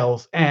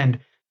details and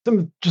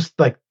some just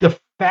like the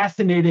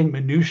fascinating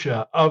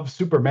minutia of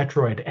Super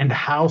Metroid and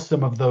how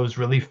some of those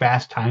really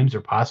fast times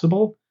are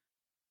possible.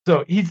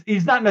 So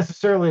he's not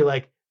necessarily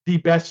like the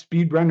best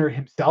speedrunner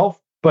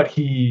himself, but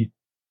he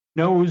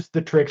knows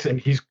the tricks and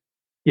he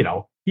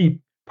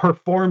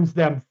performs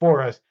them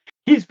for us.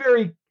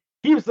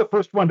 He was the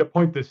first one to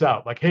point this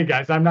out. Like, hey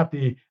guys, I'm not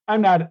the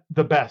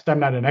best. I'm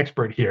not an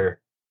expert here.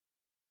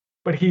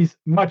 But he's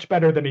much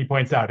better than he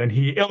points out, and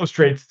he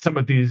illustrates some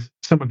of these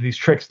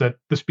tricks that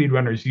the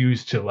speedrunners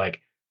use to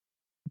like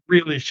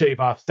really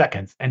shave off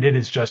seconds. And it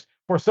is just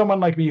for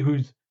someone like me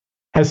who's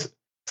has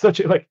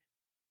such a like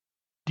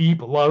deep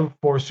love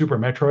for Super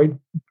Metroid,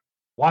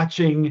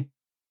 watching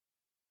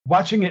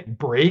it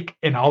break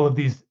in all of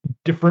these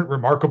different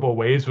remarkable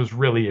ways was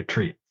really a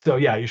treat. So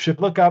yeah, you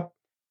should look up.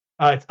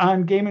 It's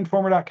on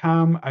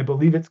GameInformer.com. I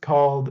believe it's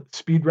called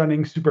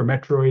Speedrunning Super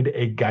Metroid: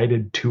 A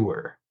Guided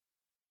Tour.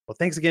 Well,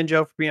 thanks again,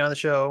 Joe, for being on the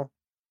show.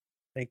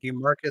 Thank you,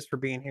 Marcus, for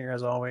being here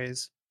as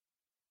always.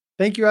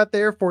 Thank you out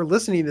there for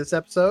listening to this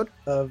episode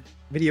of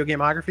Video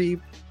Gameography.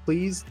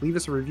 Please leave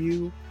us a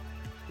review,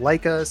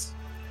 like us,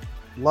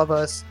 love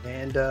us,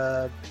 and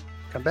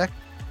come back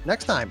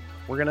next time.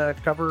 We're going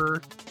to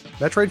cover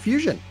Metroid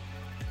Fusion.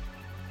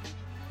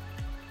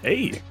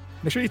 Hey,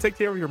 make sure you take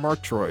care of your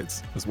Mark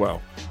Troids as well.